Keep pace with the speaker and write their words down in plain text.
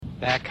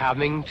They're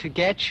coming to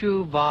get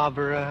you,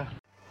 Barbara.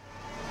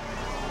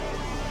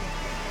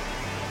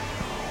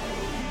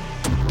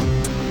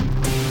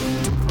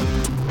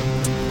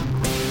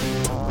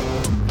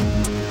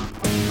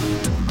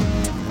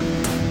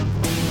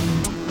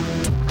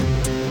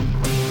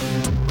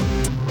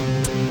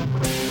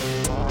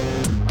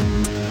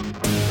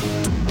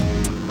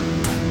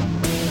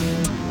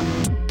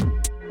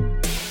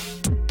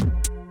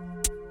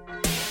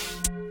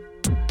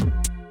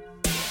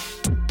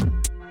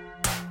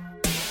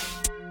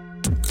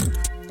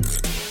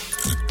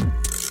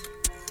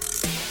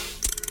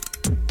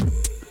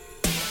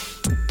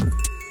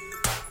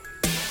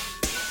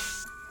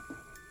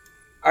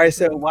 All right,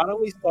 so why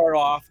don't we start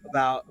off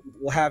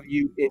we'll have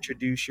you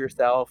introduce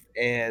yourself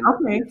and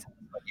Okay. tell us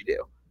what you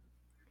do.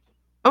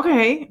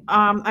 Okay.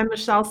 I'm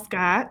Michelle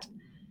Scott,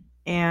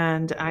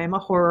 and I'm a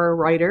horror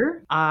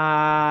writer.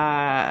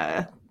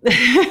 What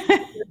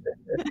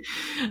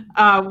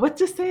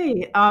to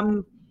say?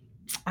 I'm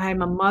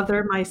a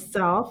mother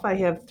myself. I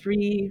have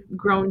 3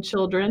 grown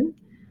children.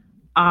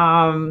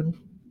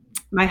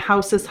 My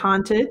house is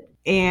haunted,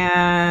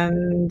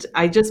 and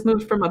I just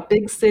moved from a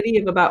big city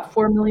of about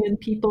 4 million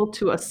people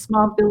to a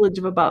small village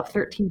of about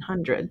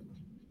 1,300.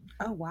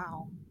 Oh,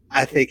 wow.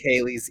 I think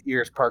Haley's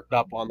ears perked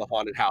up on the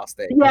haunted house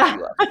thing. Yeah.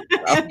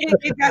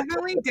 It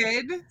definitely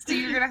did. So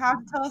you're going to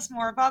have to tell us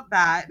more about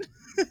that.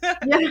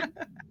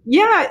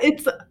 Yeah.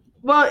 It's a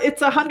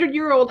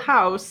 100-year-old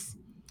house.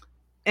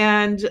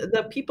 And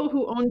the people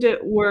who owned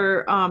it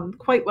were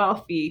quite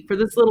wealthy for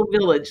this little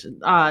village.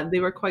 They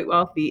were quite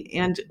wealthy.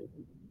 And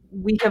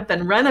we have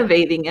been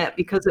renovating it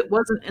because it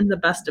wasn't in the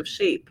best of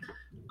shape.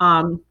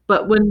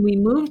 But when we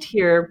moved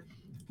here,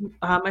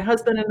 my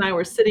husband and I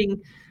were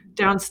sitting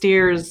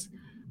downstairs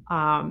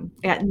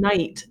at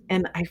night,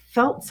 and I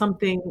felt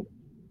something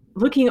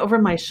looking over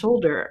my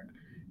shoulder.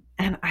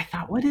 And I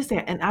thought, what is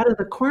that? And out of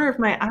the corner of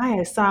my eye,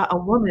 I saw a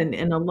woman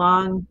in a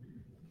long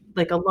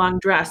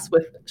dress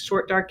with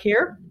short, dark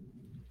hair.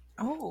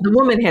 Oh. The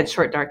woman had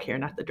short, dark hair,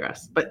 not the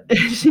dress, but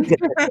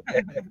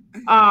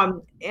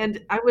and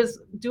I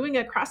was doing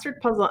a crossword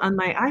puzzle on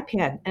my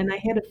iPad, and I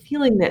had a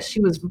feeling that she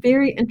was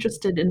very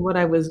interested in what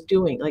I was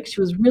doing. Like,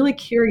 she was really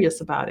curious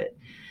about it.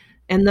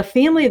 And the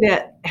family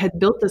that had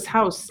built this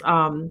house,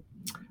 the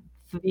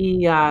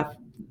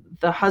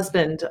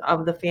husband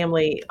of the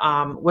family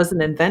was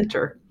an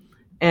inventor.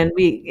 And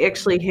we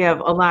actually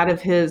have a lot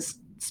of his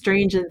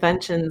strange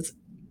inventions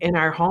in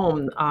our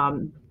home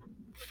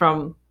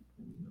from,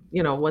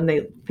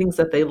 things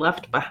that they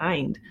left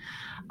behind.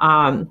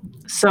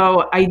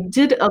 So I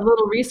did a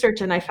little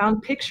research, and I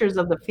found pictures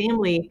of the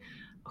family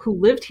who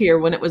lived here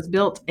when it was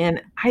built,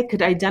 and I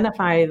could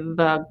identify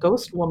the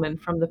ghost woman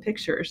from the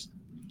pictures.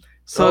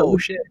 So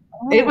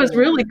it was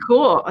really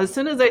cool. As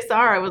soon as I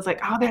saw her, I was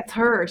like, oh, that's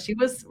her. She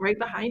was right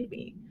behind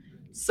me.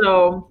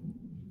 So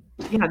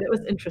yeah, that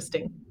was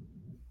interesting.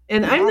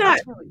 And I'm not,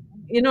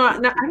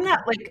 I'm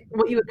not like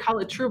what you would call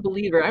a true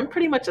believer. I'm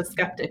pretty much a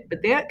skeptic,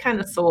 but that kind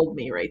of sold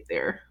me right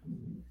there.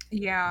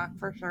 Yeah,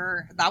 for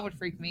sure. That would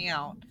freak me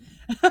out.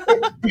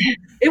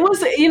 It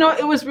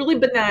was really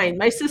benign.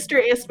 My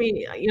sister asked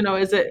me,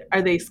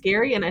 are they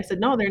scary? And I said,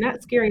 no, they're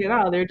not scary at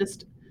all. They're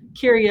just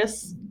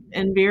curious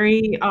and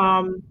very,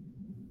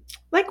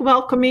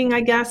 welcoming, I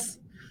guess.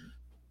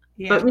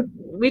 Yeah. But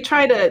we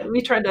try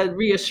to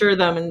reassure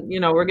them, and,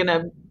 we're going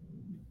to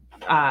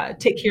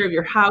take care of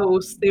your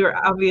house. They were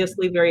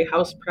obviously very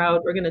house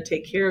proud. We're going to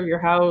take care of your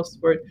house.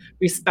 We're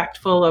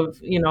respectful of,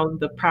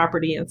 the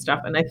property and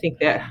stuff. And I think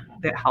that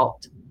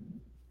helped.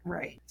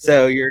 Right.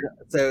 So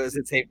is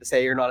it safe to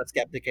say you're not a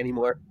skeptic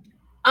anymore?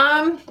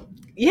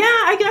 Yeah,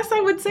 I guess I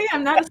would say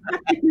I'm not a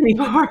skeptic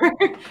anymore.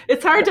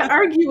 It's hard to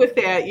argue with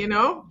that,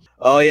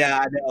 Oh yeah,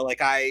 I know.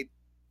 Like, I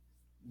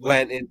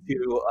went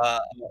into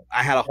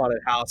I had a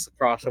haunted house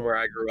across from where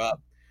I grew up,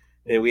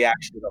 and we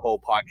actually did a whole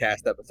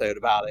podcast episode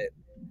about it.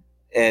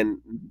 And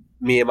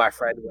me and my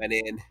friend went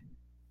in,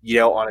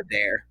 on a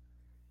dare,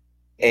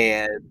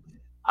 and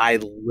I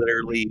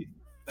literally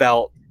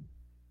felt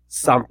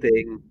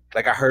something.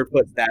 Like, I heard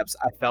footsteps.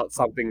 I felt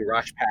something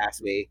rush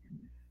past me.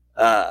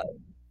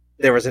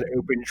 There was an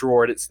open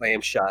drawer that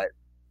slammed shut.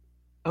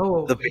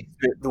 Oh. The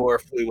basement door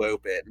flew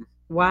open.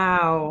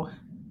 Wow.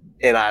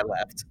 And I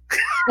left.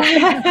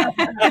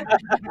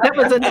 That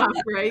was enough,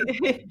 right?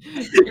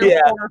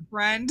 Your poor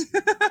friend.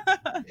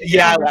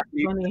 Yeah, I left.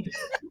 Funny.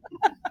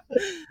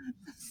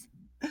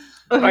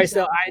 All right,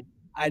 so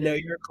I know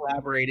you're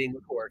collaborating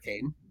with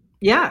Hurricane.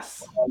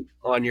 Yes.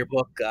 On your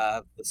book,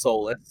 The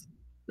Soulless.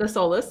 The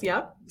Soulless,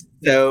 yeah.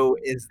 So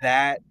is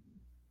that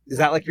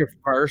like your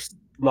first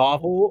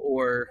novel,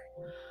 or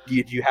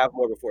do you have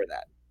more before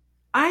that?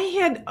 I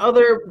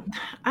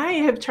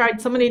have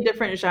tried so many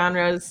different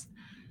genres,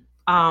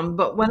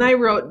 but when I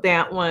wrote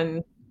that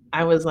one,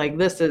 I was like,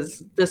 this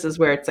is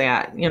where it's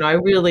at. I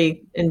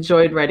really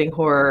enjoyed writing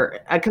horror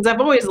because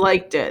I've always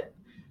liked it.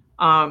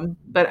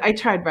 But I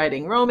tried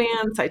writing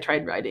romance. I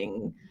tried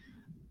writing,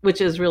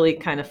 which is really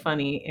kind of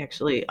funny,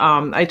 actually.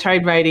 I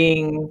tried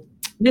writing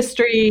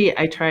mystery.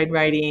 I tried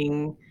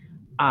writing,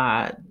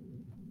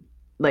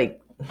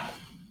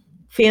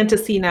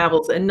 fantasy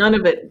novels, and none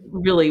of it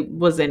really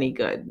was any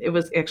good. It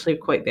was actually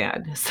quite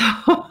bad. So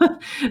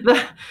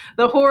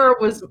the horror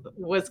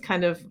was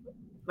kind of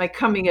my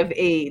coming of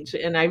age,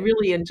 and I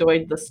really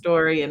enjoyed the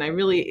story, and I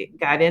really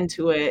got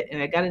into it,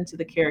 and I got into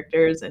the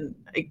characters, and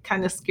I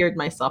kind of scared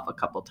myself a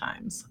couple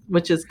times,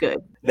 which is good.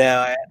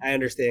 No, I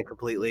understand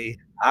completely.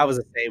 I was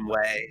the same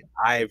way.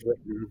 I've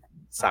written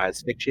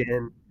science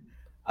fiction,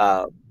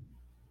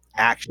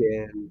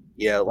 action,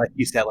 like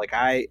you said,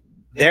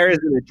 there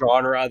isn't a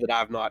genre that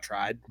I've not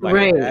tried my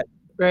hand at,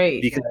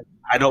 Right. because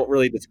I don't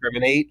really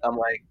discriminate. I'm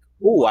like,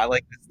 oh, I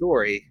like the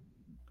story,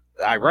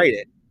 I write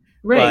it.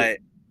 Right.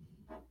 But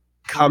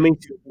coming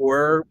to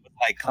horror was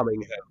like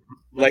coming home.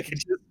 Like, it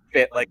just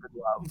fit like a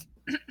glove.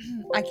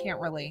 I can't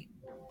relate.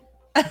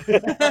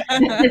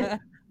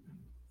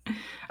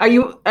 Are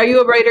you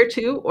a writer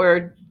too,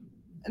 or?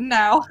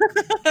 No.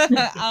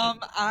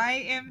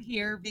 I am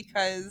here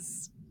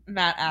because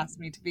Matt asked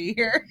me to be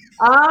here.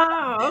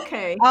 Oh,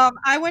 okay.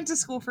 I went to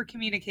school for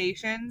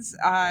communications,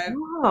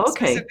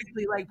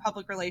 specifically like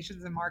public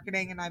relations and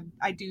marketing, and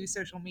I do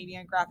social media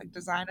and graphic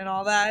design and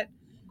all that.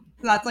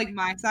 So that's like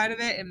my side of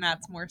it, and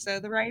Matt's more so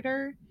the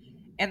writer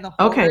and the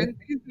horror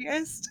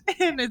enthusiast.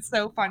 And it's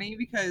so funny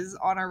because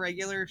on our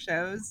regular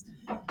shows,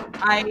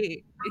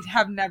 I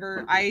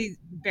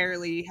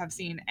barely have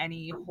seen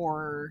any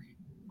horror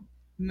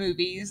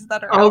movies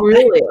that are out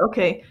really? there.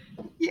 Okay.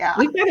 Yeah.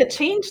 We've got to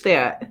change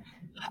that.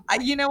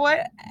 You know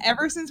what?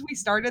 Ever since we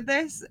started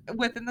this,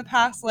 within the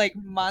past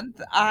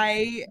month,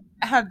 I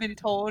have been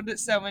told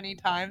so many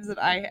times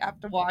that I have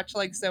to watch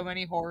so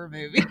many horror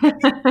movies.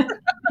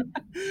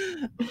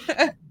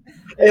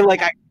 And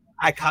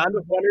I kind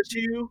of want her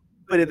to,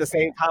 but at the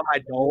same time I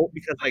don't,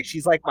 because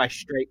she's like my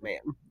straight man.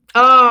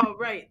 Oh,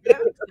 right. That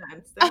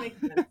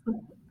makes sense.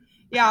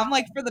 Yeah, I'm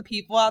for the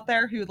people out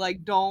there who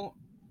don't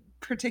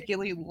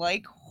particularly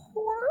like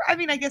horror. I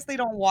mean, I guess they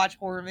don't watch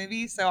horror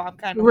movies, so I'm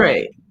kind of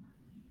right.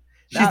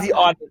 She's the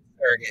audience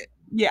surrogate.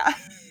 Yeah.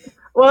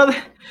 Well,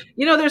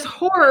 there's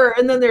horror,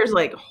 and then there's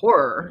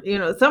horror.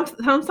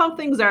 Some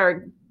things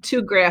are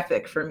too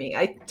graphic for me.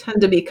 I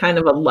tend to be kind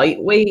of a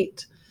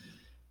lightweight.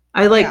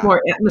 I like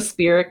more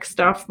atmospheric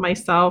stuff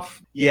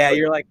myself. Yeah,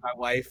 you're like my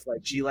wife.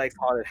 She likes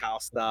haunted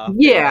house stuff.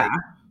 Yeah.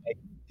 And,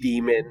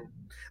 demon,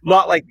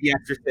 not like The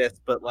Exorcist,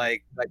 but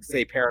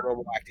say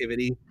Paranormal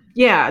Activity.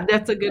 Yeah,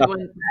 that's a good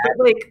one.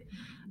 But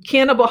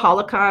Cannibal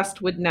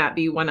Holocaust would not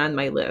be one on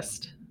my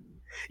list.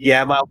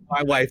 Yeah, my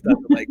wife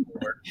doesn't like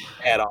horror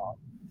at all.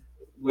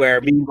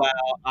 Where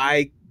meanwhile,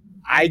 I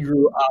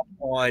grew up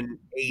on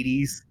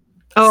 80s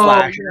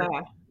slasher.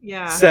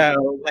 Yeah.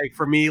 So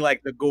for me,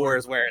 the gore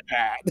is where it's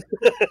at.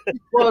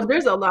 Well,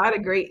 there's a lot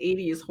of great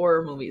 80s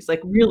horror movies,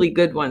 really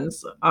good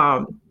ones.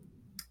 One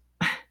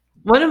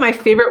of my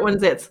favorite ones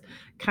that's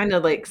kind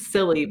of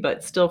silly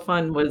but still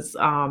fun was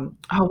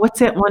what's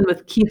that one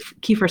with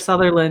Kiefer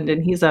Sutherland,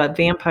 and he's a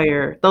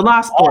vampire? The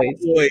Lost Boys.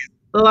 The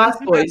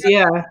Lost Boys,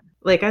 yeah.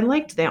 I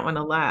liked that one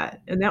a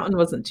lot, and that one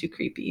wasn't too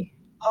creepy.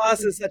 Oh,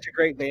 this is such a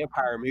great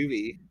vampire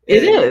movie.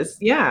 It is,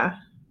 yeah.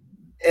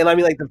 And I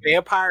mean, the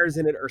vampires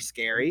in it are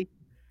scary.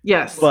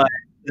 Yes. But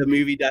the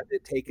movie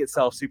doesn't take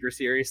itself super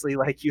seriously.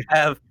 You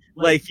have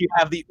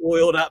the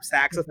oiled up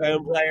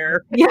saxophone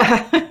player.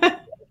 Yeah.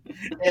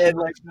 And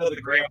the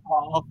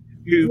grandpa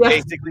who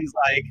basically is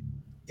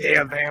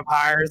damn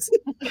vampires.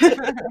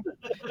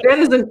 That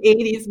is an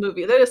 80s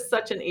movie. That is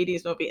such an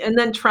 80s movie. And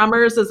then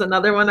Tremors is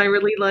another one I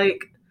really like.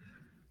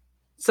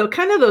 So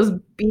kind of those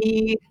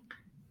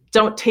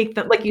don't take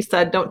them, like you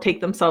said, don't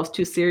take themselves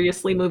too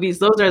seriously movies.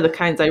 Those are the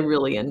kinds I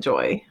really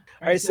enjoy.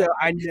 All right, so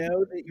I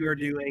know that you're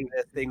doing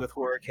this thing with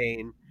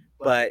Hurricane,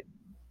 and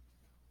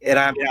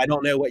I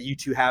don't know what you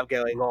two have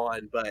going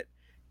on, but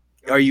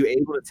are you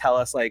able to tell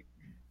us, I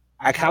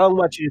kind of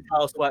want you to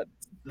tell us what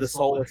the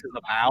Soulless is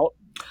about,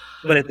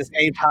 but at the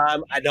same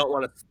time, I don't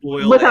want to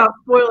spoil without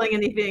spoiling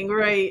anything,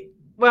 right?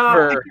 Well,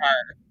 for her.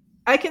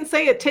 I can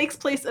say it takes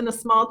place in a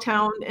small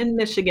town in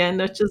Michigan,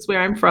 which is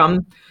where I'm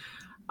from.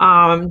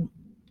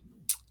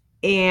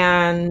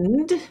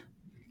 And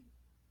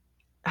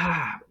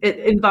it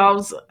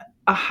involves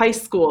a high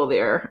school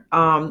there.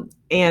 And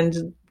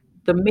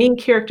the main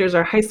characters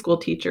are high school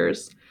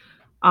teachers.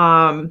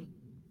 And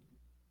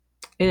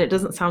it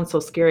doesn't sound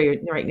so scary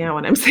right now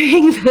when I'm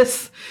saying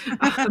this.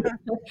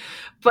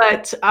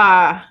 But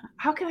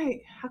how can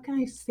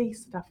I say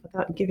stuff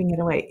without giving it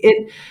away?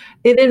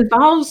 It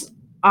involves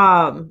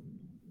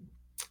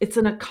it's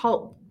an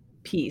occult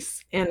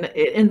piece, and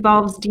it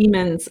involves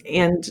demons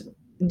and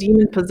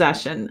demon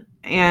possession.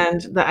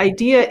 And the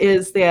idea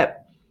is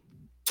that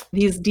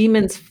these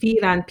demons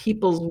feed on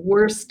people's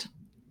worst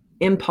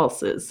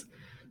impulses.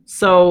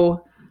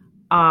 So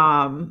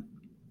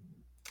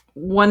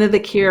one of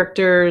the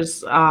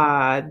characters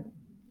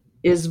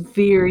is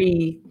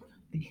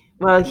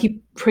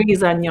he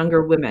preys on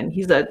younger women.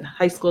 He's a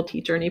high school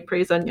teacher, and he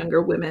preys on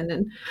younger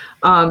women.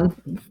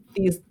 And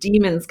these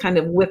demons kind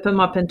of whip him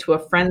up into a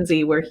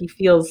frenzy where he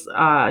feels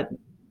that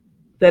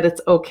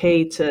it's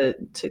okay to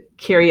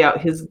carry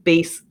out his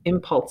base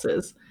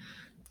impulses.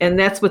 And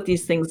that's what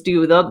these things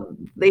do.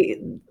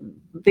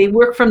 They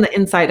work from the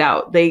inside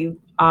out. They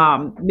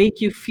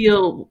make you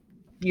feel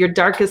your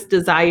darkest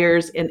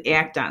desires and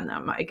act on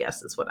them, I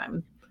guess is what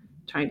I'm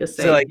trying to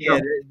say. So like, so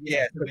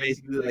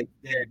basically like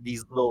they're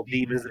these little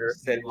demons that are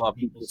sitting on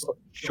people's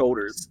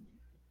shoulders.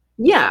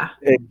 Yeah.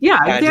 And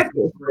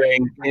Exactly. Just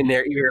ring in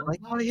their ear, like,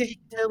 oh yeah, you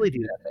can totally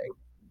do that thing.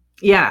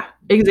 Yeah,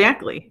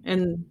 exactly.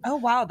 And oh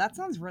wow, that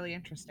sounds really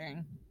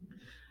interesting.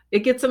 It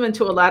gets them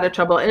into a lot of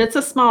trouble, and it's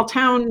a small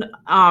town.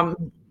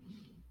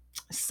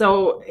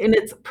 So, and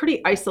it's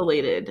pretty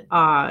isolated,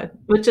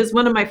 which is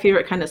one of my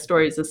favorite kind of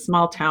stories, is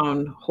small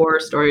town horror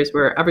stories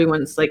where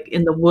everyone's like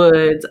in the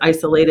woods,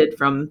 isolated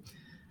from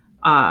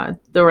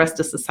the rest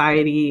of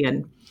society.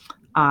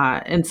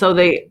 And so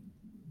they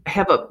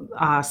have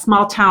a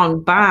small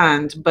town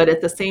bond, but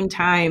at the same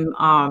time,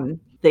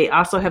 they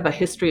also have a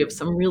history of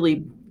some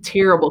really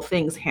terrible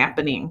things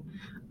happening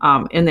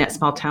in that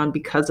small town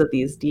because of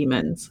these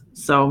demons.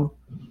 So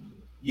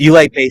you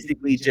like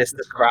basically just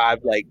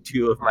described like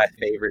two of my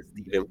favorite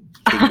Stephen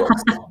King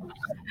books.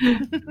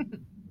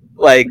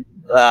 like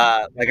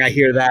I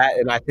hear that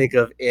and I think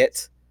of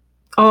It.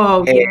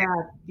 Oh,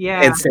 and,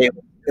 yeah. And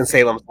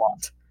Salem's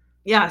Lot.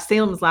 Yeah,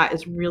 Salem's Lot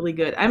is really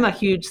good. I'm a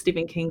huge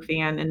Stephen King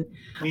fan, and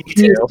he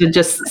used to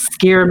just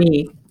scare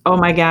me. Oh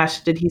my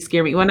gosh, did he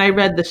scare me? When I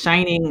read The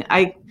Shining,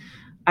 I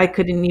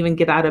couldn't even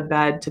get out of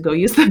bed to go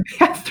use the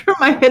bathroom.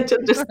 I had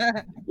to just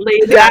lay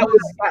down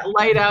that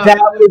light out. That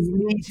was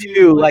me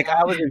too. Like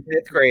I was in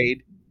 5th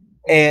grade,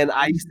 and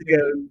I used to go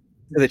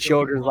to the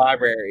children's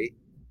library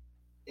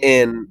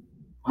in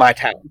my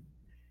town.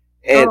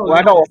 And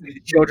I don't want to say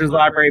the children's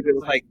library, but it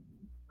was like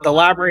the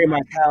library in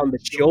my town. The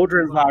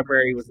children's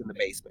library was in the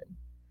basement,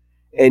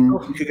 and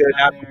you could go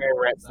down there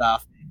and rent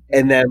stuff.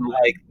 And then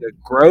like the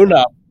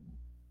grown-up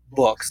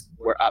books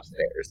were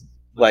upstairs,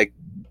 like.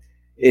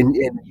 And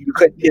you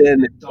couldn't get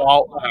an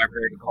adult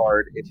library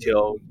card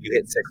until you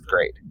hit 6th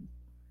grade.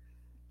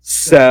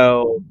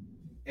 So,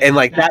 and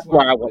like that's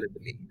where I wanted to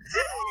be.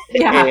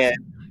 Yeah. And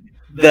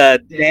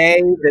the day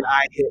that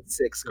I hit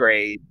 6th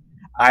grade,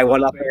 I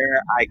went up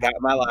there, I got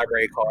my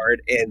library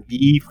card, and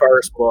the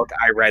first book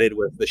I rented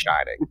was The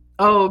Shining.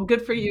 Oh,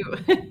 good for you.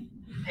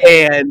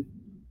 And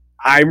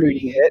I'm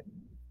reading it,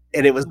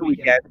 and it was the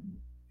weekend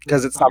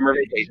because it's summer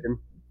vacation.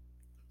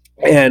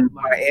 And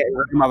my aunt and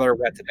grandmother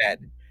went to bed.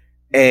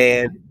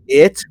 And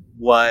it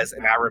was,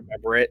 and I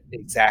remember it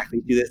exactly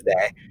to this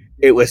day,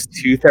 it was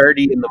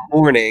 2:30 in the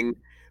morning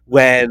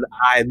when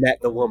I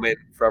met the woman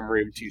from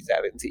room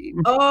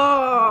 217.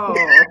 Oh.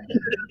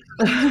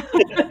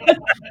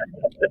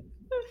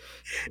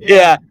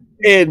 Yeah,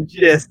 and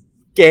just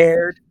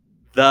scared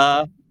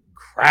the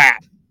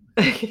crap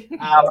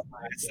out of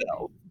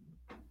myself.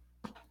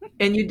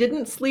 And you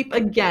didn't sleep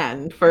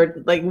again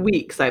for like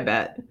weeks, I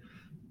bet.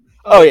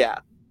 Oh, yeah.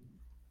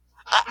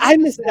 I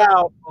missed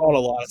out on a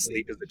lot of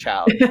sleep as a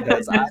child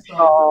because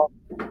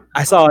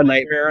I saw A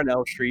Nightmare on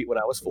Elm Street when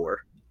I was 4.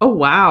 Oh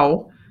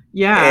wow!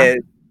 Yeah,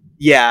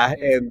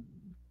 and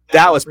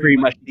that was pretty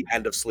much the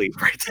end of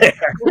sleep right there.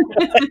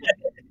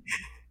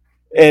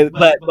 And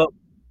but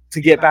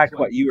to get back to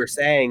what you were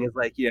saying is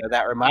like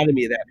that reminded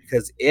me of that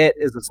because it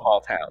is a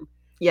small town.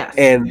 Yes,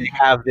 and they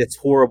have this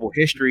horrible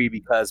history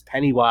because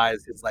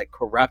Pennywise has like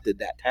corrupted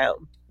that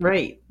town.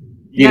 Right.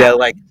 You know,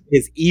 like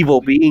his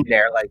evil being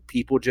there, like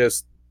people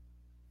just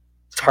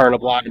turn a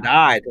blind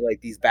eye to like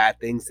these bad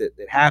things that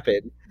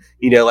happen,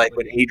 like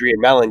when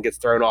Adrian Mellon gets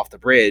thrown off the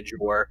bridge,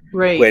 or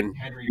when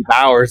Henry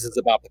Bowers is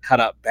about to cut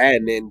up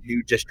Ben and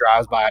dude just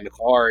drives by in the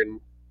car and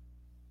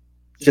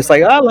just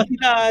like, oh, lucky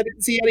I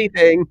didn't see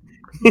anything.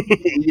 So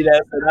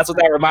that's what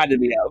that reminded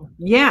me of.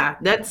 Yeah,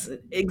 that's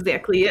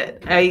exactly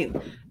it.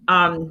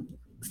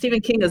 Stephen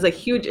King is a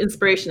huge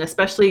inspiration,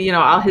 especially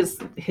all his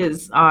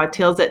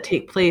tales that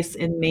take place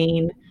in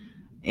Maine.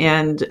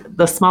 And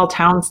the small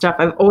town stuff,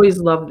 I've always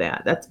loved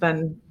that. That's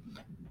been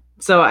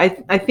so.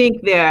 I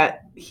think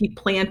that he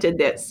planted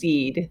that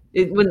seed.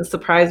 It wouldn't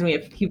surprise me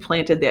if he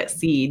planted that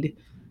seed.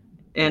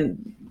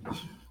 And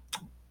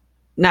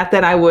not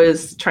that I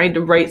was trying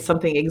to write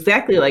something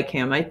exactly like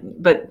him,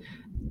 but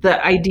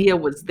the idea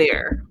was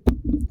there.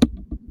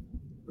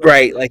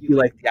 Right, like you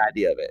like the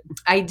idea of it.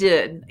 I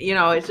did.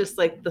 It's just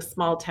like the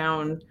small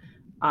town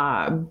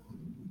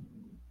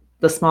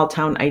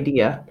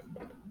idea.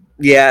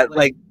 Yeah,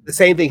 like the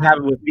same thing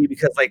happened with me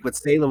because like with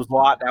Salem's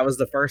Lot, that was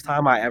the first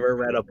time I ever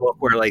read a book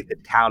where like the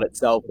town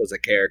itself was a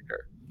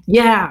character.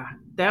 Yeah,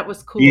 that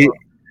was cool.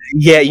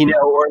 Yeah,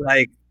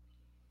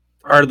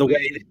 or the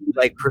way that he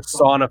like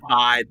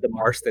personified the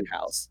Marston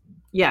house.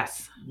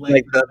 Yes.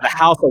 Like the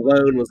house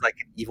alone was like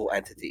an evil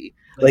entity.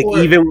 Like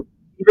even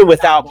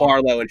without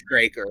Barlow and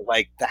Straker,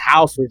 like the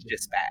house was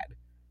just bad.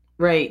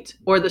 Right.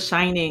 Or The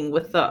Shining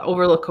with the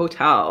Overlook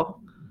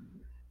Hotel.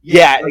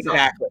 Yeah,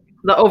 exactly.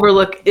 The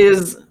Overlook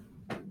is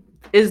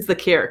the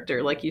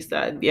character, like you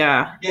said.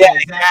 Yeah,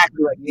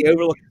 exactly. Like the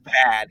Overlook is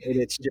bad, and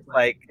it's just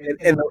like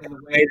in the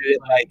way that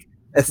it like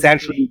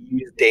essentially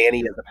used Danny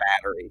as a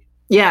battery.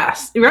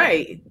 Yes,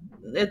 right.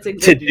 That's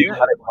exactly to do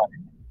what it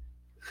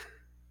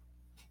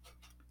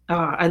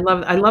Oh, I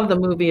love the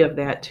movie of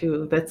that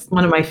too. That's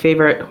one of my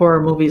favorite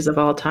horror movies of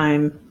all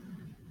time.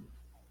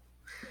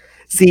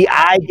 See,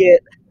 I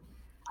get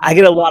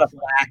a lot of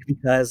flack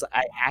because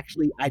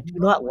I do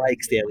not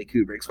like Stanley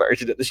Kubrick's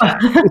version of The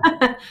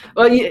Shining.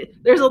 Well,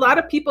 there's a lot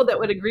of people that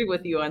would agree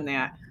with you on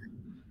that.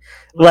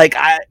 Like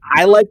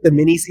I like the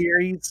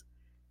miniseries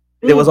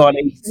that was on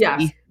ABC.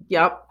 Yes.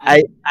 Yep.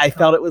 I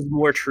felt it was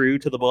more true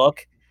to the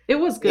book. It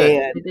was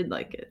good. I did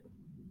like it.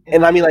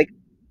 And I mean, like,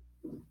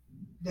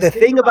 the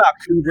thing about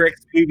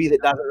Kubrick's movie that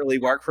doesn't really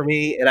work for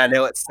me, and I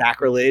know it's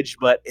sacrilege,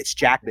 but it's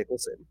Jack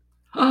Nicholson.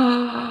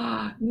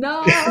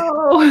 No.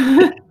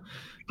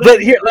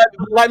 But here,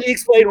 let me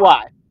explain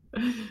why.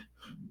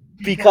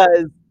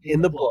 Because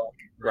in the book,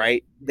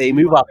 right, they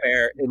move up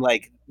there, and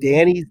like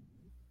Danny's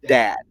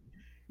dad,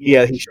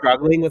 he's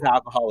struggling with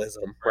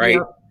alcoholism,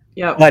 right?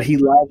 Yep. But he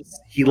loves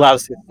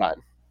his son.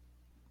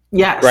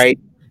 Yes. Right?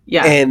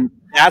 Yeah. And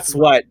that's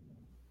what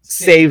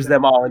saves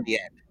them all in the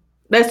end.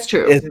 That's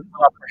true. Is his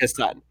love for his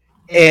son.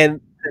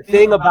 And the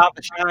thing about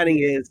The Shining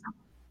is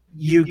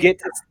you get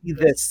to see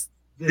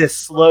this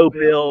slow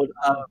build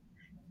of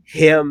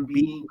him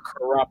being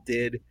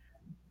corrupted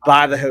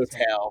by the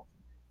hotel,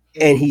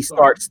 and he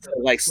starts to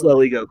like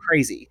slowly go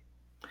crazy.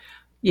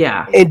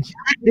 Yeah. And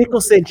Jack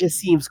Nicholson just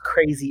seems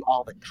crazy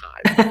all the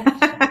time.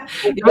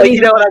 Like, you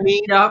know what I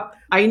mean? Yep.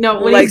 I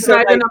know. When he's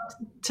driving up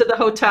to the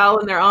hotel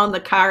and they're all in the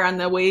car on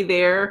the way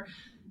there.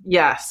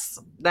 Yes.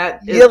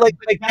 That is... Yeah, like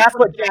that's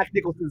what Jack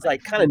Nicholson's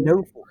like kind of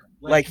known for.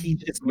 Like he's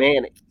just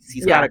manic.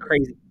 He's kind of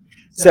crazy.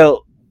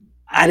 So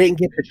I didn't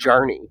get the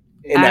journey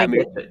in that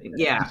movie.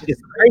 Yeah. It's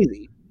just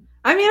crazy.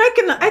 I mean,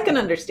 I can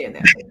understand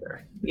that for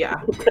sure.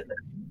 Yeah.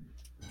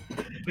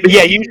 But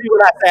yeah, usually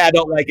when I say I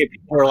don't like it,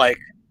 people are like,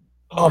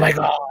 "Oh my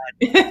god."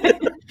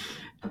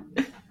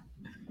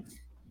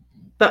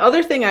 The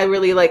other thing I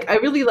really like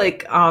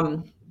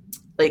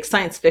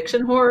science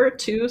fiction horror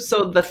too.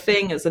 So The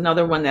Thing is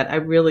another one that I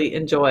really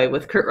enjoy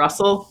with Kurt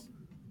Russell.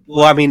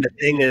 Well, I mean, The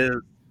Thing is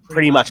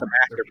pretty much a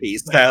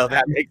masterpiece, so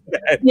that makes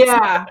sense.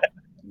 Yeah.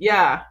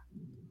 Yeah.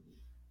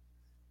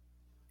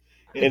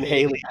 And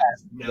Haley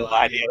has no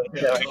idea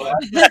what's going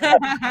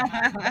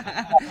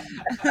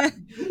on.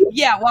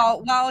 Yeah,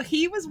 while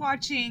he was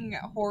watching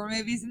horror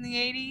movies in the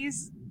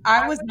 80s,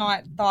 I was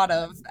not thought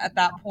of at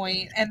that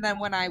point. And then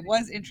when I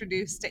was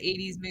introduced to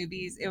 80s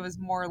movies, it was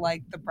more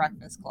like The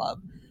Breakfast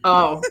Club.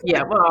 Oh,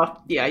 yeah.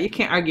 Well, yeah, you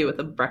can't argue with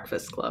The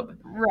Breakfast Club.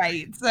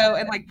 Right. So,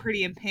 and like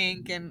Pretty in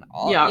Pink and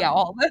all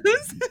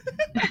those.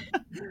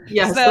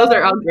 Yes, those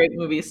are all great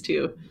movies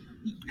too.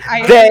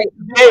 They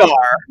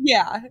are.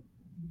 Yeah.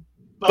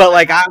 But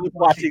like I was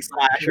watching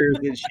slashers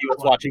and she was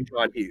watching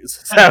John Hughes.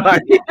 So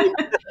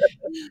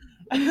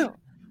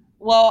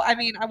well, I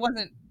mean, I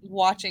wasn't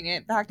watching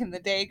it back in the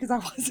day because I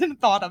wasn't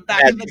thought of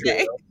back in the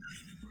day.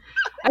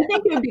 I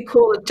think it would be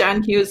cool if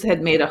John Hughes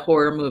had made a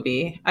horror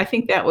movie. I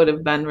think that would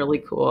have been really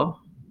cool.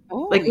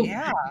 Oh, like,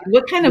 yeah.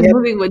 What kind of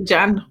movie would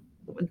John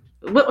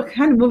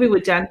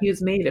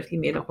Hughes made if he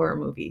made a horror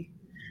movie?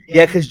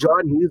 Yeah, because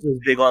John Hughes was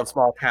big on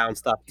small town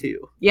stuff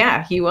too.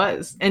 Yeah, he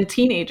was, and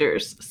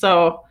teenagers.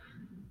 So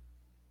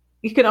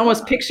you could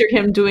almost picture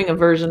him doing a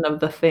version of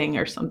The Thing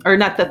or something, or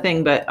not The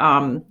Thing, but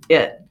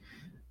It.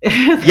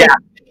 Yeah.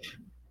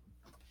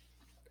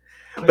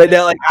 But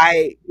no,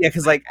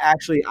 because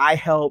actually I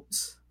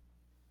helped.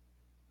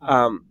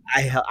 I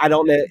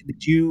don't know.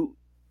 Did you?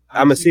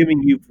 I'm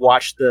assuming you've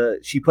watched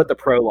she put the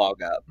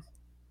prologue up.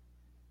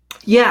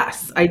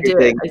 Yes, I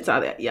did. I saw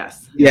that.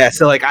 Yes. Yeah.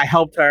 So I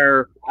helped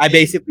her. I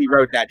basically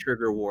wrote that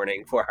trigger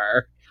warning for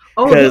her.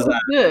 Oh, that was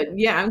good.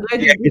 Yeah, I'm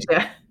glad you did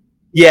that.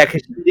 Yeah,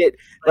 because she did.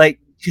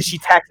 Because she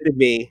texted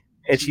me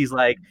and she's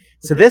like,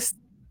 "So this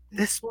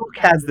book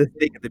has this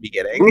thing at the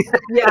beginning."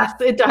 Yes,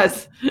 it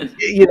does.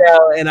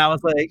 And I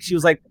was like, she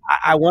was like,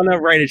 I want to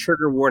write a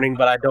trigger warning,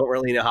 but I don't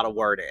really know how to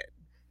word it.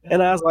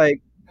 And I was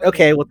like,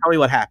 okay, well, tell me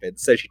what happened.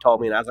 So she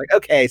told me, and I was like,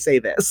 okay, say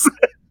this.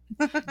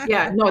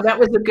 Yeah, no, that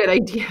was a good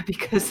idea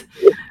because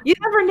you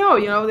never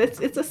know,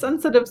 it's a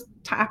sensitive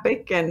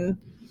topic, and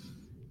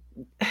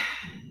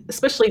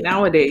especially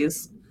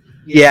nowadays.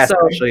 Yeah,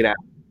 especially now.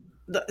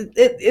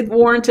 It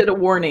warranted a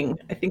warning.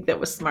 I think that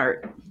was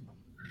smart.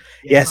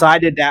 Yeah, so I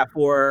did that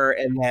for her,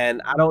 and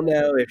then I don't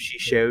know if she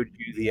showed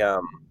you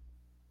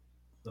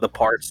the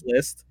parts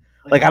list.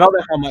 I don't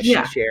know how much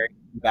she shared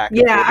back.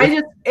 Yeah, I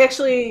just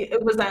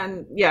it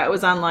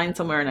was online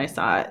somewhere, and I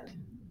saw it.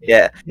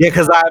 Yeah,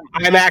 because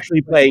I'm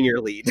actually playing your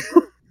lead.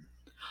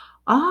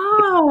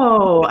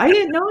 Oh, I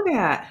didn't know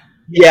that.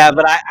 Yeah,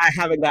 but I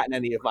haven't gotten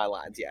any of my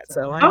lines yet,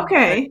 so I'm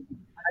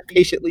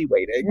patiently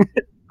waiting.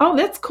 Oh,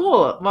 that's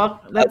cool.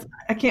 Well,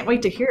 I can't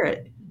wait to hear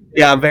it.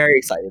 Yeah, I'm very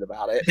excited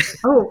about it.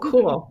 Oh,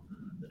 cool.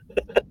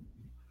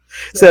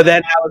 So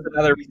then that was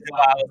another reason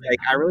why I was like,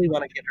 I really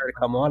want to get her to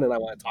come on, and I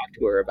want to talk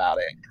to her about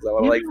it because I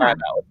want to find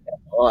out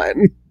what's going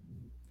on.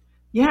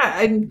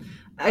 Yeah,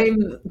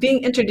 I'm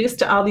being introduced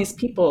to all these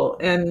people,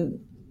 and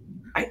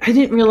I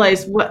didn't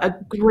realize what a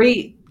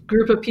great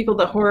group of people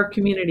the horror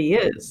community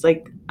is.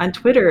 On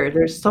Twitter,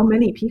 there's so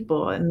many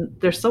people, and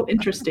they're so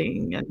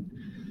interesting. And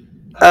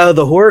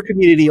The horror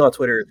community on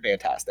Twitter is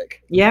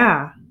fantastic.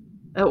 Yeah,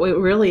 it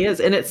really is,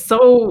 and it's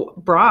so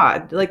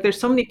broad. Like, there's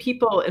so many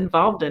people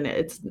involved in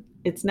it.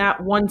 It's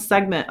not one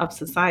segment of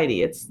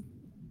society. It's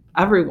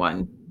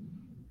everyone.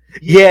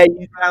 Yeah,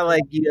 you kind of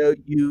like,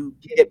 you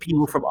get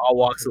people from all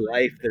walks of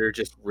life that are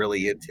just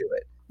really into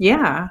it.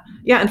 Yeah,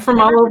 and from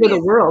all over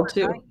the world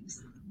too.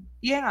 Nice.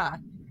 Yeah,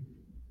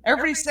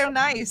 everybody's so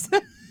nice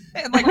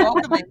and like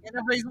welcoming, and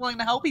everybody's willing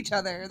to help each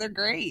other. They're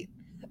great.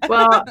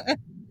 Well,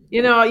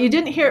 you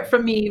didn't hear it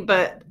from me,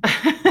 but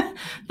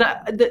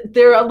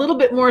they're a little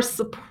bit more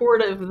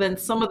supportive than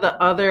some of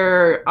the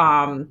other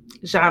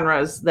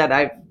genres that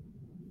I've,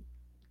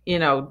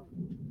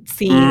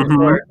 seen.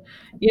 Mm-hmm. Or,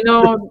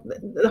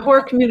 the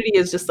horror community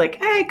is just like,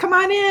 hey, come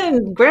on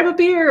in, grab a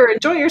beer,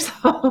 enjoy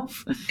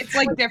yourself. It's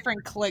like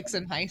different cliques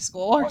in high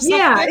school or something.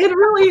 Yeah, it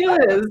really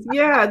is.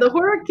 Yeah, the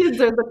horror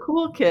kids are the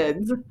cool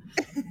kids.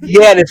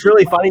 Yeah, and it's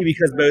really funny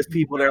because most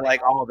people, they're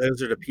like, oh,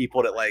 those are the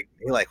people that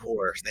they like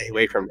horror. Stay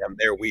away from them.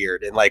 They're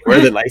weird. And like,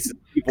 we're the nicest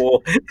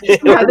people. Yeah,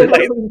 we're the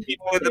nicest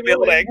people in the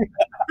building.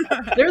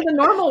 They're the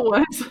normal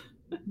ones.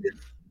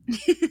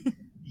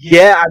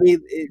 Yeah, I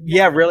mean,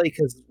 really,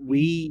 because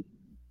we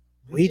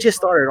just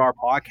started our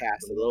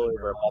podcast a little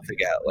over a month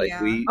ago. Like,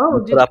 we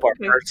put up our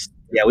first.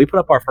 Yeah, we put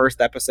up our first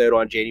episode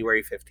on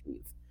January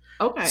 15th.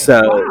 Okay.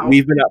 So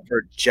we've been up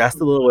for just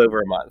a little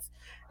over a month.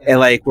 And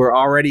like, we're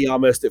already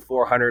almost at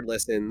 400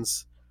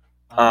 listens.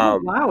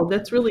 Wow,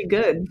 that's really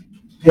good.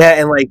 Yeah,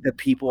 and like the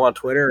people on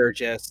Twitter are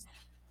just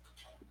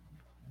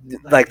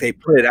like, they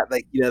put it out,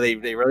 like, they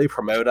really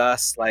promote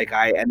us. Like,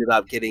 I ended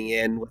up getting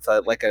in with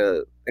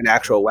an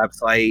actual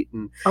website,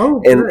 and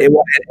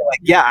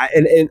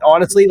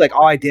honestly, like,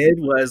 all I did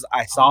was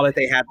I saw that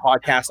they had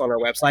podcasts on our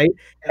website,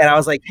 and I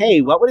was like,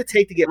 hey, what would it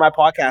take to get my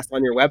podcast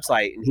on your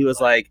website? And he was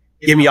like,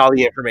 give me all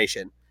the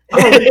information.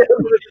 Within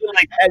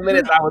like 10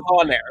 minutes I was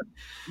on there.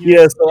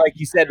 So like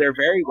you said, they're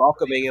very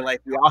welcoming, and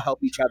like, we all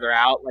help each other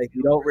out. Like,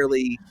 we don't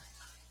really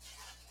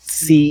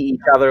see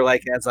each other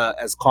like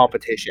as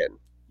competition.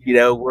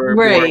 We're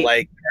more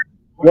like,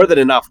 more than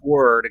enough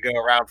horror to go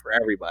around for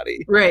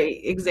everybody.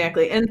 Right,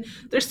 exactly. And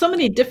there's so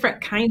many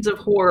different kinds of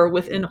horror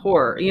within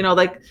horror.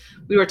 Like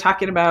we were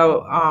talking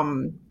about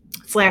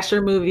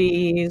slasher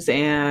movies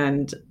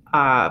and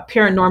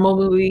paranormal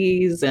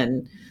movies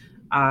and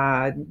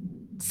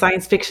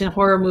science fiction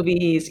horror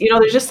movies.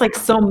 There's just like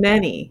so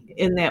many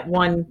in that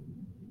one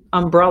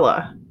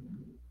umbrella.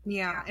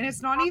 Yeah, and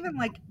it's not even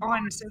like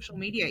on social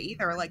media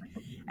either. Like,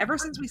 ever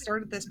since we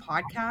started this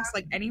podcast,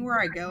 like anywhere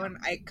I go and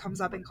it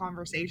comes up in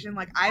conversation,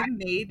 like I've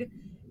made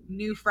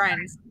new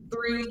friends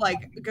through like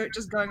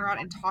just going around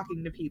and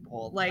talking to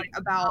people like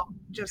about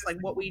just like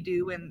what we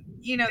do and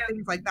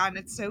things like that. And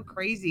it's so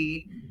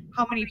crazy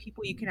how many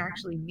people you can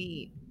actually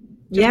meet.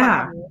 Just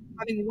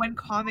having one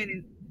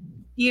common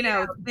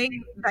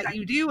thing that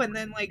you do, and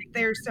then like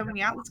there's so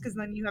many outlets, because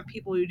then you have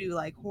people who do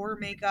like horror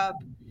makeup.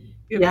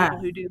 You have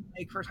people who do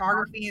like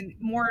photography and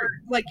more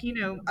like,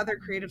 other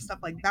creative stuff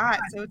like that.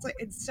 So it's like,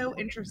 it's so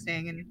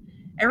interesting, and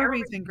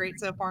everybody's been great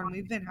so far, and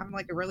we've been having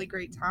like a really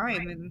great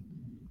time. And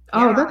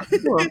that's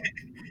cool.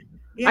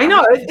 I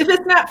know, if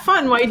it's not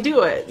fun, why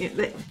do it?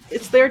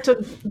 It's there to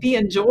be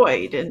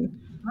enjoyed. And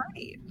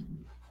right.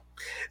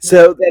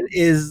 So then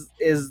is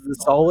the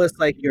Soulless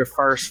like your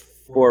first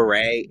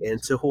foray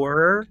into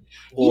horror?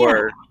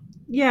 Or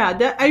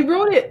that I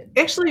wrote it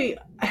actually.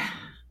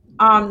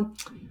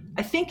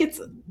 I think it's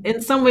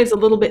in some ways a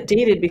little bit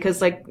dated, because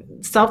like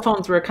cell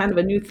phones were kind of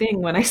a new thing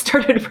when I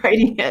started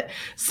writing it.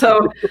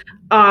 So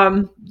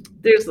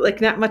there's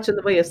like not much in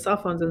the way of cell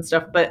phones and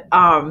stuff, but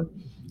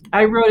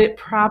I wrote it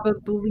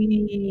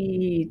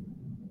probably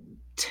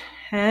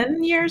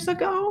 10 years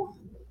ago,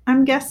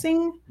 I'm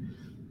guessing.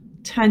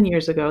 10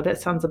 years ago,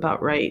 that sounds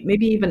about right.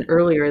 Maybe even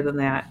earlier than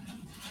that.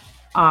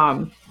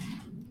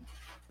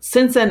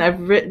 Since then,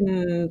 I've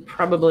written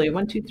probably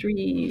 1, 2,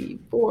 3,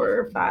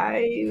 4,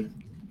 5,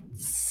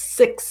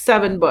 6,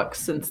 7 books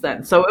since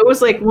then. So it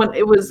was like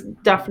it was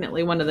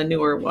definitely one of the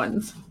newer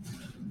ones.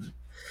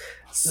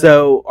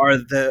 So are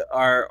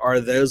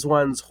those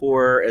ones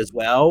horror as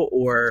well,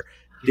 or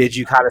did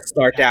you kind of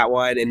start that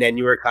one and then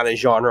you were kind of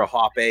genre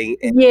hopping?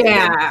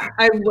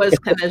 I was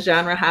kind of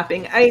genre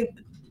hopping.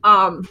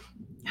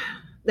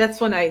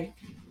 That's when I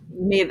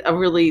made a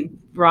really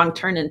wrong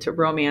turn into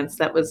romance.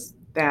 That was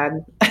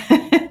bad.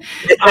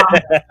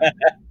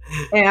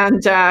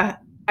 And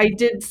I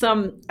did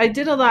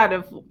a lot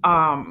of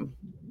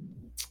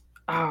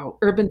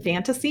urban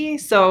fantasy.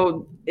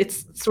 So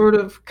it's sort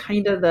of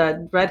kind of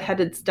the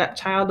redheaded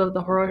stepchild of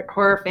the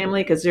horror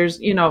family, because there's,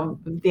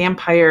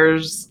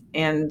 vampires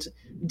and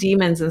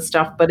demons and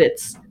stuff, but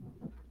it's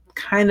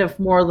kind of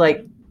more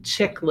like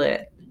chick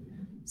lit.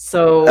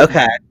 So,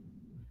 okay.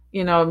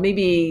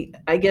 Maybe,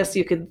 I guess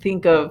you could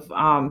think of,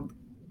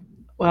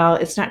 well,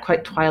 it's not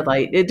quite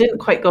Twilight. It didn't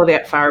quite go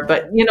that far,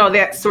 but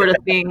that sort of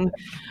thing,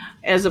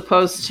 as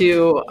opposed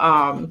to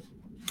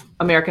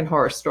American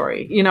Horror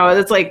Story.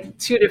 It's like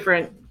two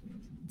different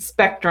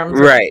spectrums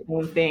right. of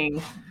the same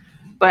thing.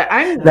 But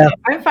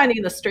I'm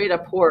finding the straight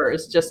up horror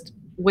is just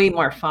way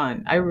more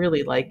fun. I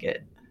really like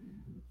it.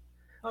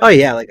 Oh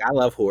yeah, like I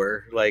love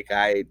horror. Like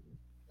but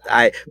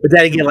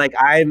then again, like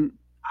I'm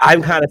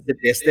kind of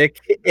sadistic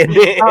in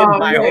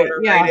my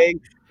horror writing.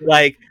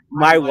 Like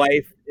my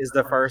wife is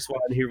the first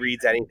one who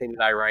reads anything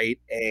that I write,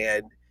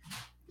 and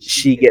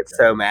she gets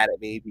so mad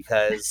at me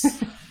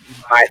because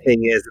my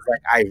thing is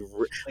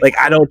like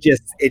I don't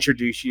just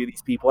introduce you to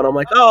these people and I'm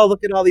like, oh,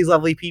 look at all these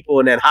lovely people,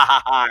 and then ha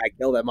ha ha, I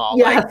kill them all.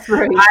 Yes,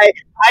 like right.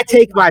 I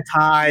take my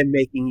time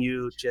making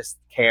you just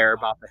care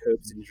about the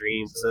hopes and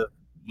dreams of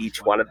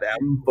each one of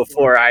them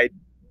before I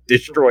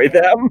destroy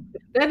them.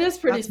 That is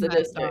pretty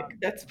sadistic.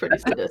 That's pretty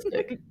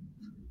sadistic.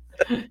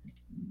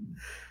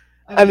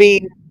 I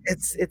mean,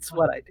 it's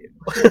what I do.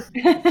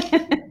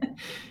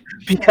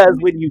 Because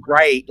when you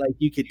write, like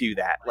you could do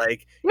that.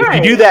 Like if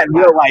you do that in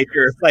real life,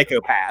 you're a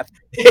psychopath.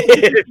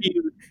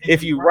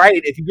 if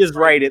you just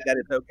write it, then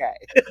it's okay.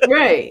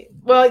 Right.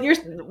 Well,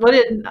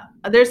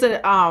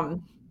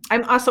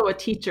 I'm also a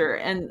teacher,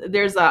 and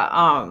there's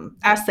a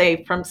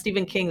essay from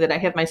Stephen King that I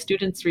have my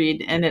students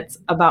read, and it's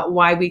about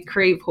why we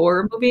crave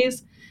horror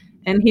movies.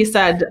 And he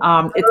said it's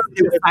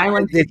the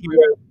silence.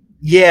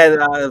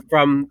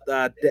 From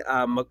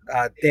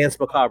Dance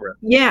Macabre.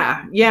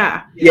 Yeah.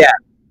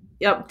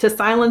 Yep, to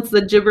silence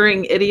the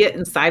gibbering idiot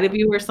inside of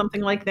you or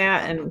something like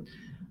that. And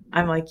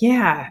I'm like,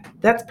 yeah,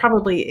 that's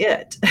probably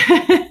it.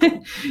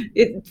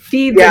 It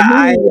feeds a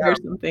mood or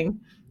something.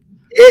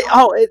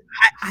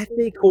 I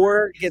think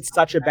horror gets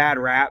such a bad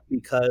rap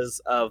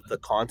because of the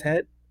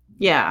content.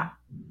 Yeah.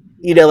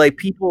 Like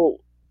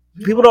people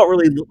don't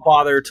really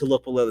bother to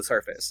look below the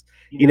surface.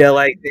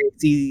 Like they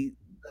see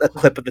a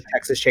clip of the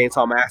Texas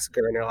Chainsaw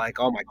Massacre and they're like,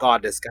 oh my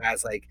God, this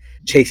guy's like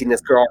chasing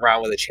this girl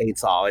around with a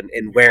chainsaw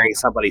and wearing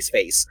somebody's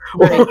face.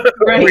 Right.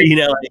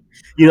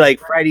 Or, like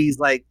Freddy's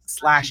like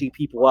slashing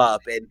people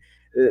up, and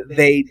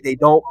they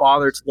don't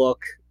bother to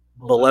look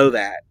below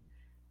that.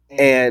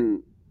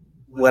 And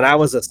when I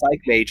was a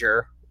psych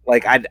major,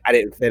 like I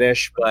didn't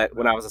finish, but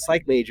when I was a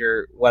psych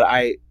major,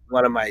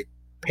 one of my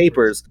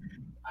papers,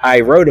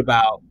 I wrote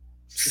about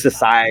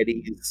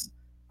society's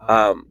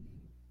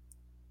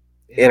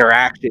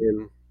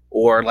interaction,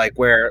 or like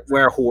where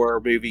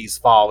horror movies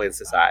fall in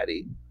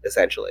society,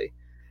 essentially.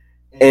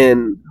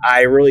 And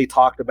I really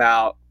talked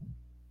about,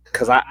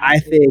 because I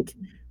think,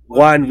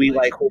 one, we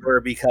like horror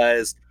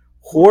because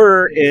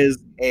horror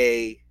is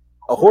a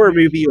horror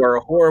movie or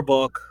a horror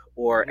book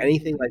or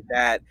anything like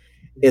that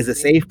is a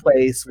safe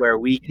place where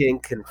we can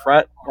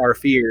confront our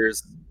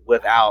fears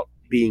without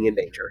being in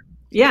danger.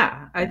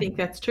 Yeah, I think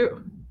that's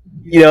true.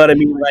 You know what I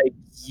mean? Like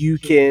you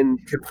can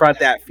confront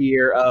that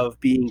fear of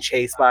being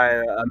chased by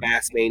a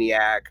mass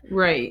maniac,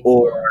 right?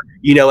 Or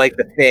like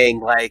The Thing,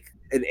 like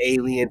an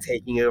alien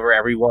taking over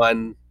everyone,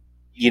 and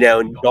you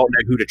don't know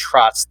who to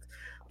trust.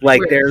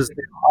 Like there's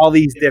all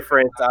these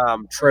different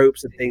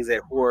tropes and things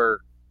that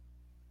horror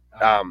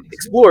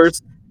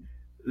explores,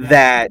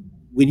 that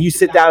when you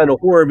sit down in a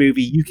horror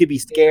movie, you could be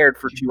scared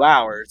for 2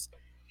 hours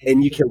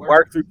and you can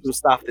work through some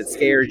stuff that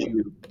scares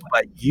you,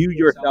 but you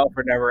yourself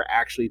are never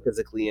actually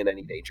physically in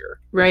any danger.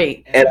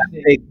 Right. And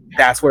I think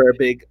that's where a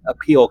big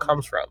appeal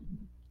comes from.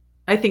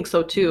 I think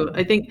so too.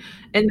 I think,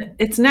 and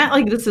it's not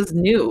like this is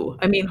new.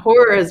 I mean,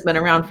 horror has been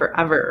around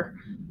forever.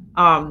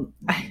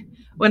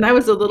 When I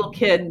was a little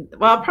kid,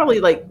 well,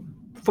 probably like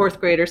 4th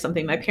grade or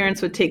something, my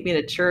parents would take me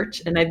to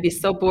church and I'd be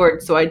so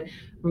bored. So I'd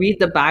read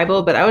the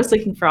Bible, but I was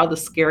looking for all the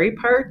scary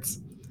parts.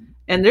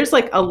 And there's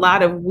like a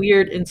lot of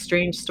weird and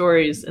strange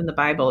stories in the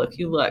Bible if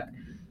you look.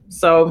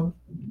 So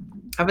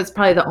I was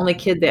probably the only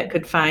kid that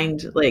could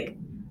find like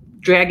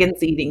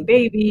dragons eating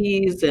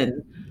babies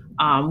and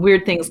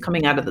weird things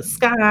coming out of the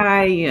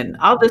sky and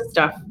all this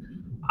stuff.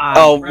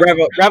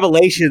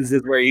 Revelations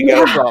is where you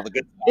go for all the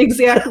good stuff.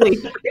 Exactly.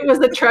 It was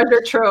a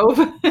treasure trove.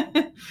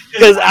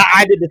 Because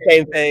I did the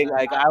same thing.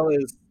 Like I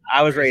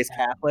was raised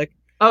Catholic.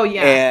 Oh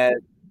yeah. And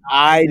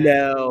I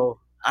know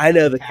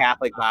the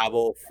Catholic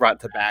Bible front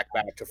to back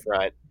to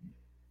front,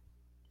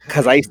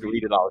 because I used to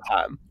read it all the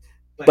time.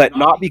 But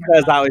not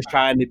because I was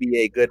trying to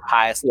be a good,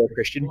 pious little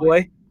Christian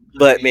boy,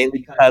 but mainly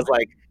because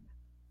like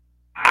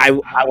I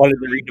wanted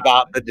to read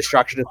about the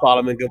destruction of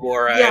Sodom and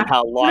Gomorrah and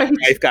how Lot's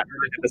wife got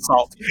turned into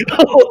salt.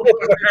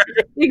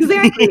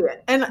 Exactly.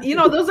 And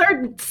those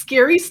are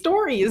scary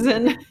stories,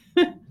 and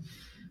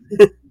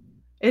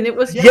it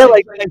was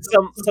like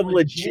some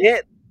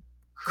legit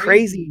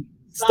crazy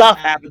stuff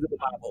happens in the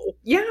Bible.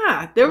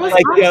 Yeah, there was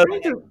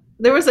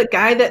there was a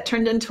guy that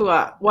turned into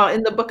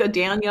in the book of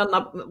Daniel,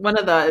 one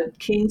of the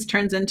kings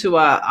turns into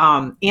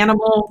a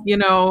animal,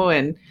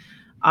 and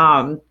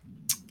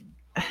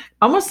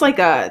almost like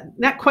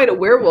not quite a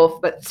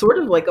werewolf, but sort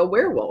of like a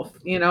werewolf,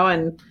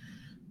 and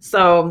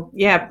so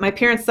yeah, my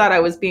parents thought I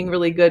was being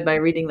really good by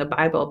reading the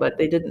Bible, but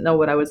they didn't know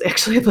what I was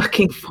actually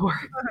looking for.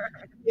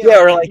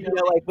 Yeah, or like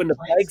like when the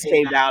plagues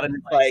came down and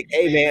it's like,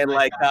 hey man,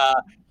 like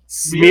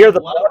smear the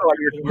blood on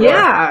your door.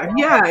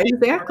 Yeah,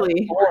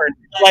 exactly.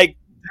 Like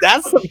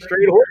that's some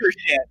straight horror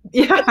shit.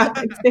 Yeah,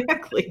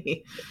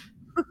 exactly.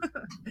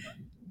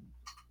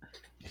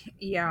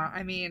 Yeah,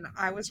 I mean,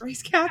 I was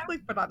raised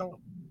Catholic, but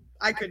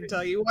I couldn't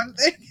tell you one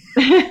thing.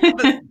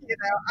 But,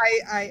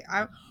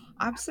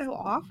 I'm so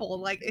awful.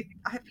 Like,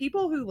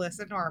 people who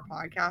listen to our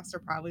podcast are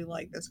probably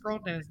like, this girl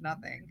knows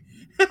nothing.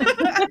 But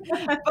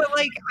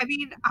like, I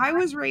mean, I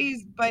was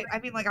raised, but I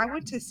mean, like, I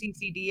went to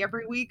CCD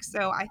every week,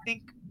 so I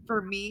think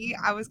for me,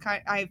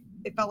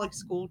 it felt like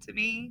school to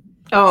me.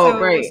 Oh, so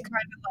right. It was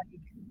kind of like,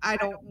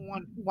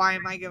 why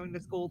am I going to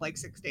school like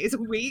 6 days a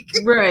week?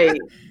 Right.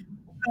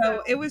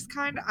 So it was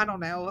kind of, I don't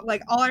know.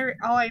 Like, all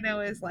I know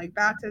is like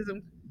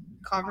baptism,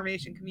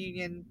 confirmation,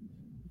 communion,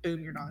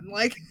 boom, you're done.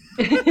 Like,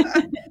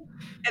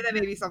 and then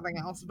maybe something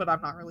else, but I'm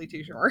not really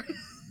too sure.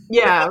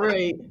 Yeah,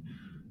 right.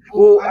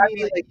 Well, I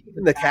mean, like,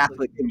 even the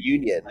Catholic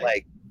communion,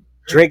 like,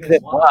 drink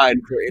this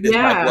wine, for it is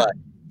my blood.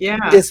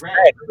 Yeah. This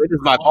bread, for it is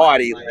my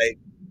body. Like,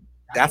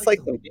 that's like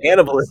some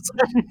cannibalism.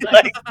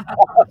 Like,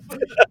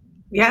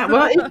 yeah,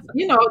 well,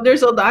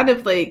 there's a lot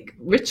of like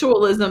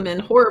ritualism in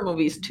horror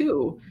movies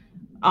too.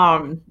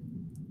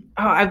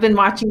 I've been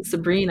watching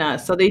Sabrina,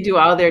 so they do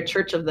all their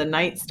Church of the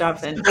Night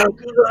stuff, and so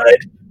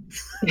good.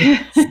 So good.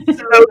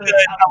 I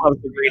love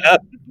Sabrina.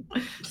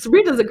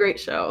 Sabrina's a great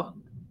show.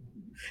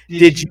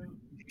 Did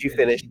you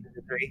finish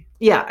season 3?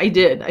 Yeah, I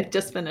did. I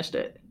just finished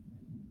it.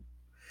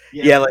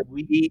 Yeah, like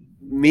me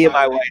and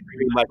my wife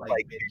pretty much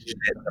like finished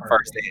it the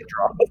first day it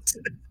dropped.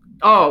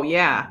 Oh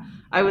yeah,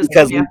 I was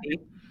so happy.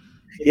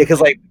 Yeah,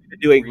 because like we've been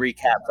doing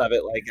recaps of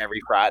it like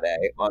every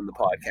Friday on the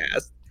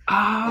podcast.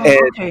 Oh, and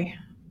okay.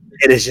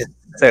 It is just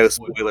so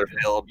spoiler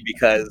filled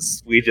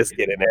because we just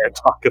get in there and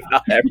talk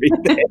about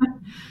everything.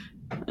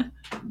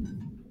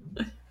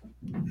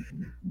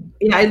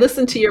 Yeah, I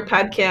listened to your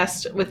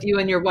podcast with you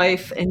and your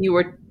wife, and you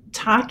were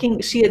talking.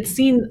 She had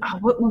seen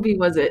what movie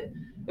was it?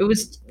 It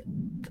was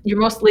your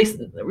most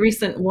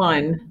recent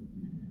one.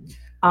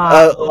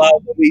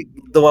 The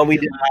one we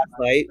did last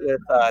night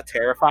with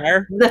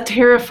Terrifier. The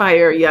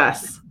Terrifier,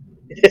 yes.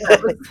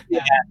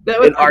 That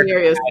was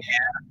hilarious.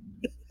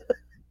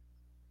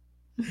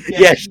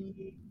 Yeah,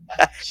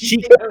 she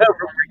came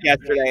over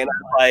yesterday, and I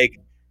was like,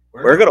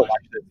 "We're gonna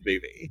watch this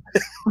movie."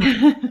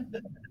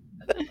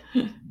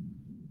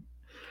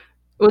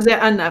 Was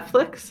that on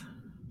Netflix?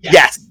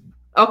 Yes.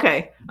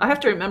 Okay, I have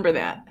to remember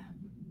that.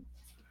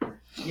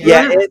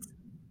 Yeah,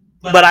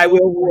 but I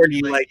will warn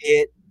you, like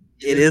it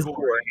is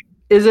boring.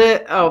 Is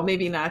it? Oh,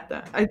 maybe not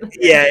that.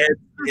 Yeah,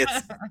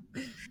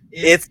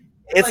 it's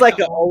like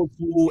an old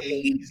school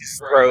 80s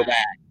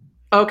throwback.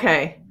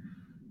 Okay.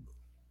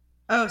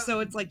 Oh, so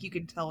it's like you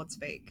can tell it's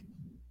fake.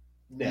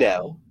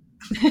 No.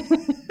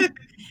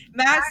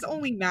 Matt's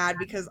only mad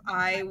because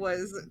I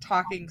was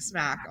talking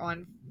smack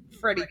on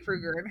Freddy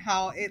Krueger and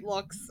how it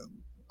looks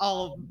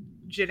all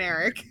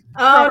generic.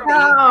 Oh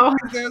no!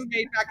 It was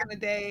made back in the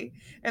day,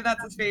 and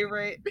that's his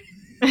favorite.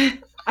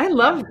 I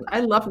love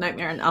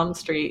Nightmare on Elm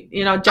Street.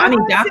 Johnny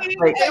Depp.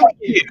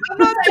 I'm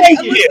not saying.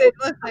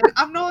 Listen.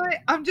 I'm not.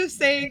 I'm just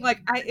saying. Like,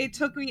 it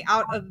took me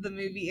out of the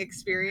movie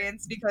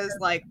experience because,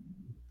 like,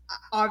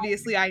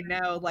 obviously I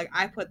know. Like,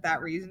 I put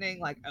that reasoning,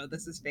 like, oh,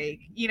 this is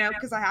fake.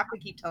 Because I have to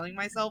keep telling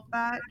myself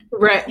that.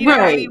 Right. You know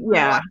what I mean?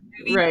 Yeah.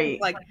 Movies, right.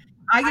 Like,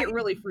 I get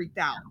really freaked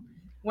out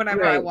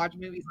whenever I watch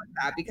movies like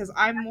that because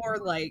I'm more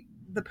like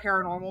the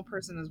paranormal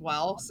person as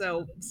well.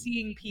 So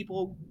seeing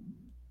people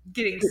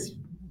getting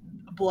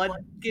blood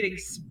getting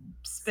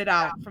spit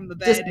out from the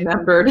bed,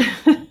 dismembered.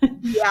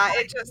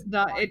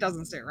 It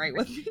doesn't sit right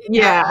with me.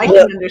 Yeah, I can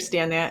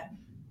understand that.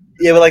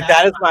 Yeah, but like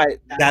that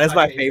is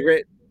my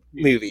favorite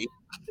movie.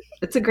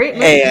 It's a great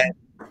movie. And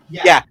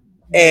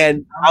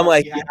and I'm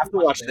like, you have to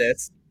watch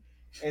this.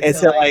 And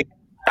so like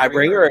I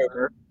bring her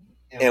over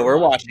and we're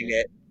watching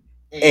it,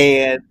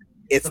 and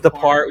it's the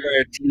part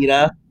where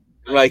Tina,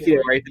 like,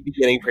 right at the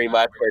beginning pretty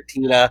much, where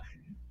Tina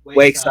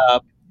wakes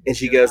up and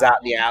she goes out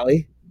in the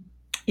alley.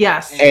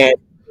 Yes. And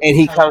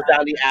he comes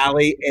down the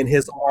alley and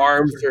his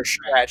arms are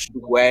stretched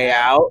way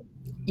out.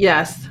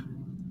 Yes.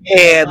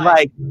 And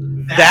like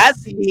that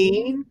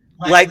scene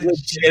like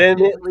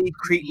legitimately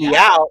creeped me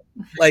out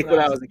like when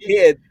I was a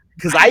kid,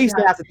 because I used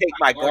to have to take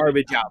my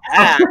garbage out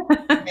back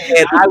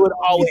and I would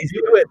always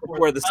do it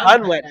before the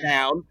sun went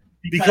down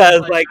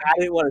because like I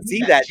didn't want to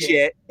see that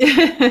shit.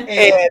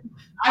 And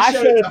I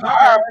showed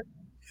her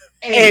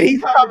and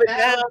he's coming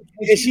down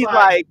and she's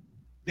like,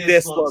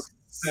 this looks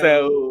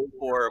so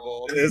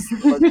horrible. This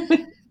looks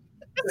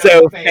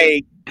so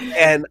fake.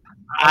 And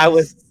I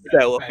was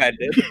so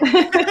offended.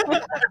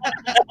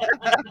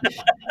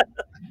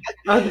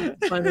 Oh,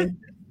 that's funny.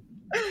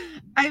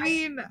 I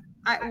mean,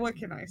 what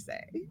can I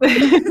say?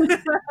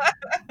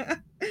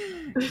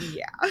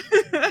 Yeah.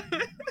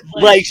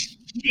 Like,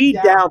 she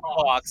down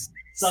talks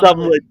some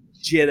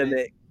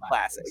legitimate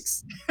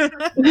classics.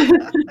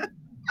 Because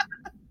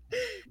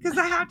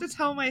I have to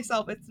tell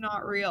myself it's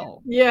not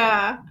real.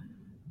 Yeah.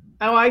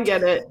 Oh, I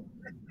get it.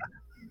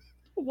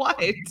 What?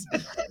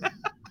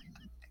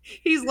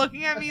 He's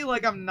looking at me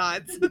like I'm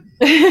nuts.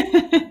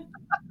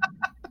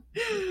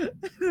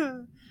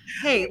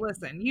 Hey,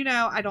 listen,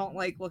 I don't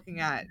like looking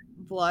at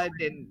blood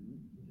and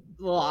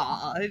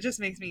blah. It just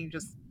makes me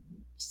just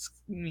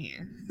me.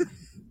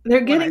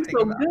 They're getting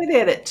so good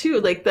at it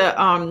too. Like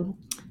the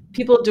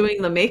people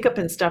doing the makeup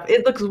and stuff,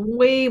 it looks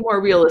way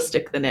more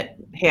realistic than it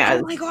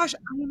has. Oh my gosh, I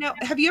know.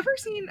 Have you ever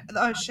seen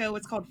a show?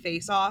 It's called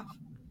Face Off.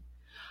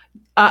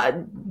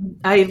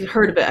 I've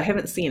heard of it. I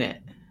haven't seen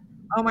it.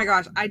 Oh my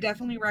gosh, I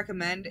definitely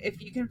recommend,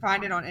 if you can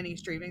find it on any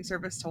streaming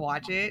service, to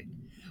watch it.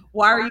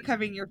 Why are you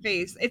covering your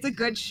face? It's a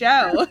good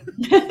show.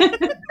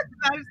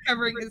 I was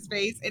covering his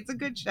face. It's a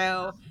good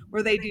show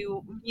where they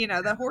do,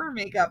 the horror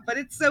makeup, but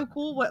it's so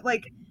cool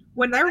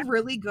when they're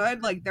really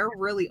good, like they're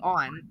really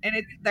on.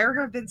 And there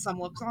have been some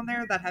looks on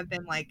there that have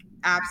been like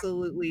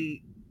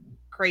absolutely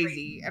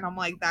crazy, and I'm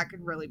like, that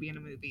could really be in a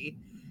movie.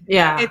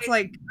 Yeah. It's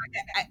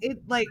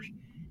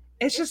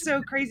it's just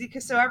so crazy,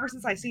 because ever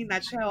since I seen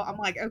that show, I'm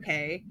like,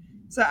 okay.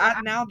 So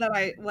now that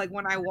I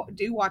when I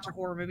do watch a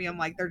horror movie, I'm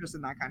like, they're just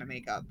in that kind of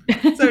makeup.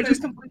 So it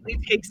just completely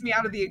takes me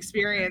out of the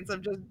experience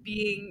of just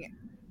being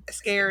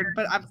scared,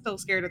 but I'm still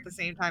scared at the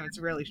same time. It's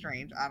really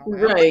strange. I don't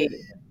know. Right.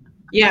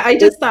 Yeah, I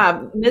just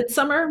saw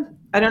Midsummer.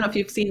 I don't know if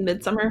you've seen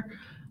Midsummer,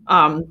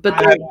 but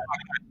I haven't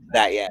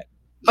that yet.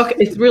 Okay,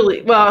 it's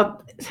really,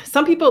 well,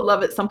 some people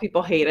love it, some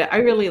people hate it. I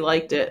really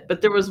liked it,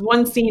 but there was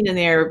one scene in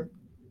there.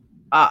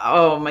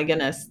 Oh my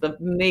goodness, the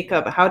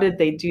makeup! How did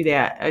they do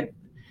that?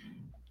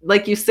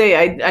 Like you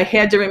say, I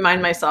had to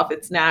remind myself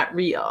it's not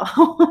real.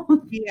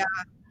 Yeah.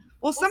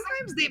 Well,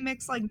 sometimes they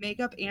mix like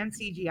makeup and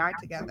CGI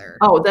together.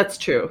 Oh, that's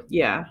true.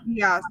 Yeah.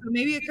 Yeah. So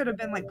maybe it could have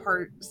been like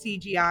part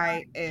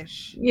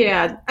CGI-ish.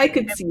 Yeah, I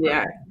could see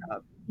that.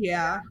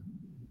 Yeah.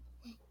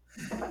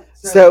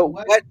 So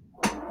what?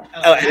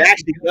 Oh, and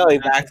actually going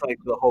back to like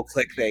the whole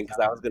click thing, because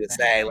I was going to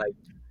say like,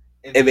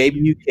 and maybe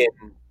you can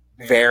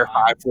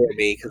verify for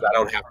me because I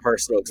don't have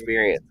personal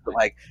experience, but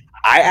like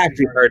I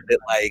actually heard that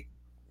like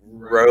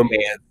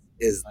romance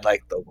is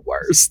like the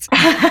worst.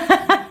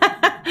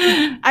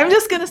 I'm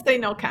just gonna say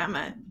no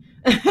comment.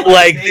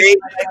 Like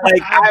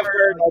I've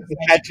heard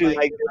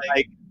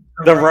like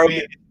the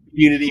romance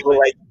community will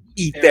like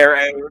eat their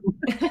own.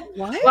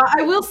 What? Well,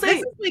 I will say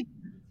this is like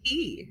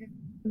tea.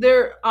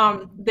 They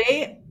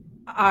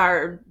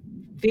are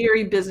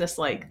very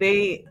businesslike.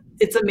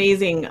 It's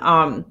amazing.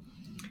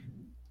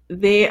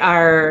 They've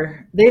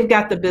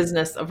got the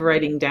business of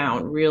writing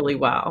down really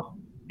well,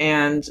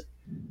 and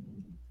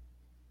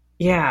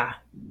yeah,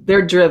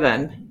 they're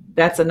driven.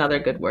 That's another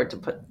good word to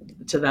put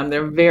to them.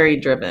 They're very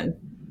driven.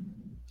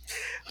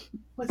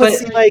 But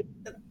like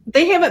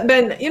they haven't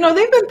been,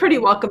 they've been pretty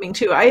welcoming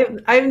too.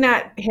 I've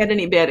not had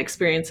any bad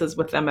experiences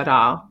with them at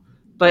all.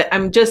 But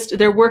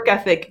their work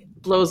ethic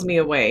blows me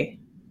away.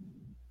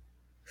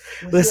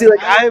 But see,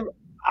 like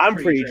I'm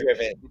pretty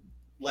driven.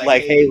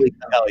 Like Haley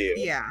can tell you.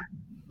 Yeah.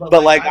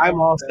 But like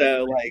I'm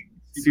also like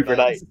super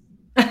nice.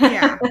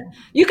 Yeah.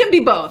 You can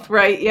be both,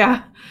 right?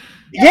 Yeah.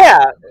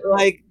 Yeah.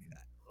 Like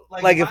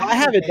if I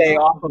have a day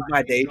off of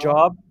my day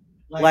job,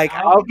 like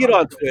I'll get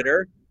on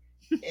Twitter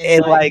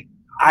and like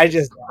I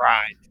just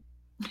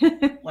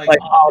grind like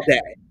all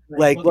day,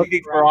 like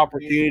looking for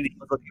opportunities,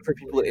 looking for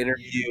people to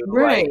interview,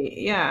 right? Like,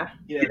 yeah,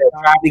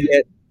 trying to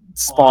get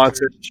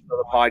sponsors for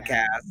the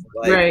podcast,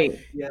 like, right?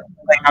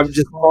 Like I'm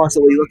just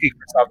constantly looking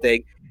for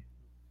something,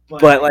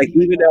 but like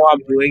even though I'm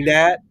doing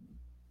that,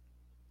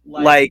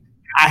 like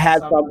I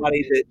had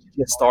somebody that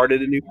just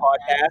started a new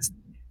podcast,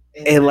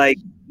 and like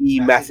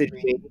he messaged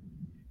me.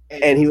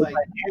 And he was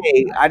like,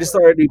 "Hey, I just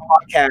started a new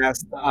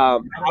podcast.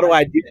 How do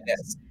I do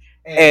this?"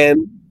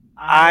 And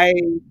I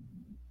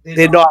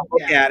did not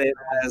look at it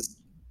as,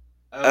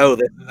 "Oh,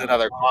 this is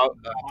another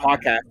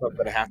podcast I'm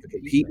going to have to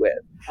compete with."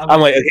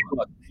 I'm like, "Okay,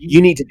 look, you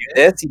need to do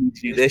this. You need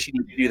to do this. You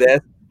need to do this."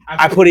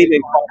 I put him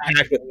in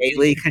contact with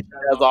Haley because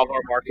she does all of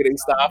our marketing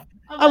stuff.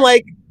 I'm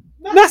like,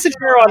 message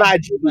her on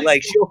IG.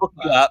 Like, she'll hook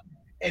you up.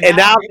 And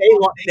now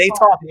they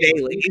talk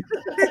daily.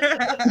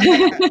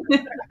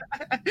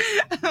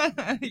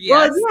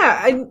 Yes. Well,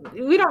 yeah,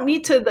 we don't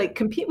need to like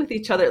compete with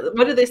each other.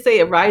 What do they say?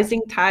 A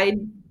rising tide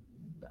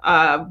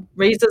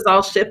raises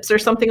all ships, or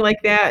something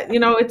like that.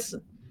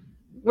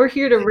 We're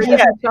here to raise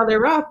each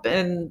other up,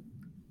 and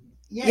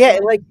yeah,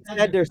 and like you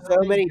said, there's so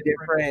many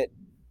different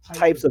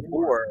types of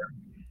horror,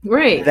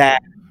 right?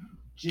 That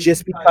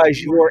just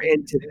because you're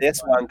into this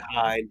one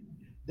kind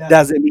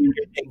doesn't mean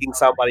you're taking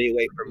somebody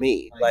away from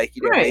me. Like,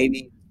 right.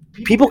 Maybe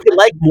people can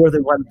like more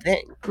than one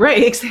thing.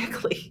 Right,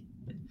 exactly.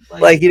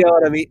 Like, you know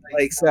what I mean?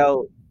 Like,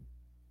 so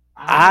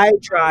I am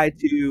trying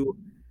to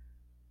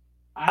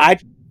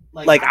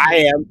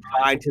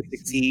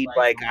succeed.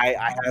 Like,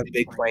 I have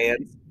big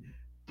plans,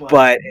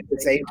 but at the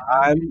same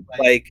time,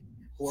 like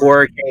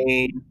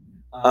Hurricane,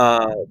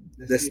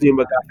 the Stu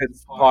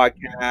McGuffin's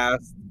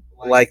podcast,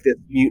 like this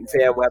Mutant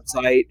Fan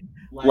website,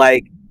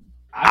 like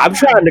I'm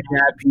trying to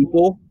grab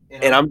people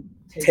and I'm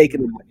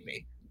taking them with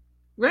me.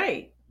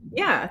 Right.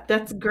 Yeah,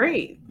 that's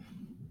great.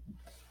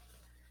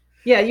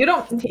 Yeah, you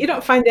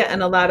don't find that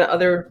in a lot of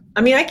other.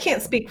 I mean, I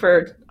can't speak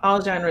for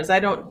all genres. I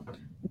don't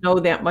know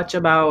that much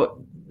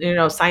about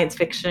science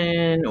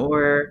fiction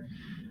or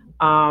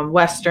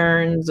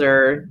westerns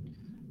or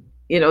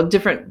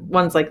different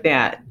ones like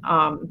that.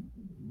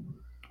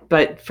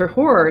 But for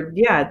horror,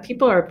 yeah,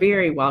 people are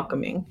very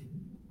welcoming.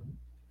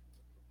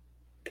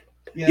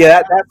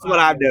 Yeah, that's what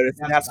I've noticed,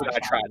 and that's what I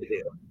try to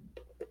do.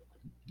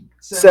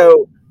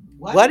 So,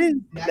 what is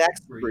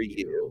next for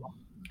you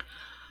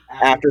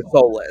after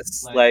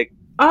Soulless? Like,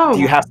 do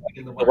you have something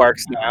in the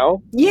works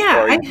now?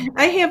 Yeah,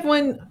 I have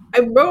one.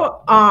 I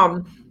wrote.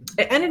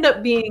 It ended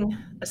up being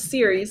a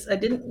series. I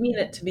didn't mean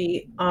it to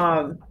be.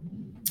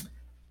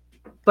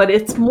 But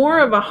it's more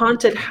of a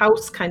haunted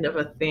house kind of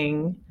a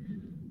thing.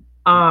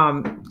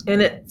 And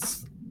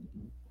it's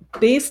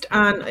based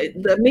on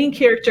the main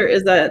character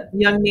is a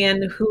young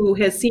man who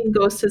has seen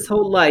ghosts his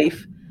whole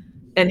life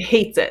and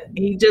hates it.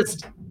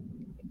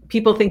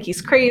 People think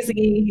he's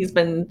crazy.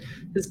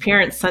 His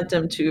parents sent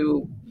him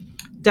to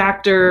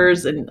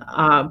doctors and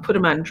put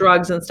him on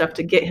drugs and stuff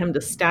to get him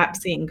to stop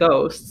seeing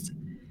ghosts.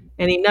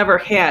 And he never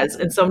has.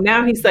 And so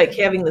now he's like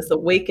having this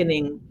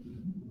awakening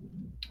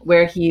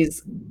where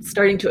he's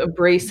starting to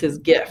embrace his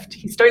gift.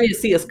 He's starting to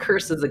see his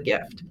curse as a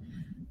gift.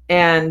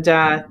 And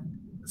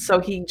so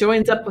he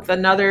joins up with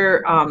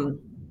another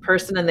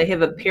person, and they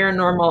have a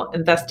paranormal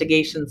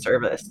investigation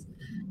service.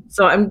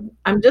 So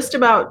I'm just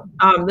about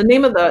the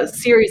name of the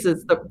series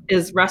is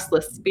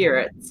Restless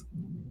Spirits,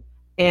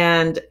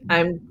 and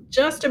I'm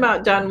just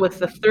about done with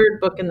the third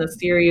book in the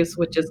series,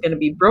 which is going to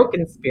be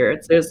Broken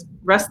Spirits. There's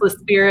Restless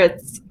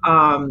Spirits.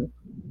 I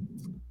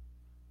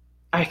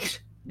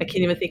can't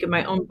even think of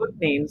my own book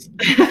names.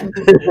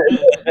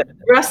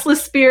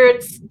 Restless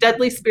Spirits,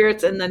 Deadly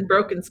Spirits, and then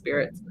Broken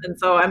Spirits. And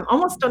so I'm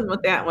almost done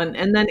with that one.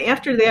 And then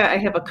after that, I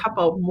have a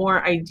couple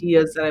more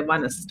ideas that I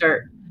want to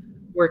start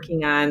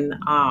working on.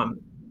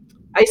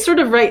 I sort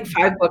of write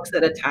 5 books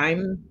at a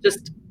time,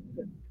 just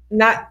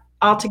not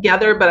all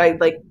together, but I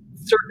like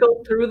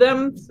circle through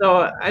them.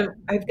 So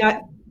I've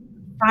got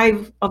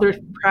 5 other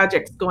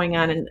projects going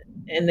on,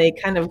 and they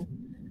kind of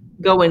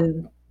go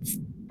in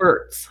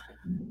spurts.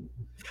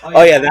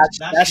 Oh yeah, that's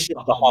just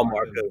the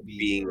hallmark of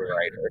being a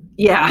writer.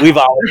 Yeah, we've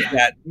always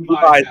got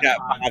 5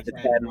 to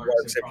 10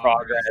 works in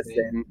progress,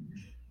 and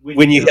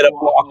when you hit a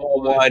block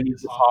on one, you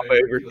just hop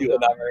over to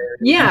another.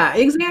 Yeah,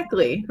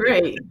 exactly,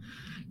 right.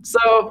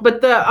 So,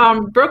 but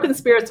the Broken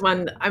Spirits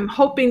one, I'm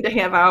hoping to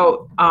have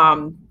out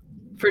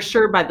for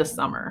sure by the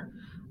summer.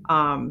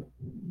 I'm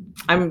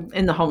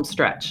in the home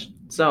stretch,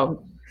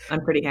 so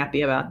I'm pretty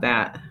happy about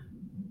that.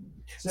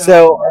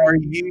 So, are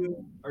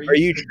you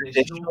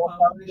traditional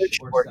published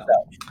or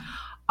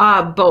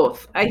self?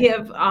 Both. I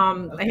have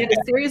I had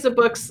a series of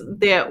books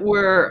that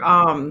were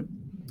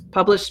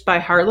published by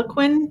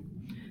Harlequin.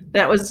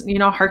 That was,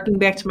 harking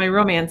back to my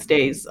romance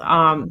days.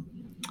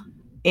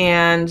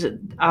 And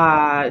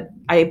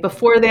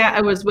before that,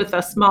 I was with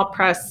a small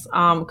press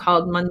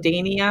called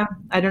Mundania.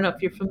 I don't know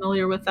if you're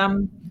familiar with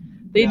them.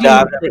 They do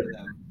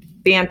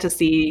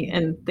fantasy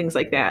and things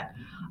like that.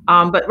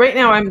 But right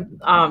now, I'm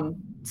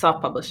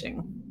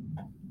self-publishing.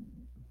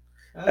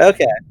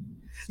 Okay.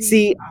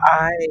 See,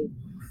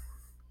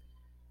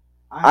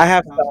 I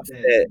have stuff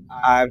that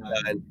I've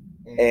done,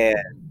 and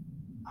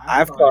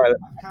I've kind of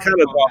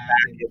gone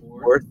back and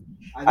forth.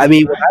 I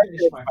mean, when I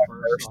finished my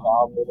first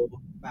novel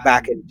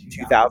back in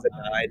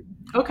 2009,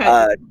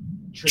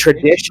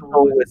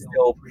 traditional was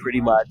still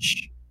pretty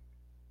much,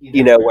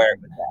 where it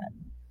was at.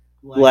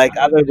 Like,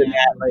 other than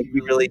that, like,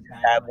 we really just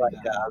had, like,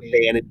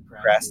 vanity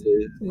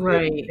presses,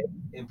 right,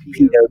 and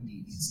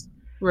PODs.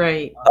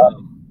 Right.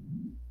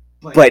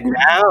 But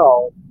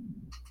now,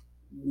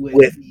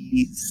 with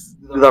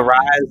the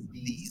rise of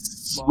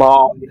these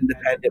small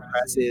independent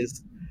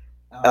presses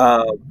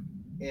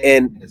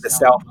and the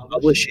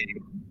self-publishing,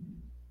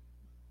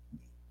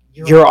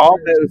 you're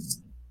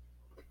almost,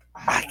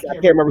 I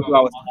can't remember who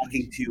I was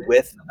talking to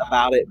with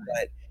about it,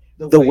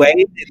 but the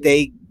way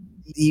that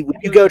when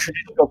you go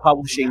traditional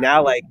publishing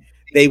now, like,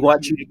 they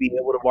want you to be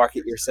able to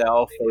market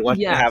yourself. They want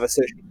you to have a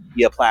social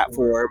media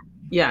platform.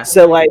 Yeah.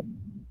 So, like,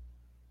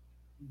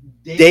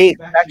 they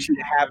expect you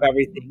to have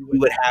everything you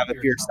would have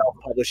if you're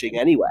self-publishing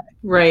anyway.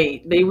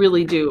 Right. They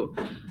really do.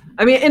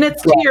 I mean, and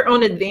it's to your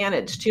own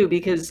advantage too,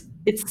 because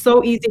it's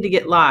so easy to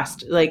get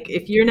lost. Like,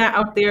 if you're not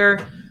out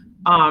there,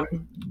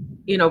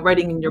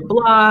 writing in your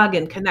blog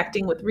and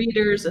connecting with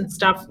readers and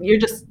stuff, you're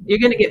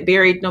going to get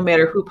buried no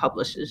matter who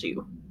publishes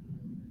you.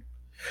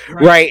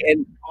 Right.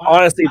 And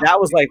honestly, that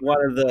was like one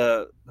of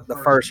the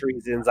first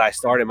reasons I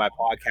started my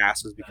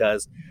podcast, was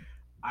because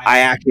I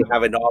actually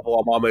have a novel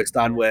I'm almost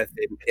done with.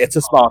 And it's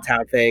a small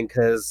town thing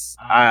because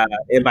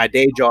in my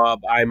day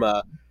job, I'm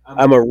a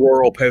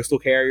rural postal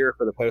carrier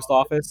for the post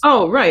office.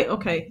 Oh, right.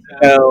 Okay.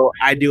 So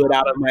I do it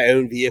out of my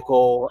own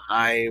vehicle.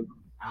 I'm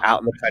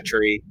out in the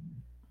country.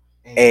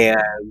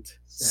 And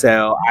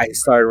so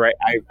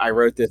I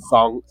wrote this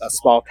song, A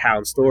Small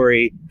Town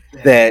Story,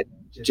 that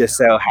just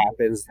so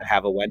happens to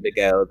have a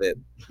Wendigo that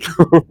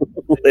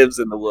lives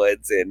in the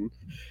woods and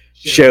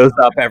shows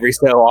up every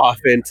so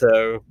often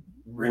to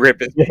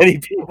rip as many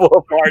people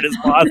apart as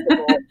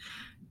possible.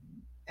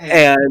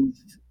 And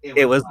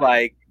it was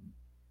like,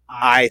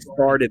 I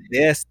started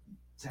this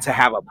to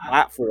have a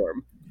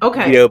platform.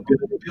 Okay.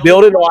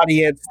 Build an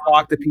audience,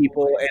 talk to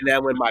people, and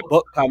then when my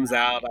book comes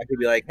out, I could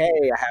be like, hey,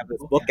 I have this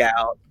book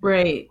out.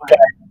 Right.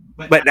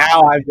 But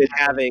now I've been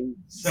having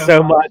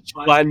so much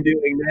fun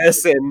doing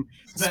this and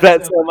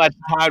spent so much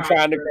time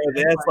trying to grow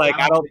this. Like,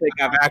 I don't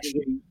think I've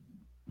actually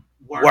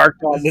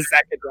worked on the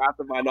second draft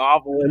of my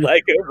novel in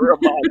like over a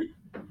month.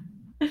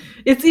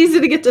 It's easy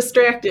to get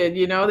distracted,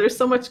 there's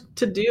so much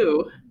to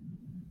do.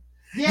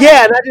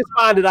 Yeah, and I just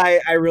find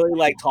that I really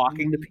like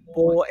talking to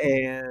people,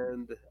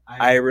 and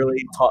I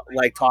really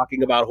like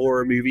talking about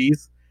horror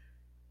movies,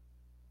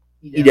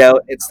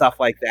 and stuff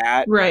like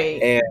that.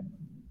 Right. And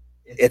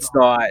it's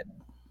not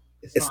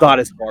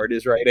as hard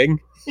as writing.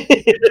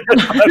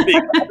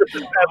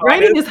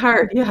 Writing is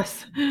hard,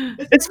 yes.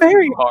 It's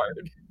very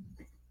hard.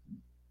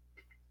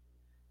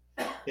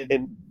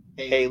 And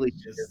Haley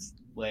is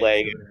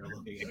laying it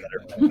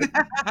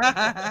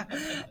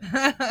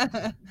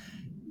together.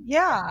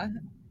 Yeah.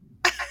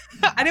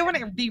 I didn't want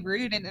to be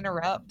rude and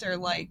interrupt or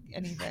like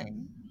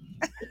anything.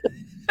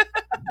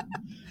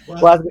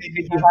 Well, did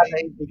you have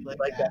anything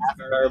like to ask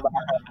her about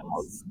her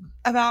house?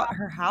 About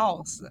her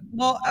house.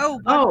 Well,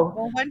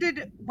 when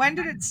did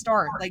it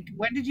start? Like,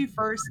 when did you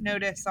first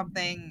notice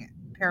something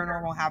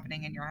paranormal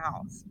happening in your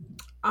house?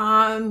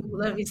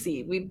 Let me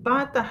see. We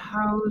bought the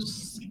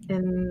house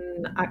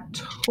in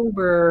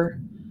October,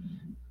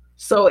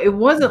 so it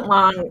wasn't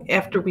long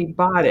after we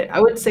bought it. I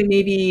would say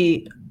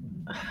maybe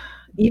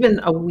even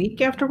a week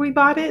after we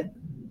bought it.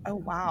 Oh,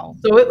 wow.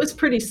 So it was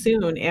pretty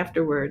soon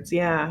afterwards,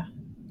 yeah.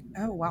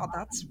 Oh, wow,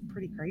 that's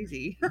pretty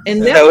crazy.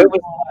 And so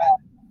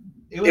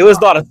it was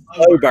not a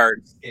slow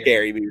burn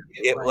scary movie.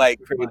 It like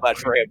pretty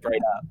much ramped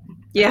right up.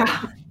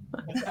 Yeah.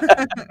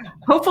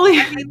 Hopefully.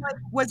 I mean, like,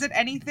 was it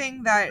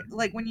anything that,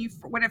 like, when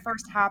it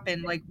first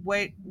happened, like,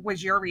 what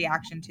was your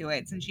reaction to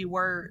it, since you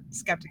were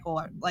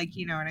skeptical, like,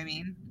 you know what I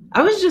mean?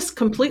 I was just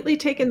completely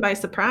taken by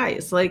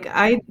surprise. Like,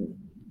 I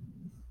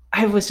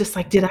was just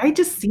like, did I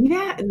just see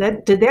that?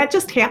 And did that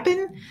just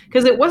happen?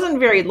 Because it wasn't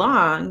very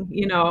long,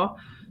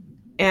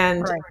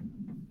 and right.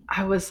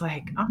 I was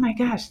like, oh my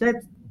gosh,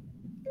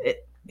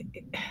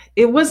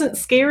 it wasn't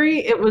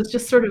scary. It was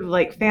just sort of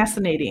like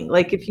fascinating.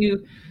 Like if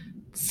you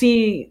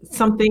see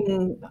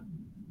something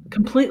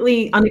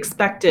completely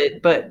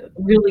unexpected, but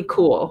really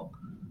cool,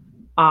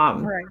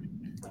 right.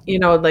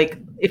 Like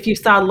if you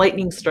saw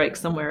lightning strike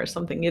somewhere or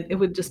something, it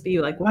would just be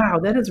like, wow,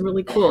 that is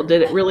really cool.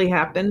 Did it really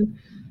happen?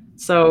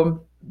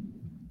 So,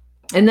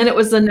 and then it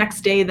was the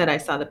next day that I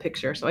saw the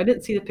picture. So I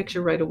didn't see the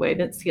picture right away. I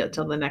didn't see it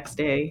till the next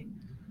day.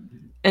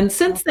 And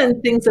since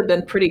then, things have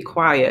been pretty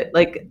quiet.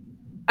 Like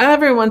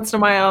every once in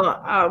a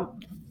while, I'll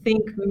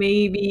think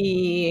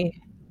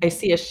maybe I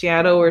see a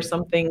shadow or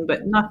something,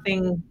 but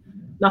nothing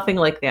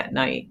like that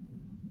night.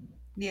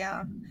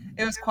 Yeah.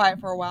 It was quiet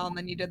for a while, and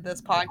then you did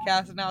this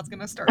podcast, and now it's going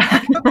to start.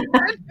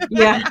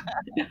 Yeah.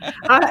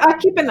 I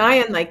keep an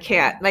eye on my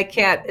cat. My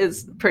cat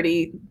is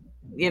pretty,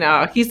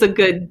 he's a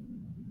good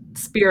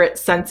spirit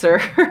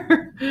sensor.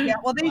 Yeah,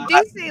 well, they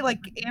do say,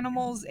 like,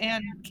 animals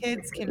and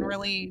kids can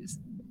really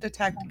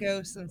detect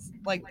ghosts and,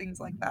 like, things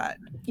like that.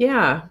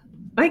 Yeah.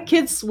 My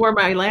kids swore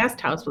my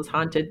last house was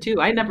haunted,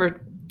 too. I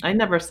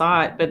never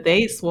saw it, but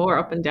they swore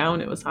up and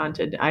down it was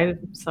haunted.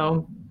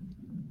 So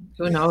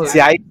who knows? See,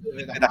 I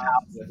live in a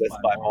house with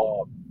my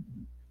mom,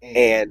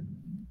 and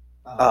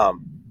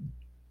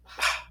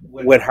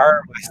when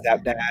her and my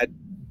stepdad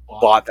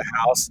bought the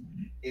house,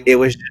 it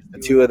was just the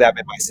two of them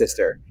and my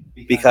sister,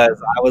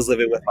 because I was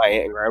living with my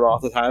aunt and grandma all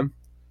the time.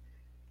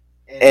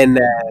 And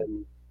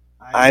then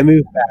I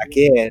moved back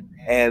in,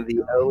 and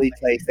the only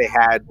place they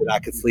had that I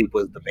could sleep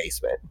was the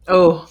basement.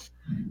 Oh.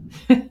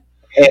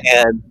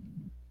 And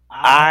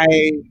I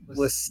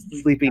was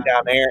sleeping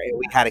down there, and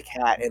we had a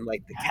cat, and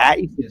like the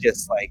cat used to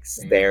just like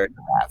stare at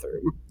the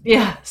bathroom.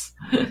 Yes.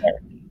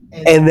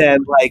 And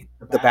then like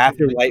the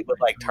bathroom light would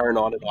like turn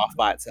on and off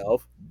by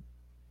itself.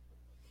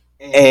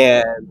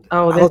 And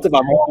I looked at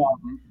my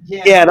mom.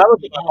 Yeah, and I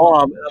looked at my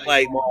mom, and I'm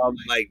like, Mom,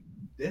 like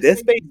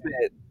this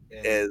basement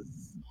is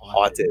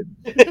haunted.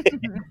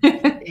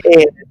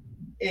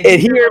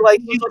 and here, like,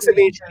 she looks at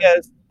me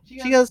and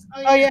she goes,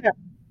 oh yeah.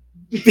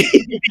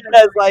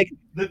 Because like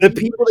the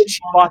people that she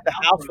bought the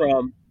house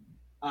from,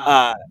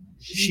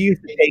 she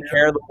used to take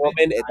care of the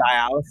woman at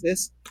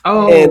dialysis.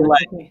 Oh, and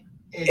like,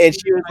 and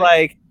she was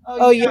like,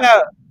 oh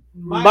yeah,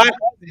 my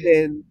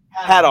husband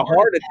had a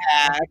heart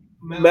attack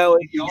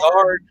mowing the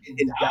yard and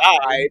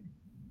died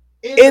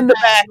in the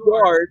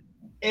backyard,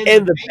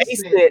 and the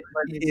basement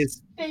was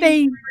his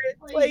favorite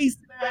place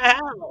in the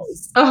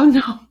house. Oh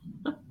no.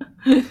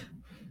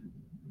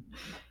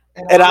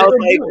 And I was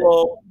like,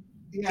 well,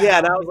 yeah,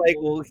 and I was like,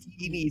 well,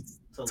 he needs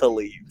to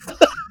leave.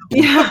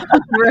 Yeah,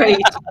 right.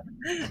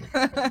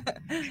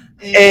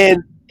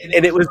 And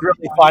it was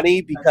really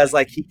funny because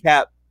like he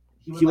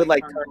would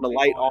like turn the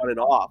light on and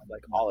off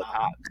like all the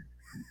time.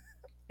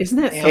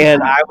 Isn't it?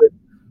 And I would,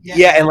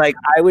 and like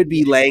I would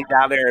be laying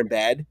down there in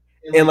bed,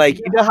 and like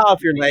you know how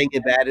if you're laying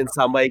in bed and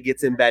somebody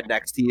gets in bed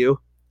next to you,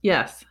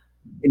 yes,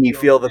 and you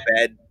feel the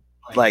bed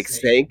like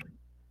sink,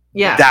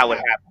 yeah, that would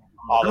happen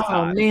all the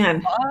time. Oh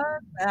man,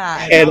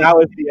 and I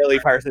was the only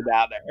person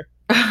down there.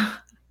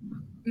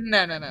 No.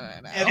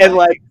 And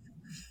like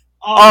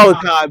all the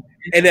time,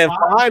 and then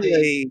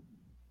finally,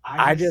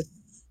 I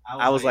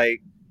was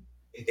like,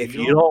 if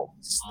you don't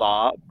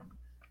stop,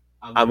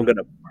 I'm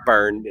gonna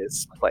burn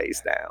this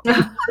place down.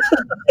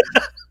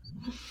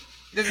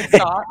 Did it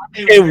stop?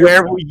 And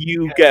where will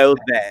you go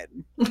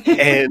then?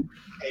 And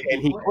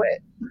he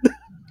quit.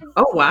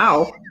 Oh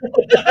wow.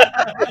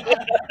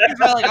 He's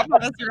like, I'm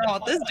not messing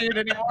around with this dude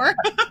anymore.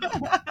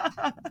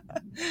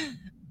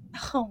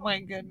 Oh my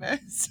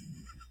goodness.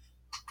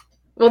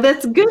 Well,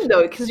 that's good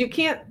though, because you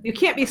can't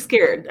be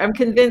scared. I'm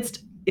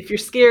convinced if you're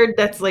scared,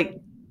 that's like,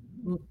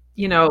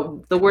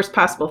 the worst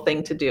possible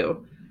thing to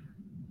do.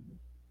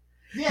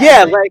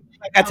 Yeah, like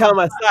I tell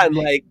my son,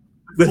 like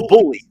with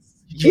bullies,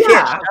 you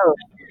can't show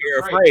you're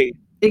afraid.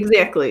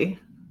 Exactly.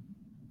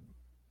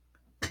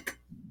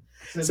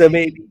 So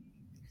maybe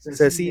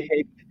you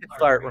could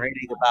start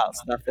writing about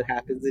stuff that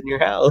happens in your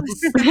house.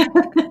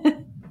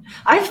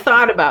 I've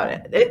thought about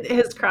it. It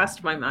has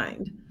crossed my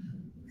mind.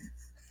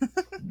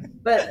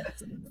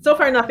 But so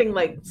far nothing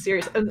like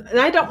serious. And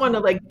I don't want to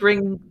like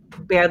bring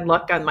bad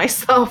luck on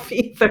myself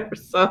either.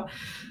 So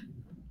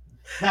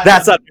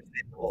that's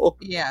understandable.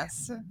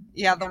 Yes.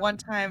 Yeah, the one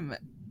time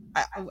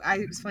I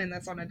explained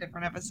this on a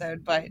different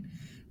episode, but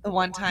the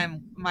one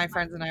time my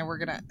friends and I were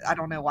I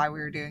don't know why we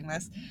were doing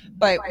this,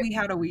 but we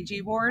had a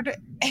Ouija board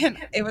and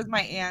it was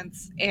my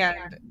aunt's, and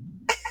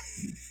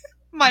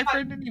my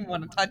friend didn't even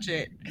want to touch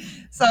it.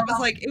 So I was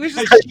like, it was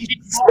just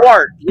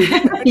smart.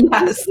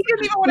 Yes. He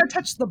didn't even want to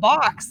touch the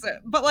box.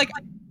 But like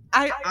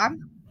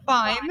I'm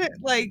fine.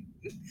 Like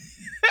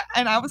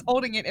and I was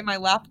holding it in my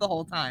lap the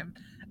whole time.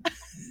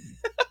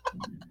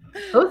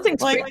 Those things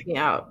freak me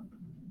out.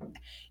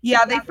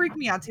 Yeah, they freak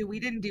me out too. We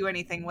didn't do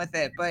anything with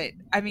it, but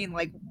I mean,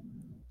 like,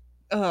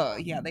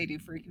 yeah, they do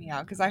freak me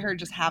out because I heard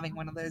just having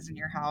one of those in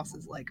your house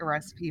is like a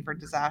recipe for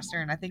disaster.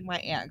 And I think my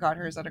aunt got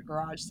hers at a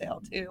garage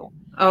sale too.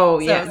 Oh,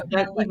 so yeah,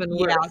 that's even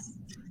worse.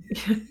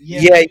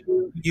 Yeah,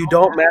 you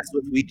don't mess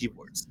with Ouija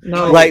boards.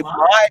 No, like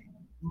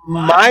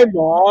my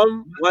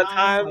mom one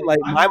time, like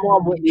my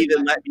mom wouldn't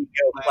even let me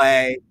go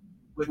play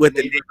with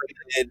the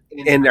neighbors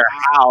in their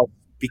house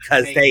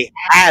because they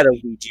had a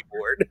Ouija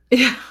board.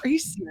 Are you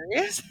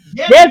serious?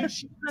 Yeah,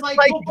 she's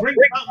like bring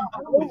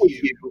something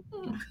with you.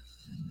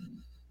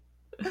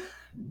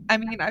 I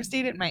mean, I've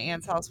stayed at my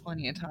aunt's house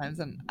plenty of times,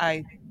 and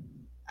I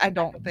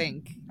don't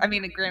think. I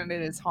mean,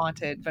 granted, it is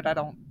haunted, but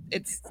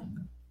it's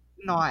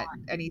not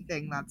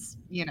anything that's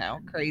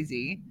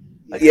crazy.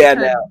 Like, yeah,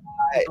 no,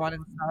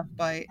 and stuff,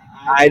 but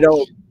I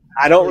don't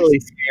really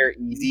scare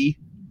easy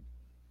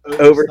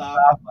over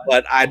stuff,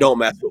 but I don't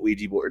mess with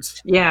Ouija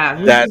boards. Yeah,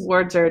 Ouija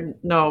boards are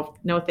no,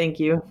 thank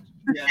you.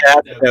 Yeah,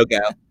 that's a no go.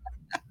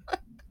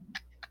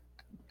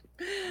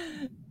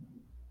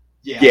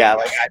 Yeah,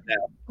 like I know.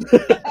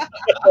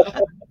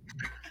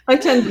 I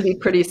tend to be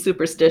pretty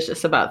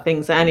superstitious about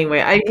things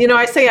anyway.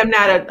 I say I'm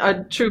not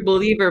a true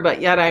believer,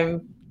 but yet I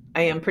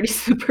am pretty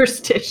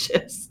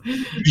superstitious.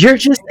 You're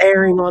just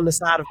erring on the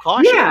side of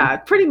caution. Yeah,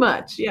 pretty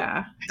much.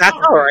 Yeah, that's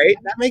all right.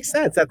 That makes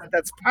sense.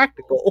 That's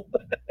practical.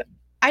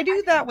 I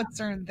do that with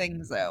certain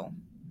things, though.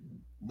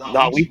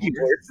 Not Ouija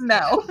boards.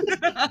 No.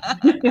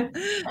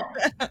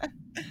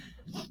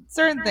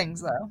 Certain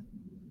things, though.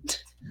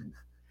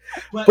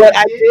 But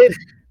I did.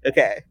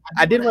 Okay,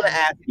 I did want to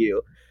ask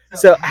you.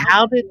 So,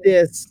 how did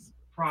this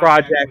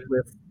project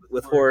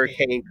with Horror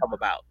Cane come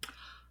about?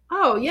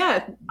 Oh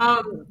yeah,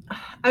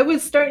 I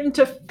was starting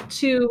to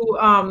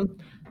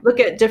look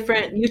at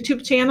different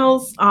YouTube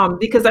channels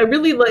because I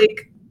really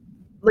like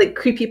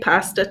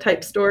creepypasta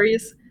type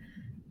stories,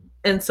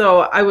 and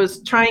so I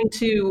was trying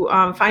to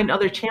find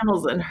other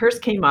channels, and hers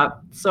came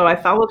up. So I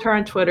followed her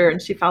on Twitter,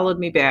 and she followed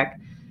me back.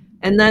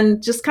 And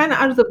then just kind of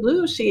out of the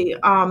blue, she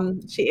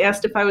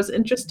asked if I was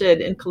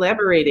interested in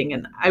collaborating,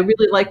 and I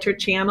really liked her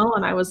channel,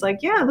 and I was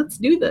like, yeah, let's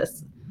do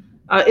this.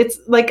 It's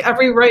like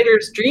every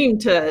writer's dream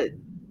to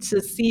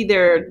see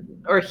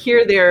or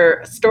hear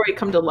their story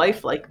come to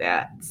life like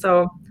that.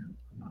 So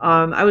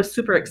I was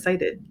super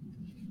excited.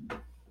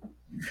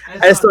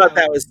 I just thought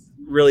that was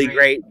really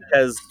great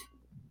because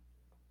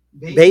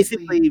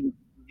basically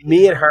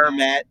me and her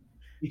met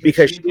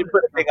because she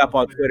put a thing up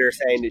on Twitter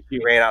saying that she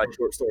ran out of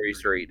short stories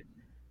to read.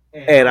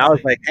 And I was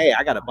like, hey,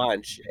 I got a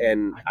bunch,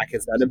 and I can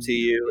send them to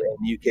you,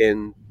 and you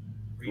can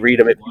read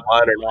them if you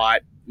want or not,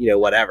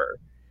 whatever.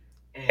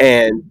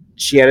 And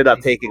she ended up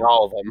taking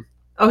all of them.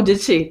 Oh, did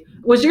she?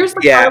 Was yours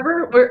the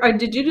Carver? Or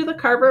did you do the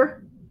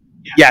Carver?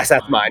 Yes,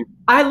 that's mine.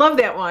 I love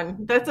that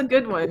one. That's a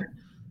good one.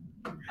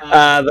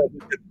 The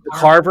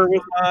Carver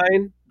was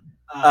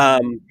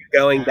mine.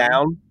 Going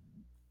Down.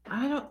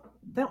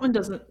 That one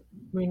doesn't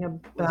ring a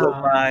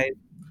bell. Was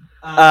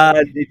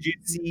mine. Did you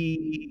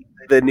see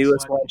the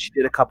newest one she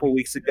did a couple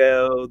weeks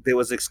ago that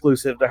was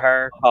exclusive to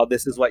her called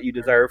This Is What You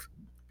Deserve?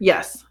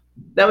 Yes.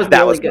 That was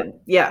really good. Mine.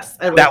 Yes.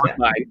 That was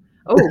mine.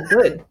 Oh,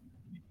 good.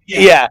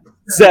 Yeah.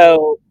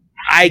 So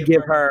I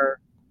give her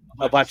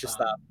a bunch of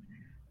stuff.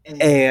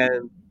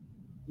 And,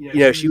 she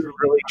was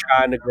really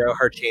trying to grow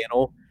her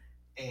channel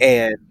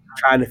and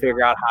trying to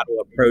figure out how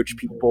to approach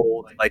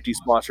people, like do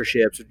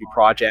sponsorships or do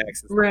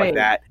projects and stuff like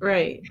that.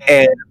 Right.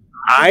 And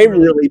I'm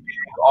really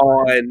big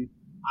on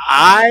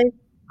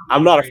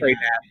I'm not afraid to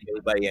ask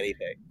anybody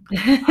anything.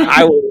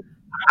 I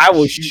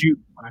will shoot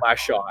my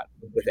shot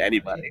with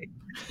anybody.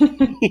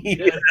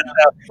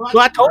 So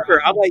I told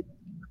her, I'm like,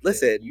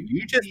 listen,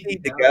 you just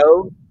need to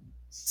go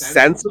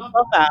send some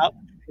stuff out,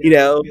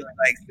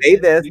 like say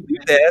this, do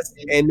this,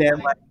 and then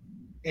like,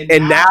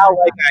 and now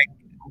like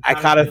I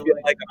kind of feel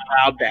like a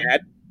proud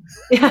dad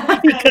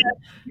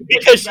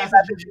because she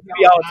messages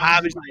me all the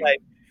time and she's like,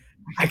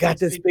 I got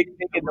this big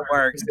thing in the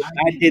works, and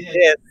I did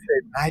this,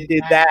 and I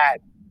did that.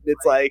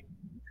 It's like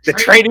the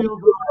training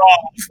was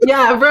wrong.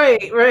 Yeah,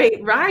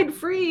 right. Ride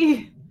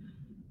free.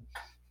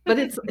 But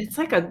it's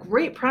like a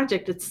great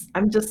project.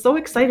 I'm just so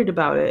excited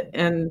about it,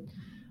 and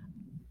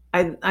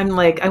I'm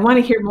like, I want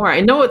to hear more.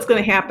 I know what's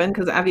going to happen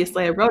because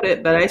obviously I wrote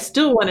it, but I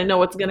still want to know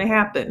what's going to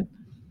happen.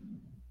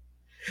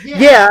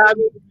 Yeah, I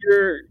mean,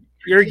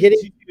 you're getting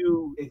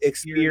to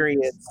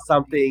experience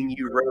something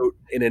you wrote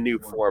in a new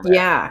format.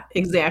 Yeah,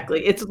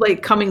 exactly. It's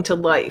like coming to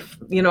life.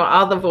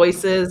 All the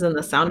voices and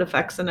the sound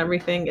effects and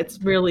everything.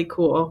 It's really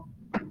cool.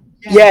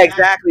 Yeah,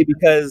 exactly.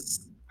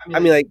 Because I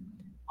mean, like,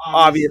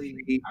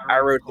 obviously, I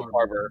wrote the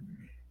cover.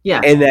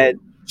 Yeah, and then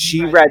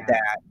she read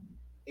that,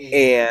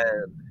 and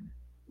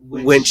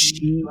when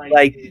she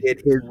like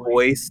did his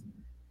voice,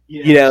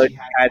 she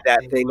had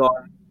that thing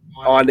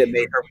on that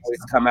made her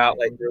voice come out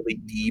like really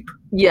deep.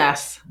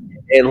 Yes.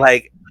 And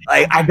like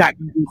I got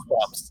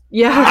goosebumps.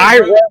 Yeah.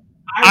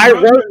 I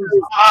wrote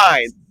those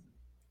lines,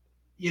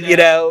 but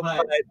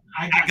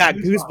I got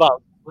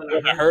goosebumps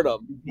when I heard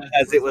them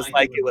because it was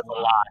like it was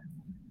alive.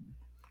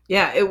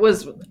 Yeah,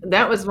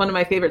 that was one of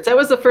my favorites. That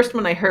was the first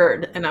one I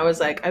heard, and I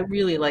was like, I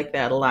really like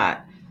that a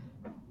lot.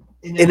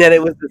 And then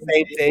it was the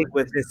same thing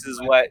with This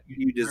Is What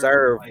You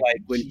Deserve,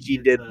 like when she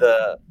did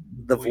the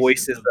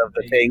voices of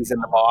the things in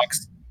the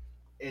box.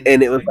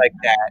 And it was like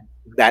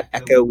that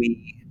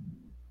echoey,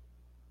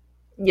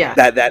 yeah,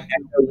 that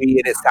echoey,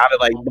 and it sounded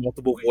like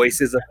multiple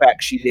voices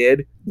effect she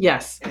did.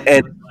 Yes,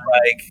 and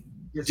like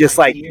just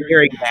like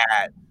hearing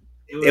that,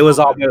 it was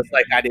almost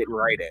like I didn't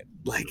write it.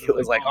 Like it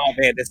was like, oh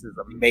man, this is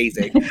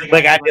amazing.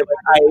 Like I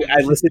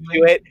listened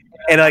to it,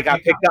 and like I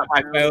picked up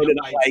my phone, and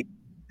I'm like,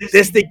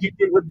 this thing you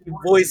did with the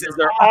voices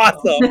are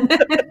awesome.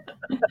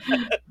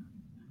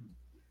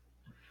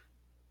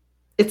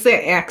 It's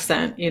the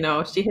accent,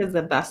 she has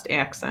the best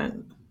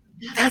accent.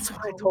 That's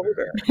what I told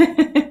her.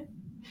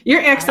 Your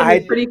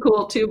accent is pretty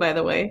cool too, by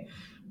the way.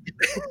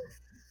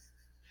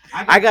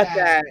 I got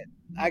that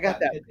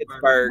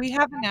Pittsburgh. We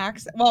have an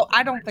accent. Well,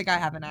 I don't think I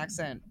have an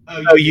accent.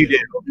 Oh, you do.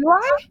 Do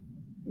I?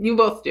 You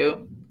both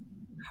do.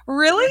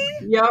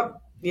 Really? Yep.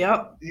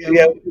 Yeah,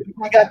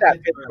 I got that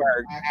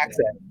Pittsburgh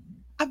accent.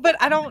 But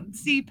I don't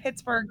see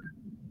Pittsburgh.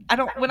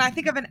 When I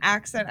think of an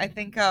accent, I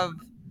think of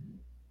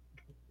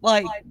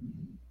like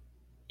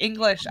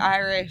English,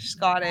 Irish,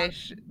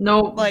 Scottish.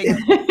 No, like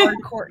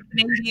hardcore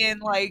Canadian.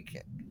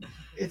 Like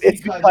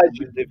it's because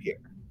you live here.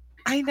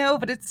 I know,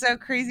 but it's so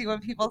crazy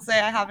when people say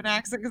I have an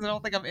accent because I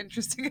don't think I'm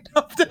interesting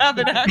enough to have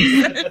an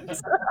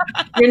accent.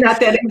 You're not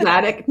that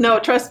exotic. No,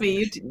 trust me,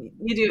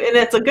 you do, and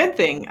it's a good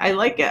thing. I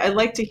like it. I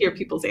like to hear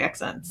people's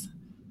accents.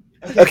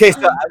 Okay, so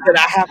then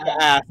I have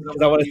to ask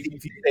because I want to see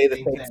if you say the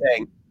same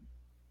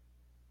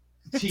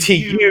thing. To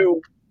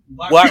you,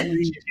 what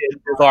region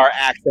does our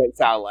accent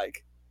sound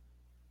like?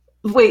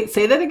 Wait,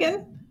 say that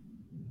again.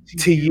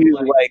 To you,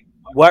 like,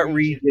 what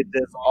region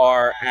does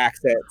our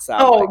accent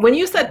sound like? Oh, when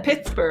you said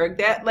Pittsburgh,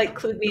 that like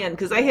clued me in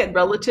because I have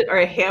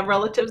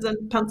relatives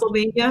in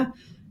Pennsylvania,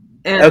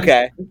 and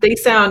okay, they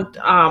sound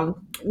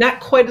not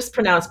quite as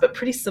pronounced, but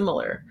pretty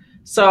similar.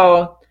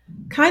 So,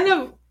 kind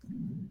of,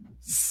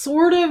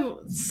 sort of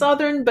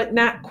Southern, but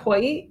not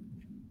quite.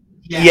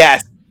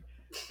 Yes,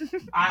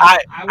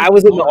 I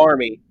was in the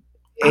Army,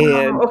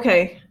 and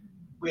okay.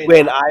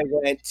 When I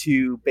went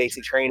to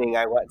basic training,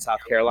 I went to South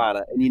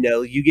Carolina, and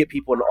you get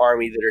people in the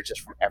Army that are just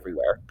from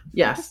everywhere.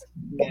 Yes.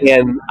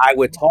 And I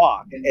would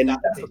talk, and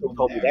that's what they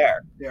told me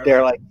there.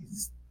 They're like,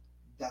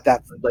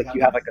 that's like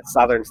you have like a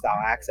Southern style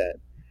accent.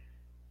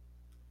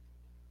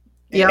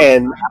 Yeah.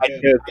 And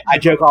I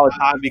joke all the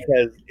time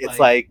because it's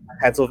like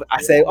Pennsylvania.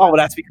 I say, oh, well,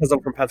 that's because I'm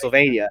from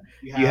Pennsylvania.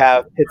 You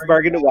have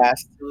Pittsburgh in the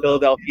west,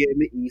 Philadelphia in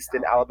the east,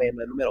 and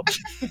Alabama in the middle.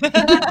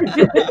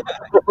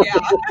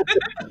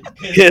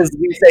 Because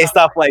we say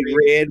stuff like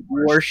red,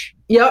 warsh.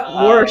 Yep,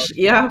 warsh.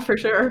 Yeah, for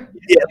sure.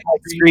 Yeah,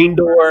 like screen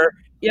door.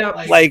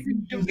 Yep. Like,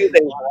 we say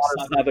a lot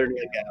of Southern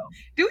lingo.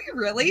 Do we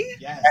really?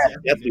 Yes,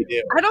 we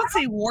do. I don't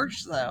say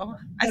warsh, though.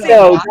 I say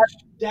no,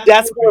 wash.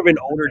 That's more of an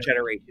older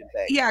generation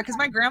thing. Yeah, because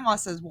my grandma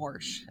says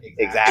warsh.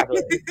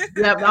 Exactly.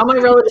 Yeah, all my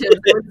relatives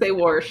would say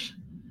warsh.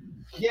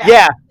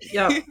 Yeah.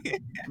 Yep.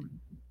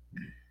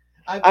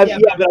 But I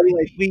mean,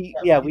 like we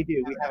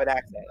do. We have an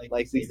accent.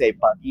 Like we say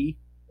buggy.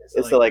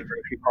 It's the like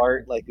grocery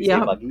part. Like we say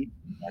buggy.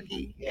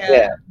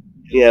 Yeah.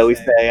 Yeah. We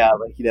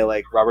say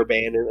like rubber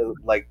band and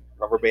like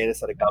rubber band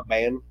instead of gum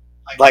band.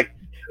 Like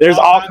there's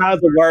all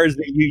kinds of words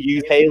that you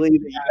use, Haley,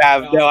 that you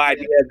have no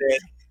idea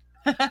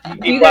that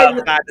people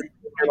outside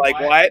you're like,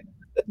 what?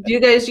 Do you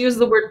guys use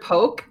the word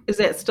poke? Is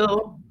that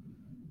still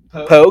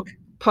poke?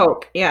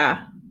 Poke,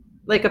 yeah.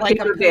 Like a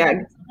paper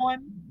bag.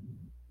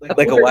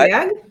 Like a what?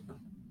 Bag?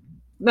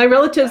 My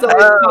relatives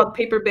always called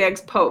paper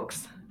bags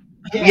pokes.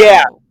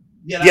 Yeah,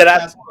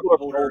 that's more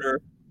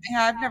older.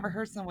 Yeah, I've never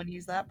heard someone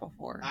use that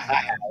before. I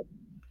have.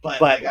 But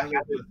like, I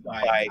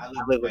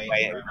live with my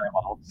aunt and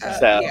grandma,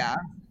 so yeah,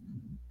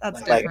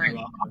 that's like different.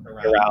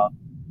 around,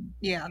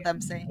 Yeah,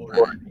 them saying or,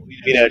 that.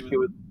 you know,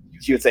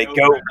 she would say,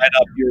 "Go rent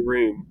up your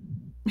room."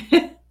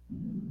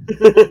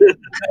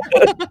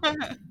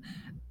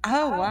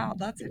 Oh wow,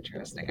 that's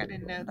interesting. I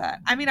didn't know that.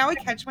 I mean, I would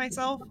catch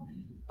myself,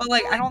 but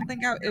like I don't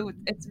think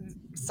it's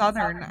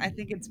Southern. I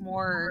think it's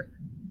more.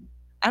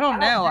 I don't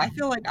know. I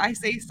feel like I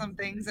say some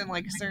things in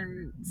like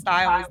certain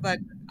styles that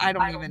I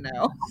don't even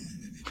know.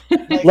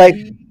 Like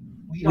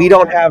we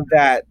don't have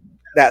that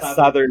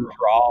Southern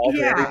drawl that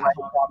Yeah. everybody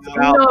talks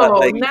about, No, but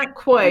like not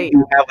quite.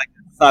 you have like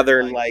a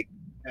Southern like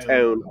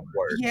tone of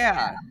words.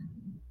 Yeah,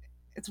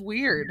 it's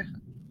weird.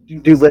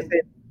 Dude, listen.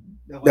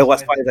 No,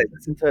 what's funny is like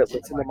listen to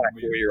my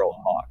 4-year-old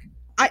talk.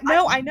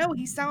 I know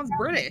he sounds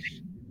British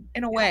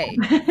in a way.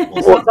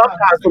 Well,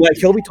 sometimes like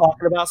he'll be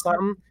talking about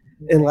something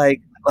and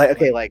like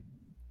okay, like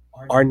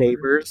our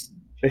neighbors,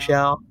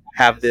 Michelle,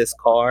 have this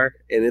car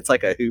and it's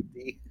like a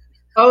hoopty.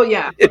 Oh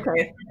yeah, okay.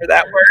 Remember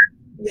that word?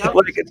 Yep.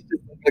 Like it's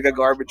just like a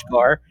garbage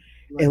car,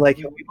 and like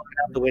he'll be looking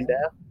out the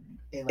window,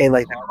 and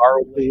like the car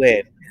will pull in,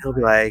 and he'll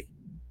be like,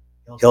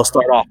 he'll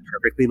start off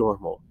perfectly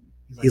normal.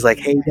 He's like,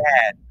 "Hey,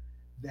 Dad,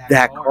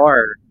 that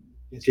car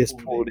just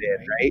pulled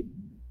in, right?"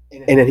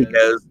 And then he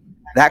goes,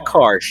 "That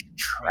car's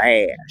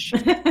trash."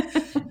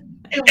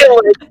 And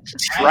like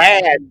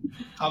trash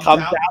comes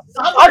out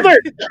Southern.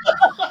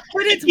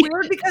 But it's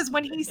weird because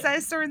when he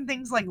says certain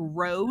things like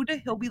road,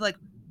 he'll be like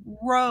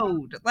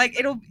road. Like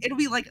it'll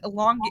be like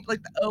elongate,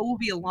 like the O will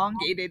be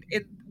elongated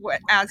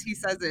as he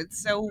says it.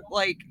 So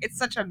like it's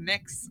such a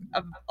mix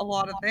of a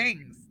lot of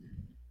things.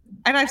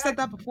 And I've said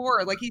that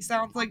before. Like he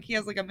sounds like he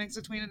has like a mix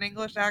between an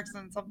English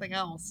accent and something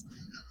else.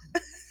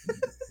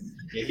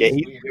 Yeah,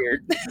 he's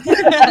weird.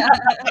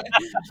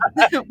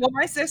 Well,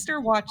 my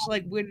sister watched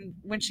like when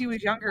she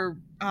was younger,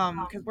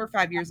 because we're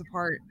 5 years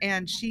apart,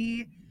 and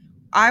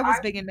I was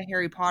big into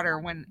Harry Potter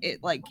when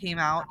it like came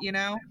out, you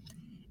know,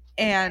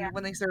 and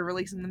when they started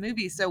releasing the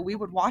movies, so we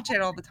would watch it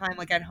all the time,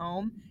 like at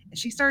home. And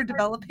she started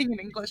developing an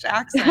English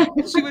accent,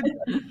 and she would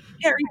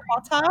Harry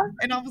Potter,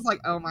 and I was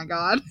like, oh my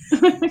god,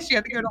 she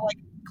had to go to like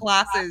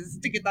classes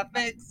to get that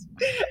fixed.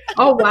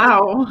 Oh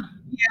wow.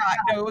 Yeah, I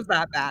know it was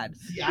that bad.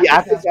 Yeah,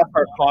 I think that's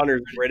where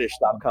Connor's British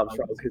stuff comes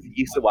from because he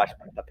used to watch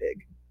Peppa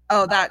Pig.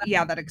 Oh,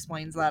 that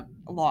explains that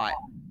a lot.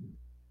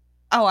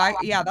 Oh,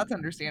 that's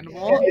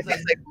understandable. He's like,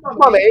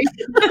 "Mommy,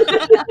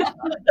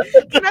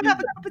 can I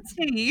have a cup of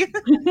tea?"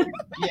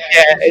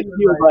 Yeah, and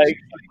he was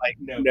like,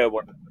 no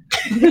more.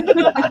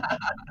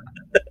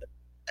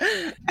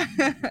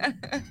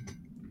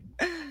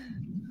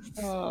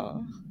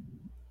 Oh.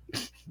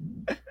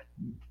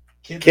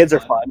 Kids are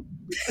fun.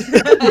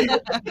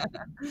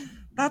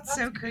 That's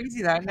so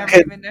crazy that I never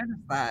even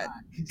noticed that.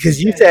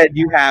 Because you said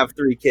you have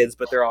 3 kids,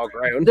 but they're all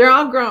grown. They're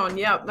all grown.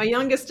 Yeah, my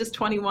youngest is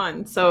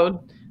 21.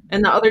 So,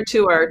 and the other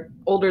 2 are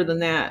older than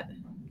that.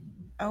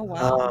 Oh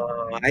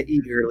wow! I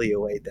eagerly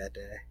await that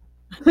day.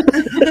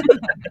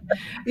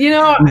 You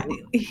know,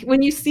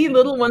 when you see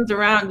little ones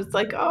around, it's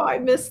like, oh, I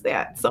miss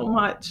that so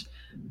much.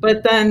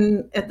 But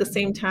then at the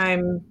same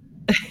time,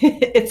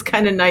 it's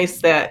kind of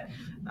nice that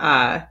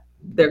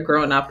they're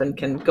grown up and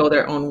can go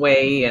their own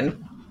way.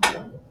 And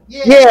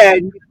yeah,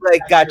 you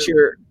like got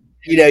your,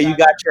 you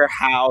got your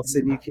house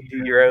and you can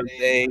do your own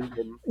thing.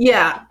 And,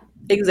 yeah,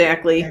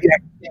 exactly.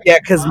 Yeah,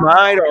 because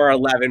mine are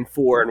 11,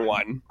 4, and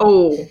 1.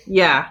 Oh,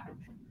 yeah.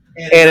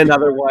 And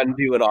another one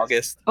due in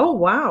August. Oh,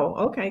 wow.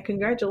 Okay,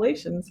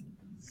 congratulations.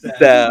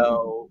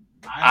 So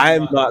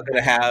I'm not going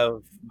to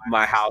have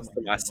my house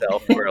to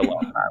myself for a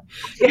long time.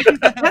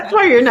 That's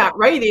why you're not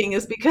writing,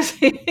 is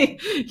because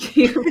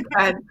you've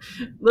had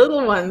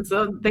little ones.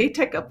 So they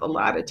take up a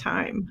lot of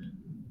time.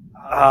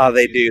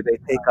 They do. They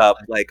take up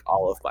like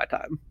all of my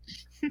time.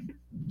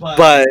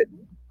 But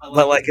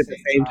like at the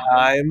same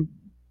time,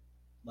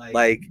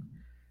 like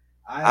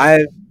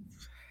I've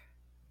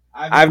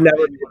never been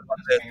one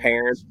of those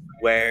parents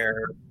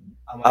where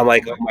I'm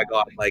like, oh my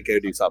god, like go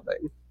do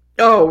something.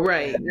 Oh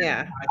right,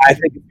 yeah. I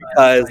think it's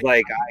because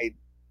like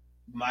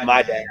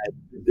my dad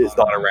is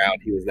not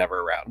around. He was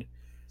never around.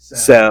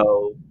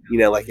 So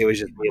like it was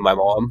just me and my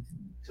mom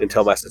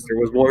until my sister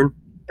was born.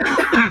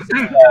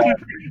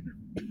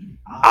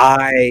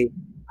 I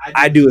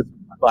do as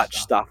much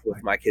stuff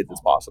with my kids as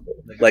possible.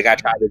 Like I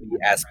try to be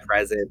as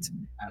present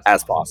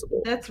as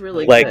possible. That's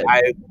really like good.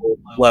 I will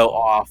blow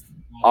off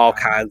all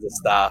kinds of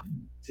stuff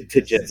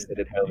to just sit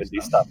at home and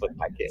do stuff with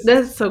my kids.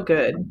 That's so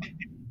good.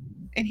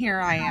 And here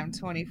I am,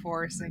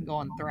 24,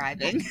 single and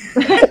thriving.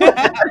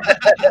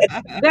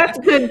 That's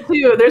good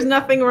too. There's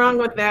nothing wrong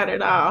with that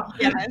at all.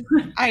 Yes,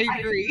 I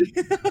agree.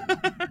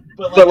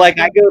 But like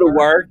I go to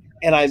work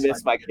and I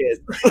miss my kids.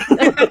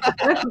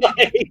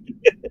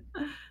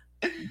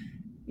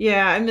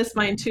 Yeah, I miss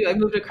mine too. I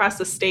moved across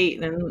the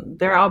state and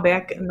they're all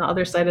back on the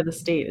other side of the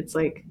state. It's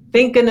like,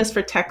 thank goodness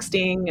for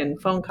texting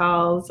and phone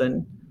calls.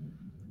 And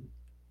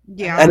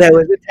yeah. I know,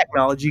 is it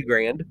technology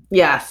grand?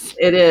 Yes,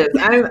 it is.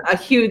 I'm a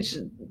huge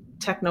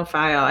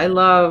technophile. I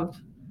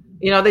love,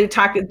 they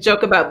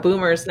joke about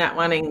boomers not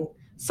wanting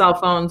cell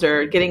phones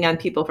or getting on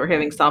people for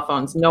having cell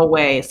phones. No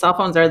way. Cell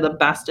phones are the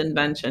best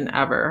invention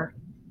ever.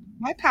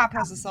 My pap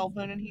has a cell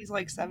phone and he's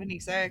like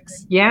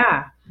 76.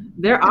 Yeah,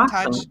 they're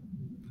awesome.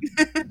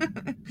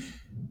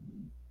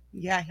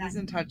 Yeah, he's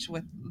in touch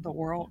with the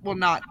world. Well,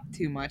 not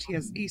too much.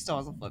 He still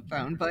has a flip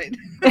phone, but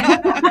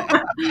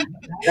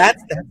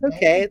that's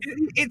okay.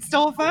 It's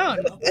still a phone.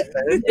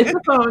 It's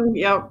a phone.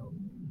 Yep.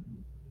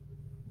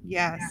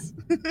 Yes.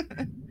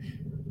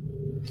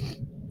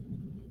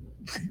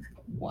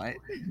 What?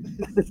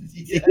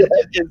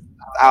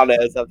 I don't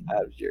know.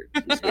 Sometimes you're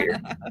just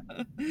weird.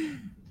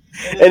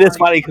 And it's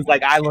funny because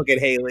like I look at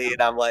Haley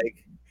and I'm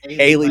like,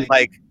 Haley's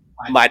like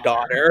my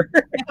daughter.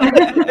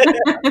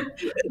 That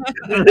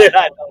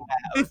I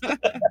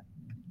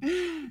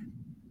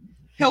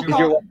don't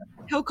have.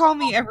 He'll call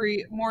me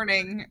every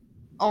morning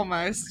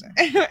almost,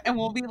 and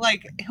we'll be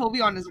like, he'll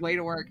be on his way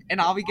to work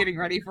and I'll be getting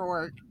ready for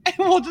work, and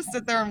we'll just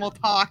sit there and we'll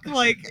talk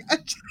like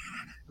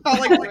about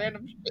like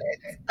random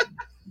shit.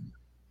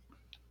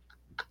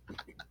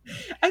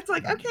 It's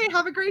like, okay,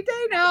 have a great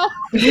day now.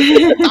 Talk to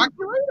you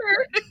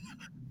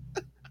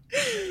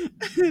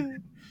later.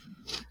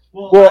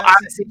 Well,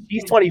 honestly,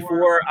 she's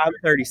 24. I'm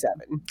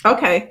 37.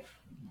 Okay.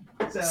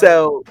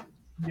 So,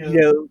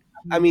 you know,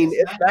 I mean,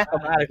 it's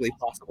mathematically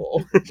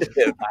possible if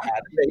I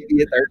had a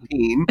baby at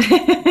 13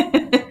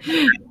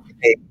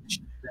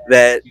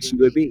 that she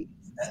would be.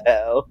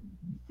 So,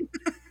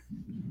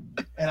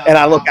 and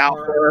I look out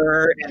for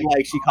her, and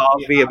like she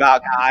calls me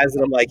about guys,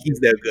 and I'm like, he's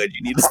no good.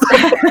 You need to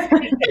stop.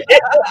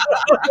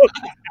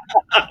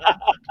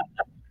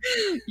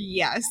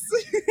 Yes.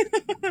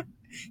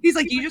 He's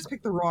like, you just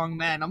picked the wrong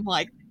men. I'm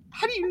like,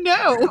 how do you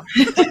know?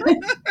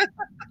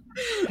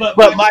 But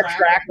my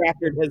track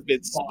record has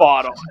been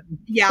spot on.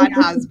 Yeah, it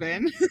has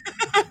been.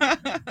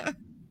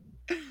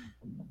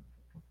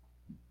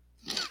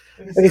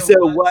 Okay, so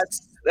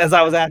what's, as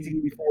I was asking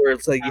you before,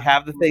 it's like you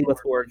have the thing with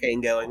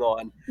Hurricane going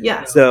on.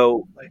 Yeah.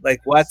 So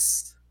like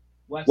what's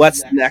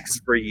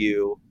next for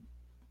you?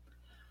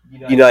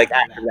 You know, like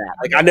after that.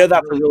 Like I know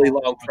that's a really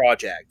long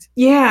project.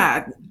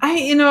 Yeah.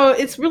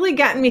 It's really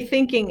gotten me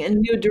thinking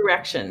in new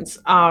directions.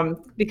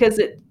 Because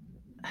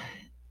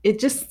it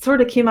just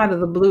sort of came out of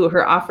the blue.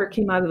 Her offer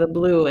came out of the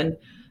blue, and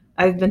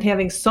I've been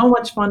having so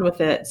much fun with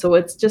it. So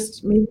it's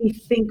just made me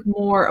think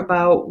more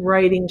about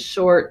writing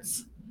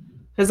shorts.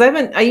 Because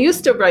I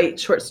used to write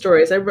short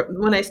stories.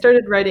 When I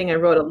started writing, I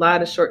wrote a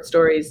lot of short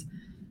stories,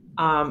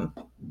 and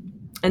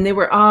they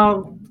were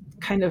all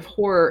kind of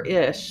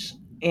horror-ish.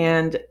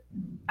 And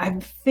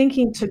I'm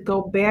thinking to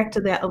go back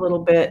to that a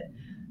little bit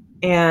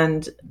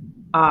and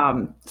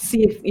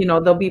see if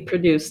they'll be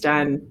produced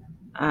on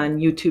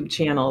YouTube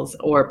channels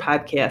or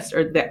podcasts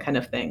or that kind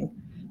of thing,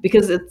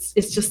 because it's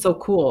just so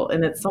cool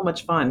and it's so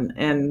much fun.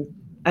 And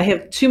I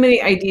have too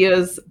many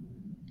ideas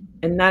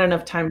and not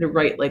enough time to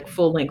write like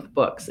full-length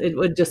books. It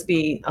would just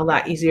be a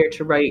lot easier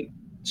to write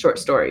short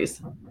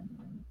stories.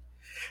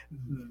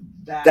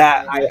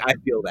 That I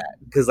feel that,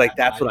 because like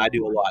that's what I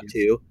do a lot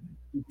too.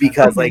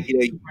 Because like you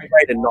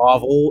write a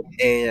novel,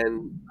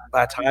 and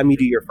by the time you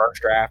do your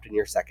first draft and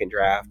your second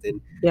draft,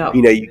 and you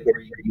get where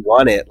you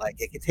want it, like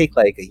it could take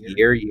like a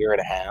year and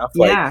a half.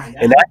 Like,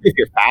 and that's if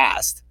you're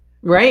fast,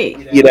 right?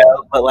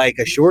 But like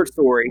a short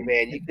story,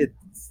 man, you could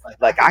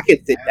like I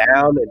could sit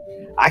down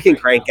and I can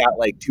crank out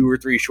like 2 or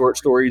 3 short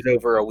stories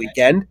over a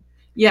weekend.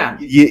 Yeah,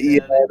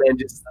 and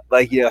just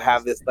like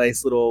have this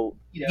nice little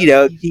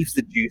it keeps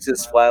the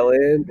juices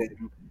flowing,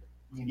 and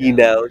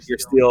you're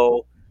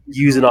still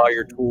using all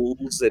your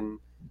tools, and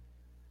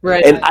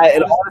right. And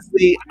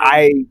honestly,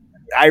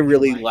 I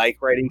really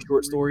like writing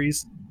short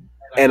stories,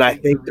 and I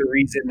think the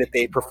reason that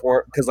they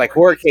perform, because like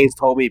Hurricanes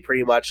told me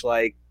pretty much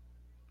like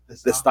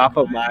the stuff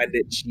of mine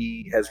that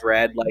she has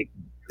read, like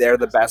they're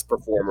the best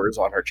performers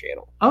on her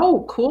channel.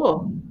 Oh,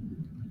 cool.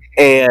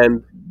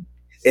 And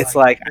it's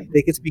like I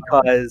think it's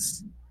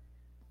because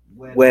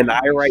when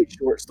I write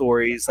short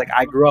stories, like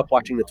I grew up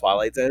watching The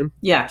Twilight Zone.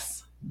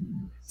 Yes.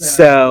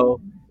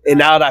 So, and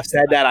now that I've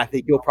said that, I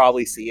think you'll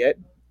probably see it.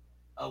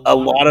 A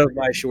lot of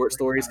my short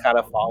stories kind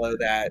of follow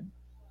that.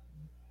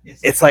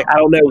 It's like I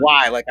don't know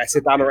why. Like I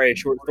sit down to write a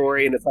short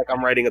story, and it's like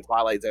I'm writing a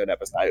Twilight Zone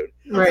episode.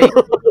 Right.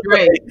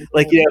 Right.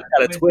 Like kind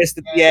of twist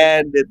at the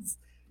end. It's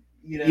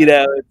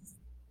it's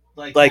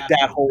like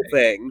that whole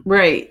thing.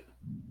 Right.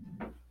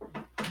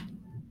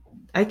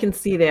 I can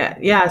see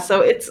that. Yeah.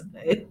 So it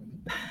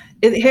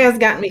has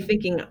gotten me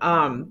thinking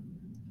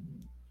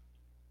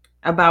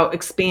about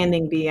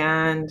expanding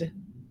beyond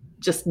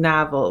just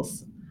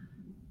novels.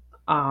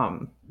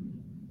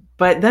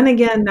 But then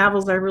again,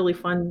 novels are really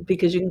fun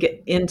because you can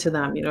get into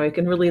them. You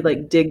can really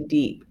like dig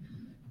deep.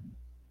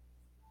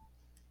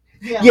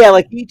 Yeah,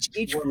 like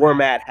each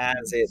format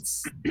has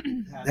its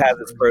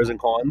pros and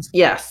cons.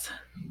 Yes.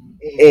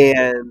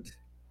 And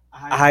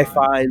I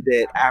find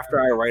that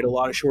after I write a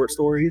lot of short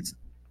stories,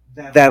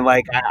 then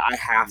like I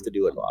have to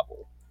do a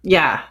novel.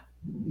 Yeah.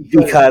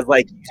 Because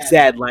like you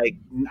said, like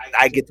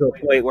I get to a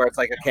point where it's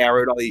like, okay, I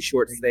wrote all these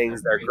short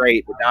things, they're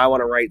great, but now I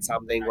want to write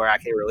something where I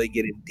can really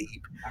get in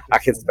deep. I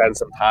can spend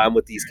some time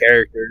with these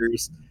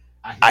characters,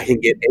 I can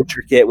get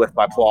intricate with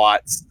my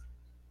plots.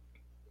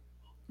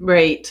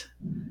 Right.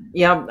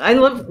 Yeah, I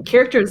love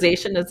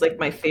characterization is like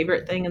my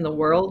favorite thing in the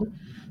world.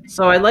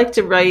 So I like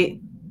to write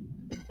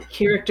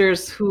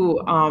characters who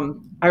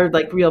are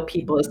like real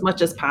people as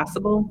much as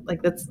possible.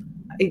 Like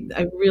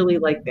I really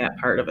like that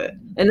part of it.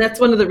 And that's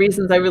one of the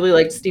reasons I really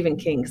liked Stephen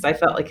King, because I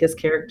felt like his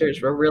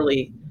characters were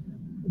really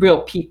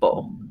real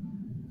people.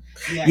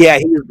 Yeah,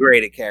 he was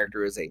great at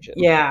characterization.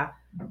 Yeah.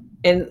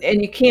 And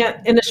you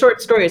can't, in a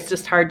short story, it's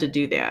just hard to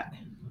do that.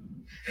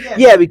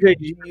 Yeah, because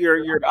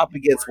you're up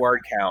against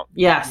word count.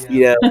 Yes.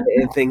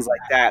 And things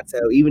like that. So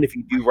even if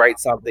you do write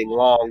something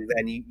long,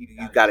 then you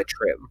got to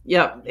trim.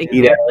 Yep.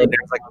 Exactly. And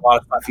there's like a lot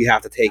of stuff you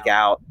have to take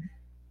out.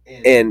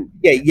 And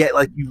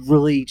like you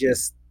really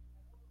just,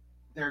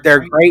 they're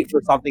great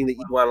for something that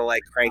you want to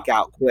like crank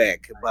out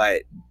quick,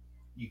 but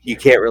you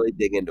can't really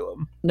dig into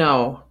them.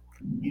 No.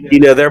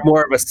 They're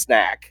more of a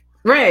snack.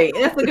 Right.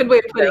 That's a good way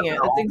of putting it.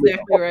 That's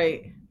exactly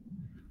right.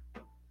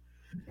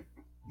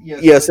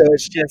 Yeah. So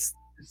it's just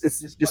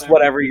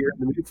whatever you're in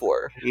the mood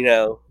for,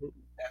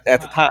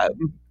 at the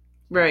time.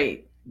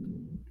 Right.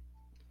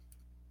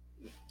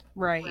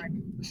 Right.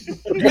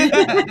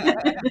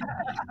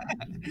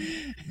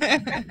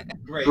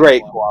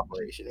 Great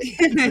cooperation.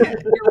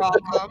 You're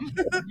welcome.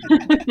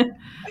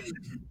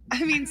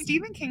 I mean,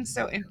 Stephen King's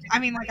like,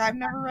 I've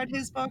never read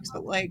his books,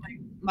 but like,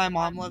 my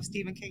mom loves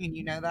Stephen King, and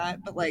you know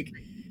that. But like,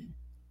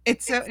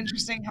 it's so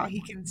interesting how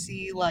he can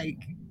see, like,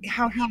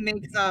 how he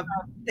makes up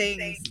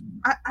things.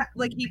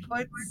 Like, he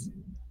puts.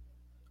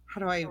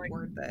 How do I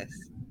word this?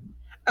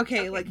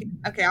 Okay, I'm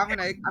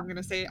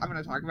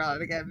gonna talk about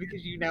it again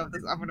because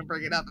this. I'm gonna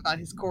bring it up about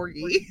his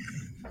corgi.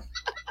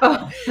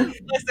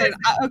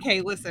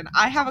 Listen.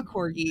 I have a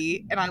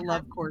corgi, and I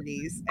love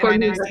corgis. And I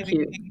know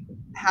Stephen King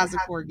has a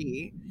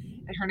corgi,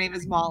 and her name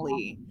is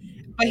Molly.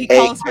 But he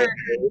calls her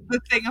the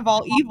thing of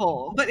all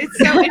evil. But it's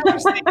so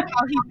interesting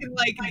how he can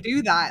like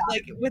do that,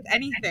 like with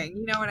anything.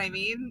 You know what I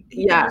mean?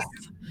 Yes.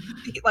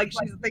 Like,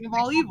 she's the thing of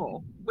all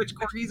evil, which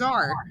corgis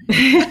are.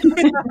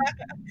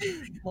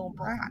 Little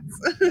brats.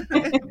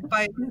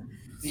 But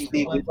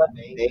we left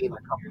Maine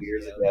a couple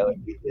years ago,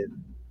 and we did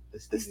the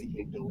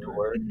Stephen King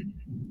tour,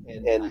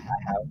 and I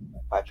have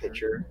my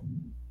picture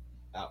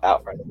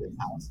out front of his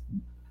house.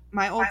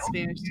 My old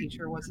Spanish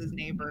teacher was his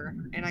neighbor,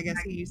 and I guess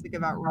he used to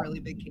give out really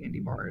big candy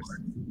bars.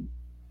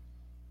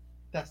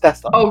 That's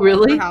not. Oh,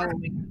 really? For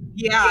Halloween.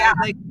 Yeah,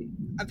 like,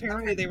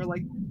 apparently they were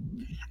like.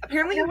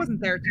 Apparently he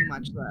wasn't there too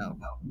much, though.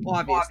 Well,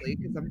 obviously,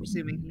 because I'm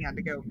assuming he had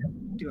to go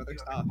do other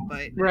stuff.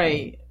 But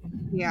right.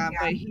 Yeah,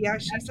 but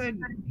she said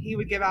he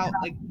would give out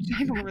like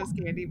ginormous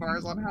candy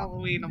bars on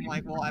Halloween. I'm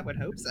like, well, I would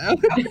hope so.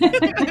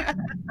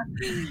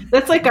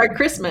 That's like our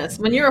Christmas.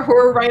 When you're a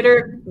horror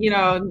writer,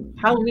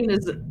 Halloween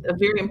is a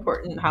very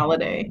important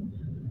holiday.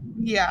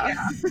 Yeah.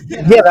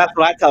 Yeah, that's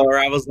what I tell her.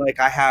 I was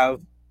like, I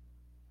have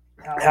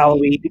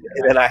Halloween,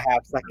 and then I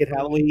have second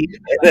Halloween,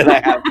 and then I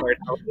have third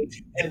Halloween,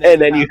 and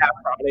then you have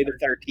Friday the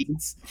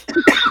 13th.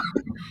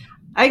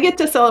 I get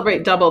to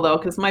celebrate double though,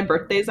 because my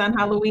birthday's on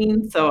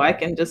Halloween, so I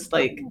can just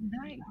like,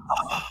 nice.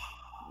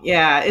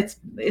 Yeah,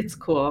 it's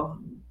cool.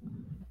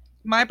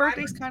 My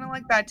birthday's kind of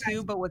like that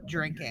too, but with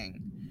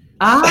drinking.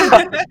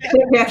 St.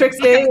 Patrick's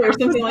Day or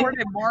something like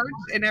that. In March,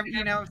 and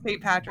St.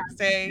 Patrick's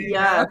Day.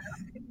 Yeah.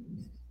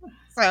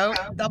 So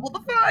double the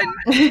fun.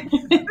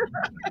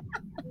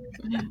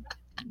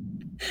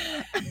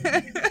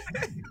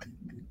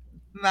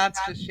 Matt's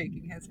just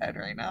shaking his head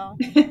right now.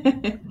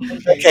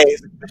 Okay,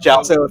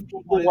 Michelle, so if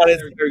people wanted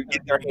to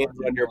get their hands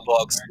on your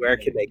books, where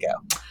can they go?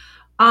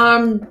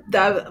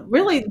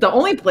 The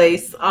only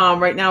place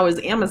right now is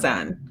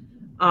Amazon.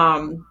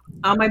 All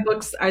my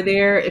books are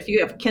there. If you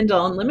have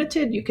Kindle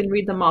Unlimited, you can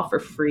read them all for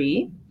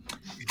free.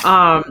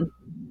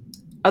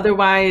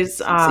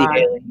 Otherwise,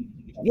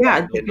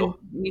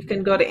 you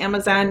can go to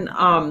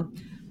Amazon.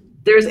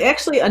 There's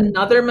actually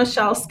another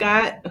Michelle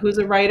Scott who's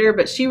a writer,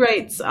 but she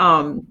writes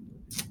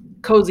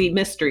cozy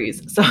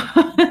mysteries. So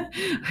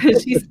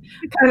she's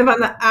kind of on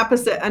the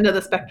opposite end of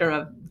the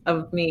spectrum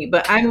of me,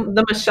 but I'm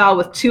the Michelle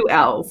with 2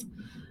 L's.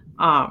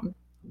 I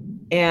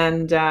have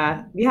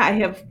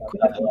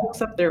quite a few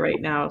books up there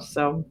right now.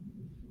 So.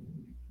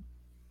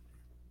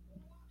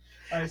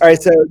 All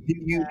right, so do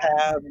you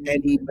have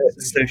any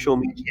social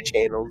media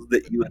channels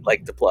that you would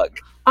like to plug?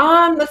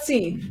 Let's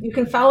see. You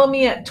can follow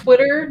me on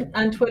Twitter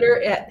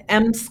at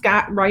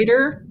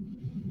mscottwriter.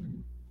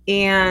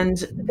 And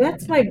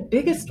that's my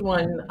biggest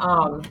one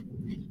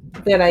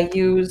that I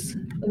use.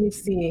 Let me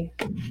see.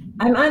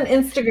 I'm on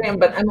Instagram,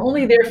 but I'm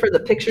only there for the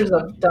pictures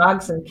of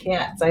dogs and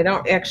cats. I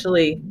don't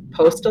actually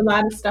post a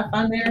lot of stuff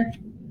on there.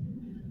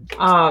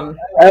 You're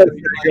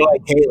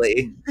like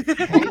Haley.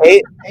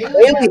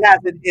 Haley has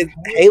an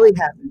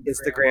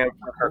Instagram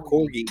for her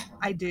corgi.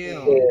 I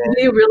do.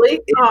 Do you really?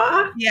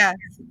 Aww. Yes.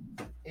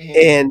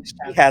 And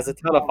she has a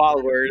ton of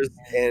followers,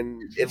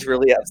 and it's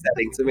really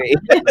upsetting to me.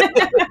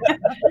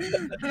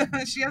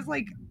 She has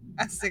like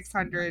a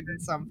 600 and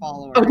some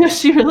followers. Oh, does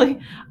she really?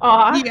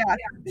 Aw.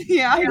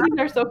 Yeah.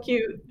 They're so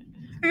cute.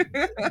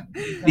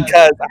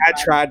 because I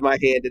tried my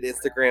hand at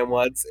Instagram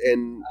once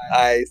and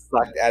I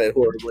sucked at it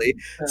horribly.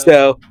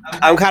 So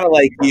I'm kind of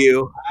like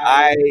you.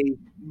 I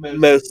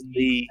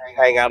mostly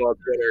hang out on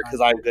Twitter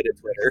because I'm good at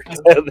Twitter.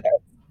 So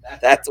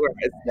that's where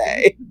I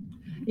stay.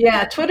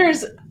 Yeah,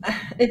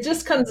 it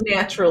just comes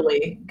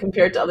naturally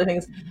compared to other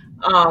things.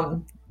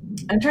 I'm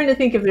trying to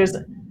think if there's,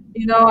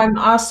 I'm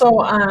also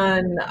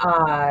on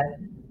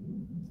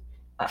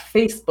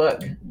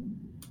Facebook.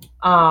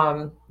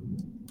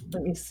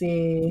 Let me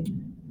see.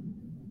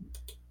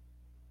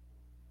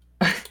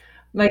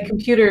 My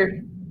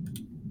computer.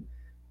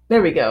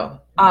 There we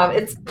go.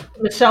 It's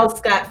Michelle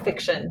Scott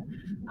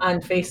Fiction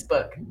on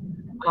Facebook.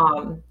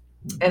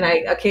 And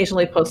I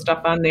occasionally post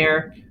stuff on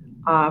there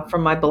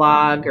from my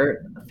blog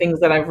or things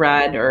that I've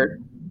read or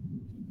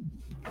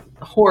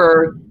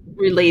horror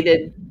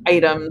related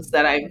items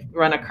that I've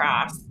run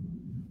across.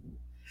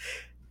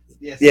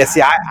 Yeah,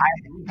 see,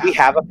 we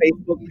have a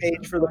Facebook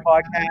page for the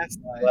podcast,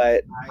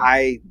 but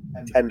I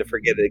tend to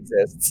forget it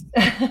exists.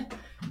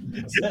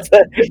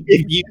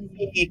 if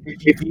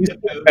you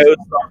post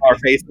on our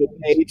Facebook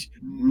page,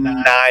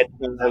 9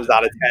 times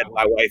out of 10,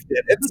 my wife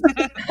did it.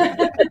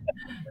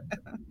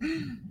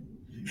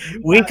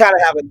 We kind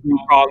of have a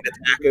three-pronged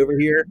attack over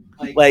here.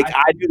 Like,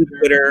 I do the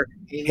Twitter,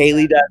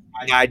 Haley does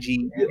the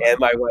IG, and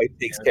my wife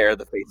takes care of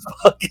the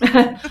Facebook.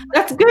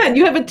 That's good.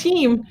 You have a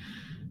team.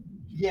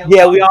 Yeah, we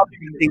all do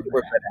things that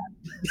we're good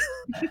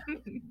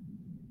at.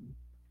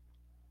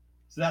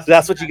 So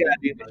that's what you gotta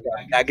do. You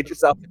gotta get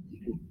yourself.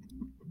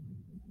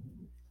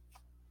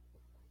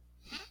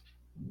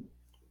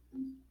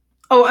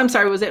 Oh, I'm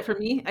sorry. Was that for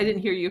me? I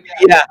didn't hear you.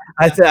 Yeah,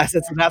 I said. So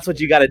that's what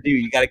you gotta do.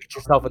 You gotta get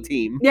yourself a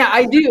team. Yeah,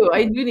 I do.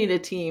 I do need a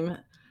team.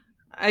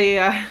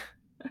 I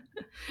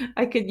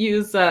could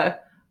use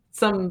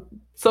some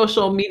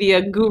social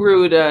media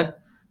guru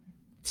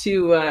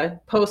to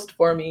post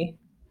for me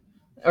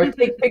or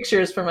take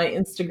pictures for my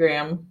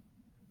Instagram.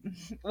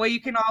 Well,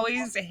 you can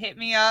always hit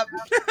me up.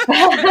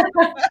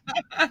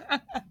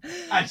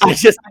 I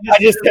just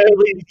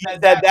totally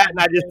said that, and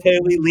I just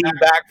totally leaned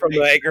back from the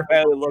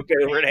microphone and looked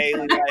over at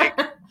Haley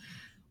like.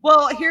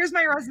 Well, here's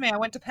my resume. I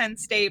went to Penn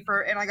State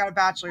and I got a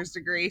bachelor's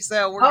degree,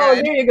 so we're good.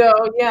 Oh, there you go.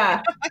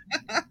 Yeah.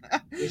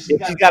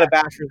 She's got a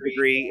bachelor's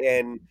degree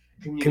in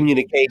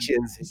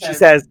communications. She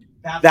says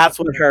that's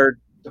what her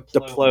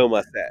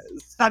diploma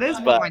says. That is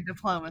what my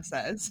diploma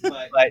says.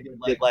 But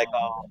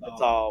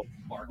it's all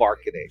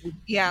marketing.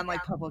 Yeah, and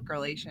like public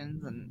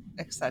relations and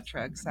et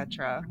cetera,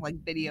 like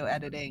video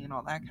editing and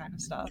all that kind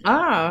of stuff.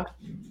 Ah,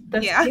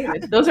 that's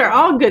good. Those are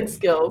all good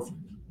skills.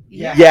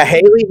 Yeah,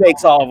 Haley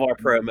makes all of our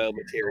promo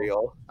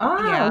material.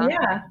 Oh,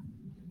 yeah.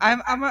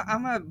 I'm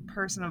a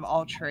person of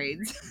all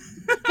trades.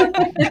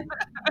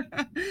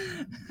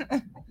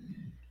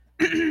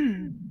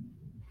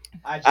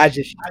 I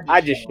just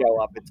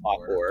show up and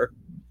talk horror.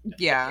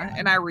 Yeah,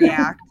 and I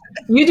react.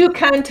 You do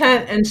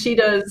content and she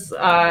does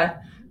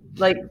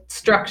like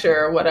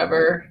structure or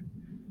whatever.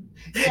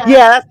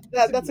 Yeah,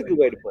 that's a good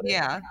way to put it.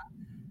 Yeah.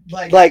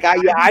 Like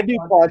I do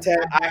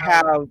content. I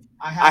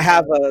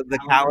have the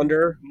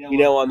calendar,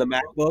 on the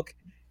MacBook,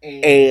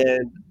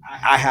 and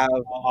I have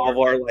all of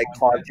our like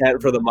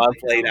content for the month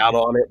laid out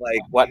on it,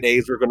 like what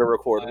days we're going to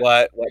record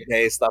what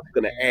days stuff's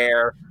going to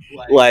air.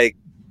 Like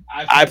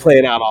I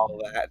plan out all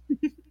of that,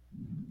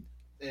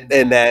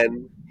 and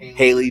then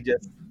Haley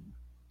just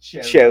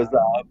shows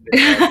up.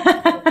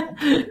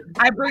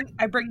 I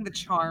bring the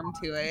charm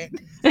to it.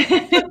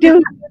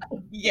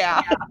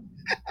 Yeah.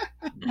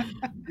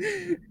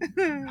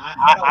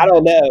 I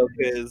don't know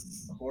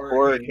because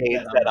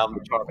Hurricane said I'm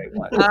the charming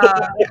one.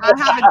 I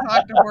haven't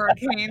talked to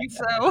Hurricane,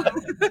 so.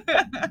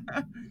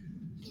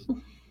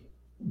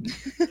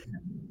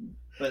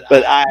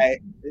 But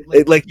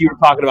like you were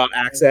talking about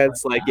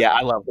accents, like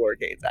I love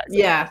Hurricane's accent.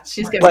 Yeah,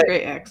 she's got a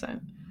great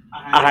accent.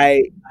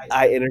 I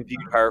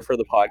interviewed her for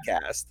the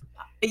podcast.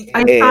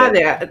 I saw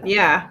that.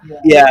 Yeah.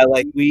 Yeah,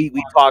 like we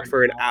talked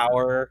for an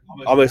hour,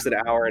 almost an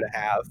hour and a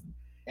half.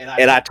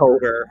 And I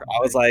told her, I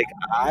was like,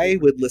 I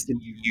would listen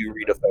to you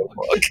read a phone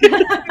book.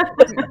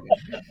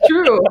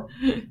 True.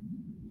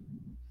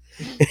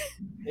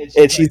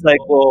 And she's like,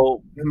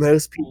 well,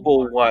 most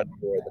people want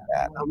more than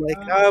that. I'm like,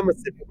 I'm a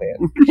simple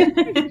man.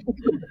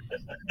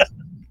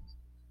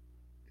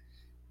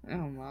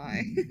 Oh,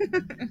 my.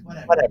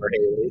 Whatever,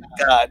 Haley.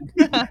 God.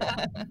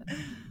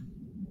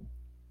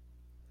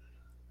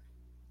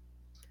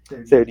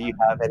 So do you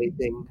have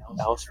anything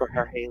else for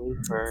her, Haley?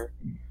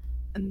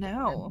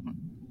 No.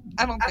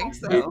 I don't think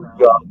so. You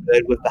all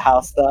good with the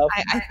house stuff?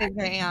 I think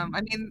I am.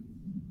 I mean,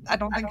 I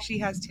don't think she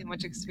has too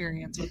much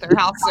experience with their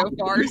house so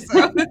far.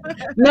 So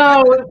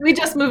no, we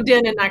just moved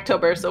in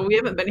October, so we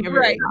haven't been here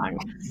very long.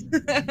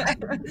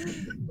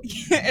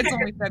 It's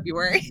only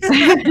February.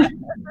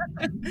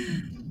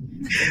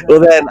 Well,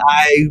 then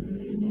I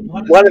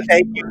want to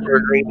thank you for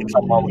agreeing to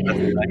come on with us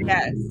tonight.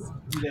 Yes.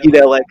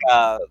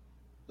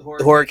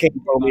 Hurricane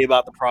told me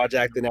about the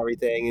project and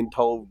everything, and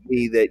told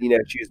me that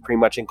she was pretty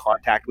much in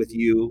contact with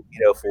you,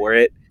 for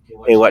it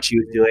and what she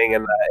was doing,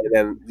 and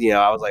then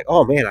I was like,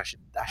 oh man, I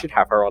should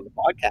have her on the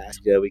podcast.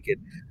 We could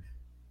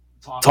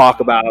talk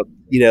about,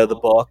 the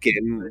book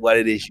and what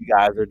it is you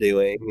guys are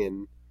doing,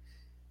 and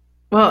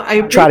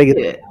I try to get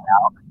it.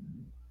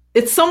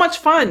 It's so much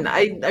fun.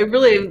 I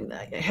really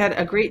had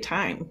a great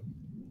time.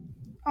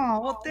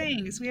 Oh, well,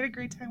 thanks. We had a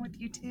great time with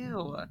you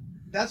too.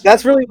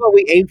 That's really what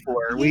we aim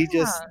for. Yeah. We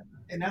just,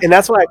 and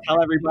that's what I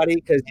tell everybody,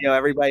 because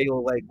everybody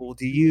will like, well,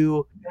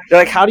 they're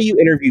like, how do you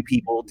interview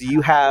people? Do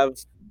you have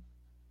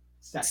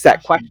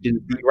set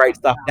questions? Do you write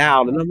stuff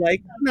down? And I'm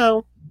like,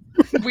 no.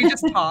 We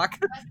just talk.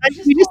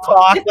 We just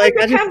talk. It's like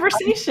a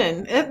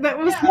conversation. That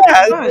was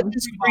fun.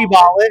 Just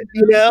freeball it,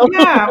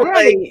 Yeah,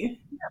 right.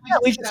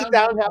 We should sit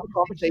down and have a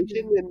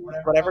conversation, and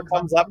whatever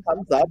comes up,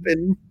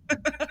 and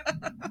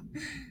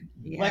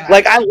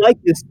like I like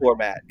this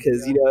format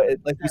because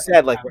like you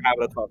said, like we're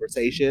having a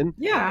conversation.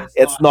 Yeah,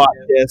 it's not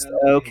just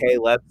okay.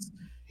 Let's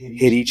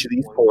hit each of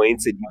these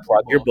points, and you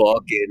plug your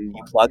book, and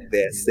you plug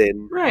this,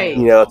 and right.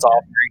 It's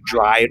all very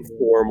dry and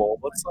formal.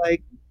 It's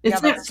like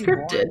it's not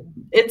scripted.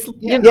 It's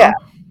Yeah,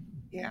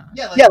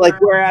 like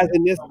whereas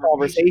in this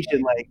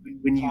conversation, like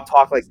when you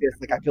talk like this,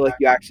 like I feel like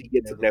you actually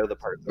get to know the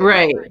person.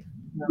 Right.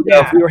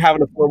 If we were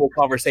having a formal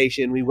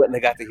conversation, we wouldn't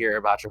have got to hear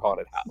about your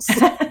haunted house.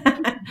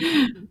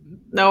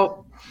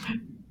 Nope.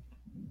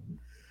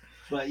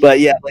 But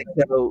yeah, like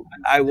so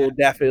I will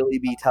definitely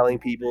be telling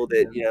people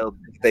that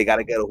they got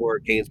to go to Horror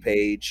Games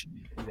page,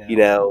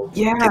 tell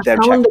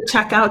them to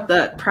check out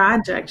the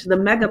project, the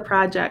mega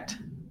project.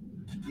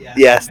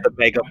 Yes, the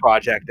mega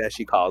project, as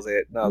she calls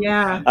it.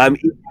 I'm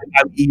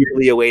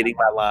eagerly awaiting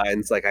my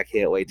lines. Like I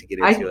can't wait to get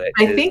into it.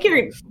 I think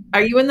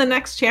are you in the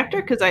next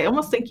chapter? Because I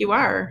almost think you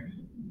are.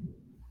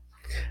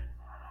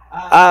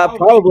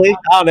 Probably.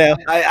 I don't know.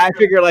 I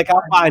figure like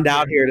I'll find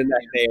out here in the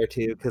next day or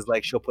two, because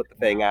like she'll put the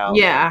thing out.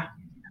 Yeah.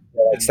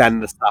 Like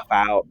sending the stuff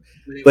out.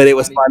 But it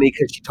was funny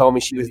because she told me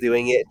she was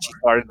doing it. And she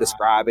started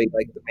describing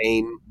like the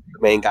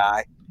main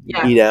guy.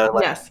 Yeah.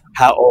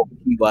 How old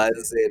he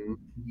was, and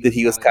that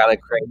he was kind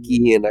of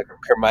cranky and a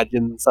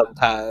curmudgeon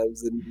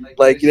sometimes, and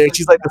like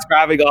she's like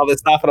describing all this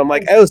stuff, and I'm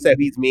like, oh, so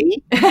he's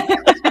me.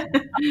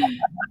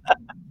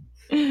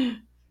 And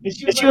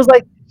she was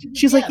like,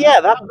 yeah,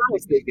 that's what I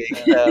was thinking.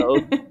 So,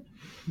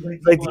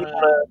 like,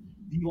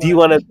 do you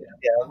want to?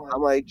 Yeah,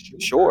 I'm like,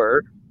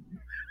 sure.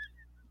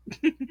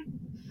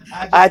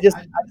 I just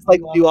like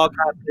to do all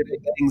kinds of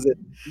different things, and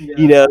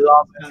it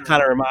also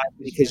kind of reminds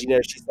me, because she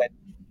said,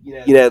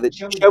 that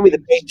show me the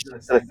page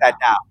that's gonna set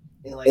out,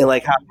 and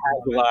like how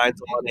the lines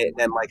on it, and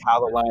then like how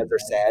the lines are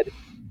said,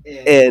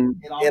 and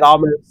it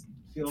almost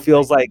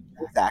feels like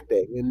it's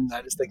acting, and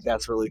I just think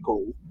that's really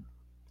cool.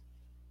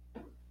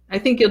 I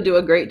think you'll do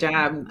a great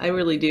job. I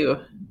really do.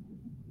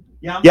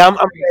 Yeah, I'm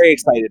very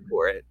excited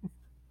for it.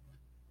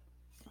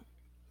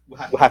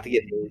 We'll have to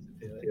get into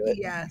it.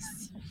 Yes.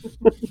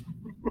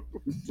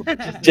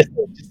 just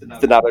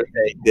another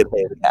thing. Good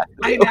hand.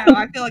 I know.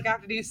 I feel like I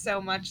have to do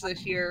so much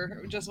this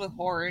year, just with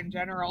horror in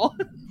general.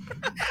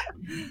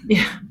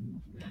 Yeah,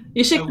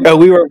 you should. No,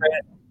 we were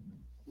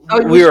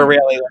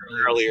railing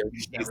earlier.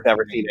 She's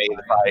never seen any of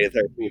the Friday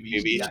the 13th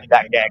movies. She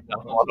got gagged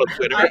up on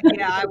Twitter.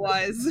 Yeah, I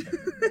was.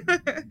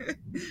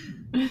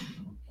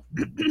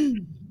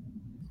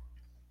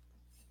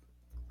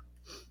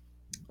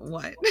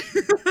 What?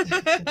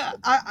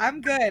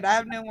 I'm good. I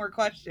have no more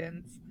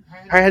questions. All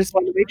right, I just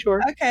wanted to make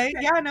sure. Okay,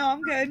 yeah, no,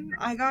 I'm good.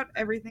 I got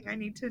everything I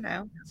need to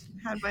know.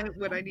 Had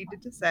what I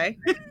needed to say.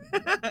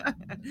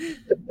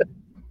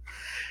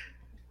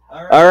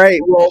 All right.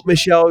 Well,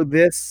 Michelle,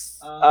 this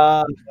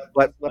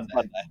what's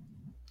Monday?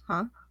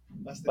 Huh?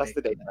 What's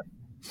the date?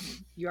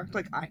 You act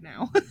like I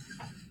know.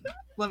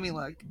 Let me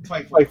look.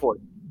 24th.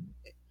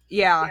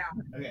 Yeah.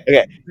 Okay.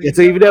 Yeah,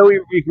 so even though we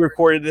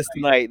recorded this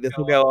tonight, this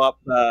will go up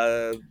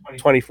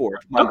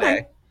 24th,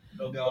 Monday.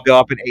 It'll go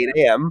up at 8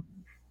 a.m.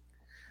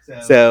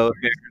 So if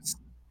there's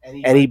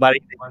anybody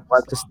that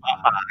wants to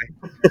stop by,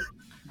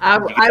 I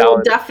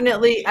will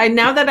definitely.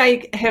 Now that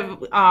I have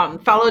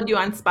followed you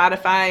on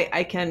Spotify,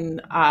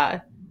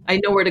 I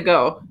know where to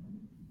go.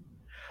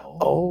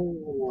 Oh,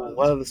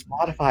 one of the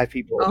Spotify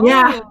people. Oh,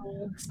 yeah,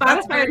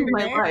 Spotify is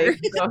my life.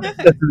 So.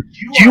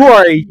 You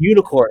are a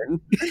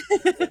unicorn.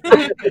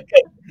 Because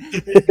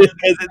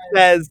it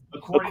says,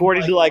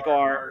 according to like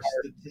our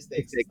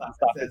statistics and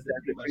stuff, it's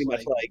pretty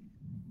much like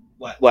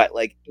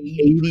like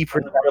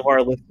 80% of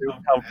our listeners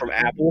come from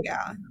Apple.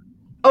 Yeah.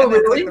 Oh,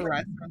 really? Like the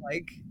rest are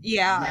like,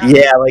 yeah.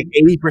 Yeah, like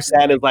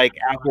 80% is like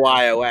Apple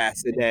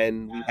iOS, and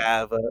then we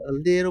have a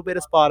little bit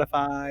of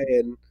Spotify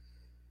and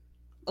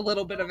a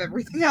little bit of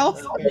everything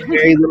else.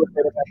 Very little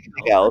bit of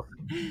everything else.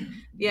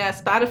 Yeah,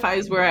 Spotify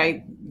is where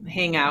I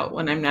hang out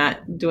when I'm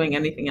not doing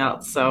anything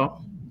else.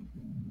 So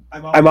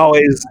I'm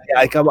always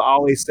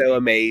so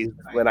amazed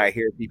when I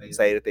hear people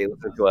say that they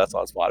listen to us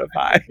on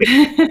Spotify.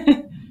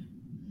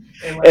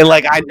 And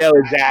like I know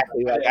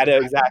exactly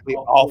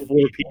all 4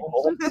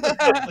 people.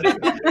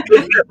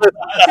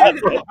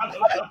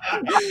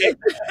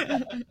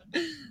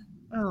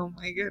 Oh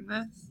my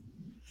goodness.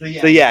 So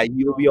yeah,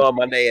 you will be on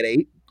Monday at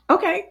 8.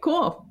 Okay,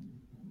 cool.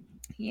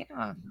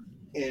 Yeah.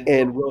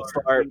 And we'll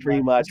start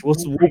pretty much. We'll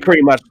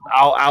pretty much.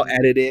 I'll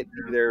edit it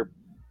either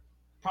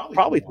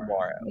probably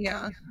tomorrow.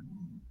 Yeah.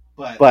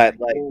 but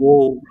like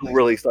we'll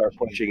really start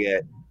pushing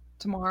it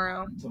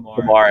tomorrow.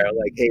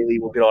 Like Haley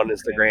will get on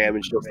Instagram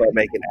and she'll start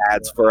making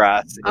ads for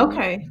us.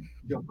 Okay.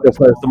 She'll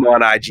post them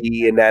on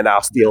IG and then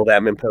I'll steal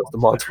them and post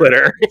them on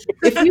Twitter.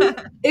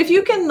 if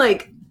you can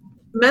like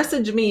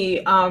message me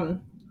the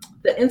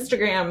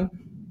Instagram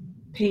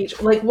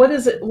page, like what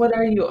is it? What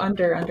are you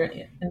under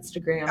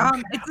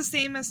Instagram? It's the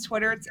same as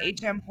Twitter. It's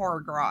HM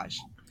Horror Garage.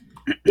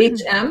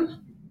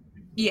 HM?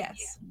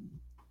 Yes.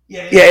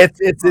 Yeah,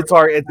 it's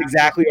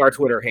exactly our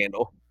Twitter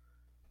handle.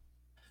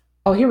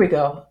 Oh, here we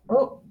go.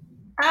 Oh,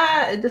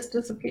 it just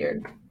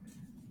disappeared.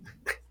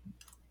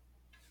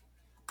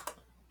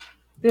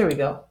 There we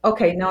go.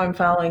 Okay, now I'm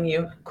following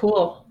you.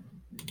 Cool.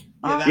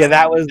 Yeah,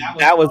 that was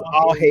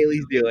all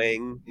Haley's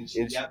doing.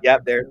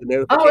 Yep, there's the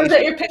notification. Oh, is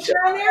that your picture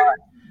on there?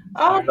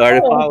 Oh, I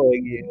started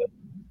following you.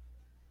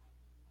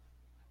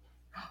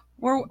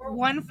 We're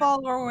one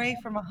follower away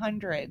from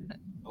 100.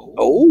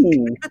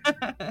 Oh.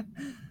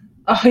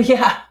 Oh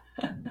yeah.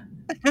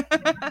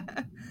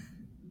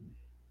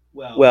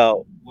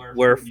 Well,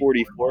 we're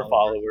 44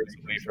 followers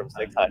away from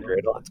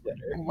 600 on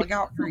Twitter. Look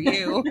out for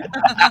you.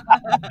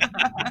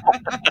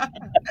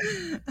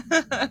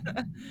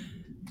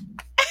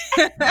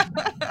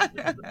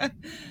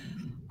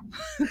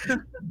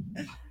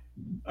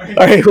 All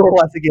right, well,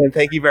 once again,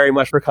 thank you very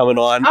much for coming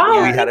on.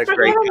 Oh, we had a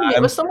great time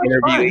it was so much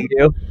interviewing fun.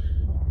 you.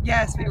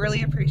 Yes, we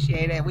really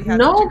appreciate it. We had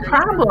no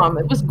problem.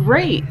 It was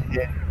great.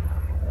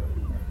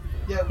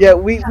 Yeah,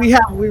 we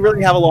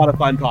really have a lot of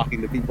fun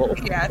talking to people.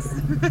 Yes.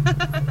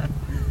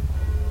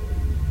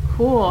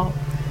 Cool.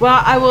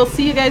 Well, I will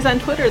see you guys on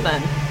Twitter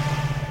then.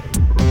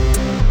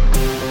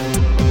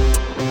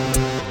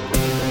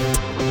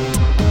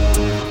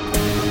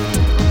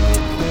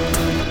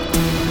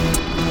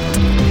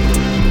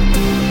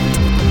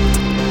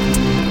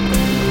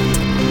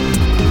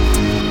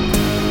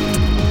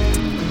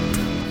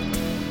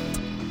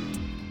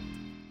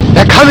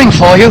 They're coming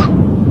for you.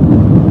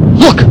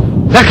 Look,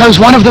 there comes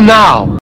one of them now.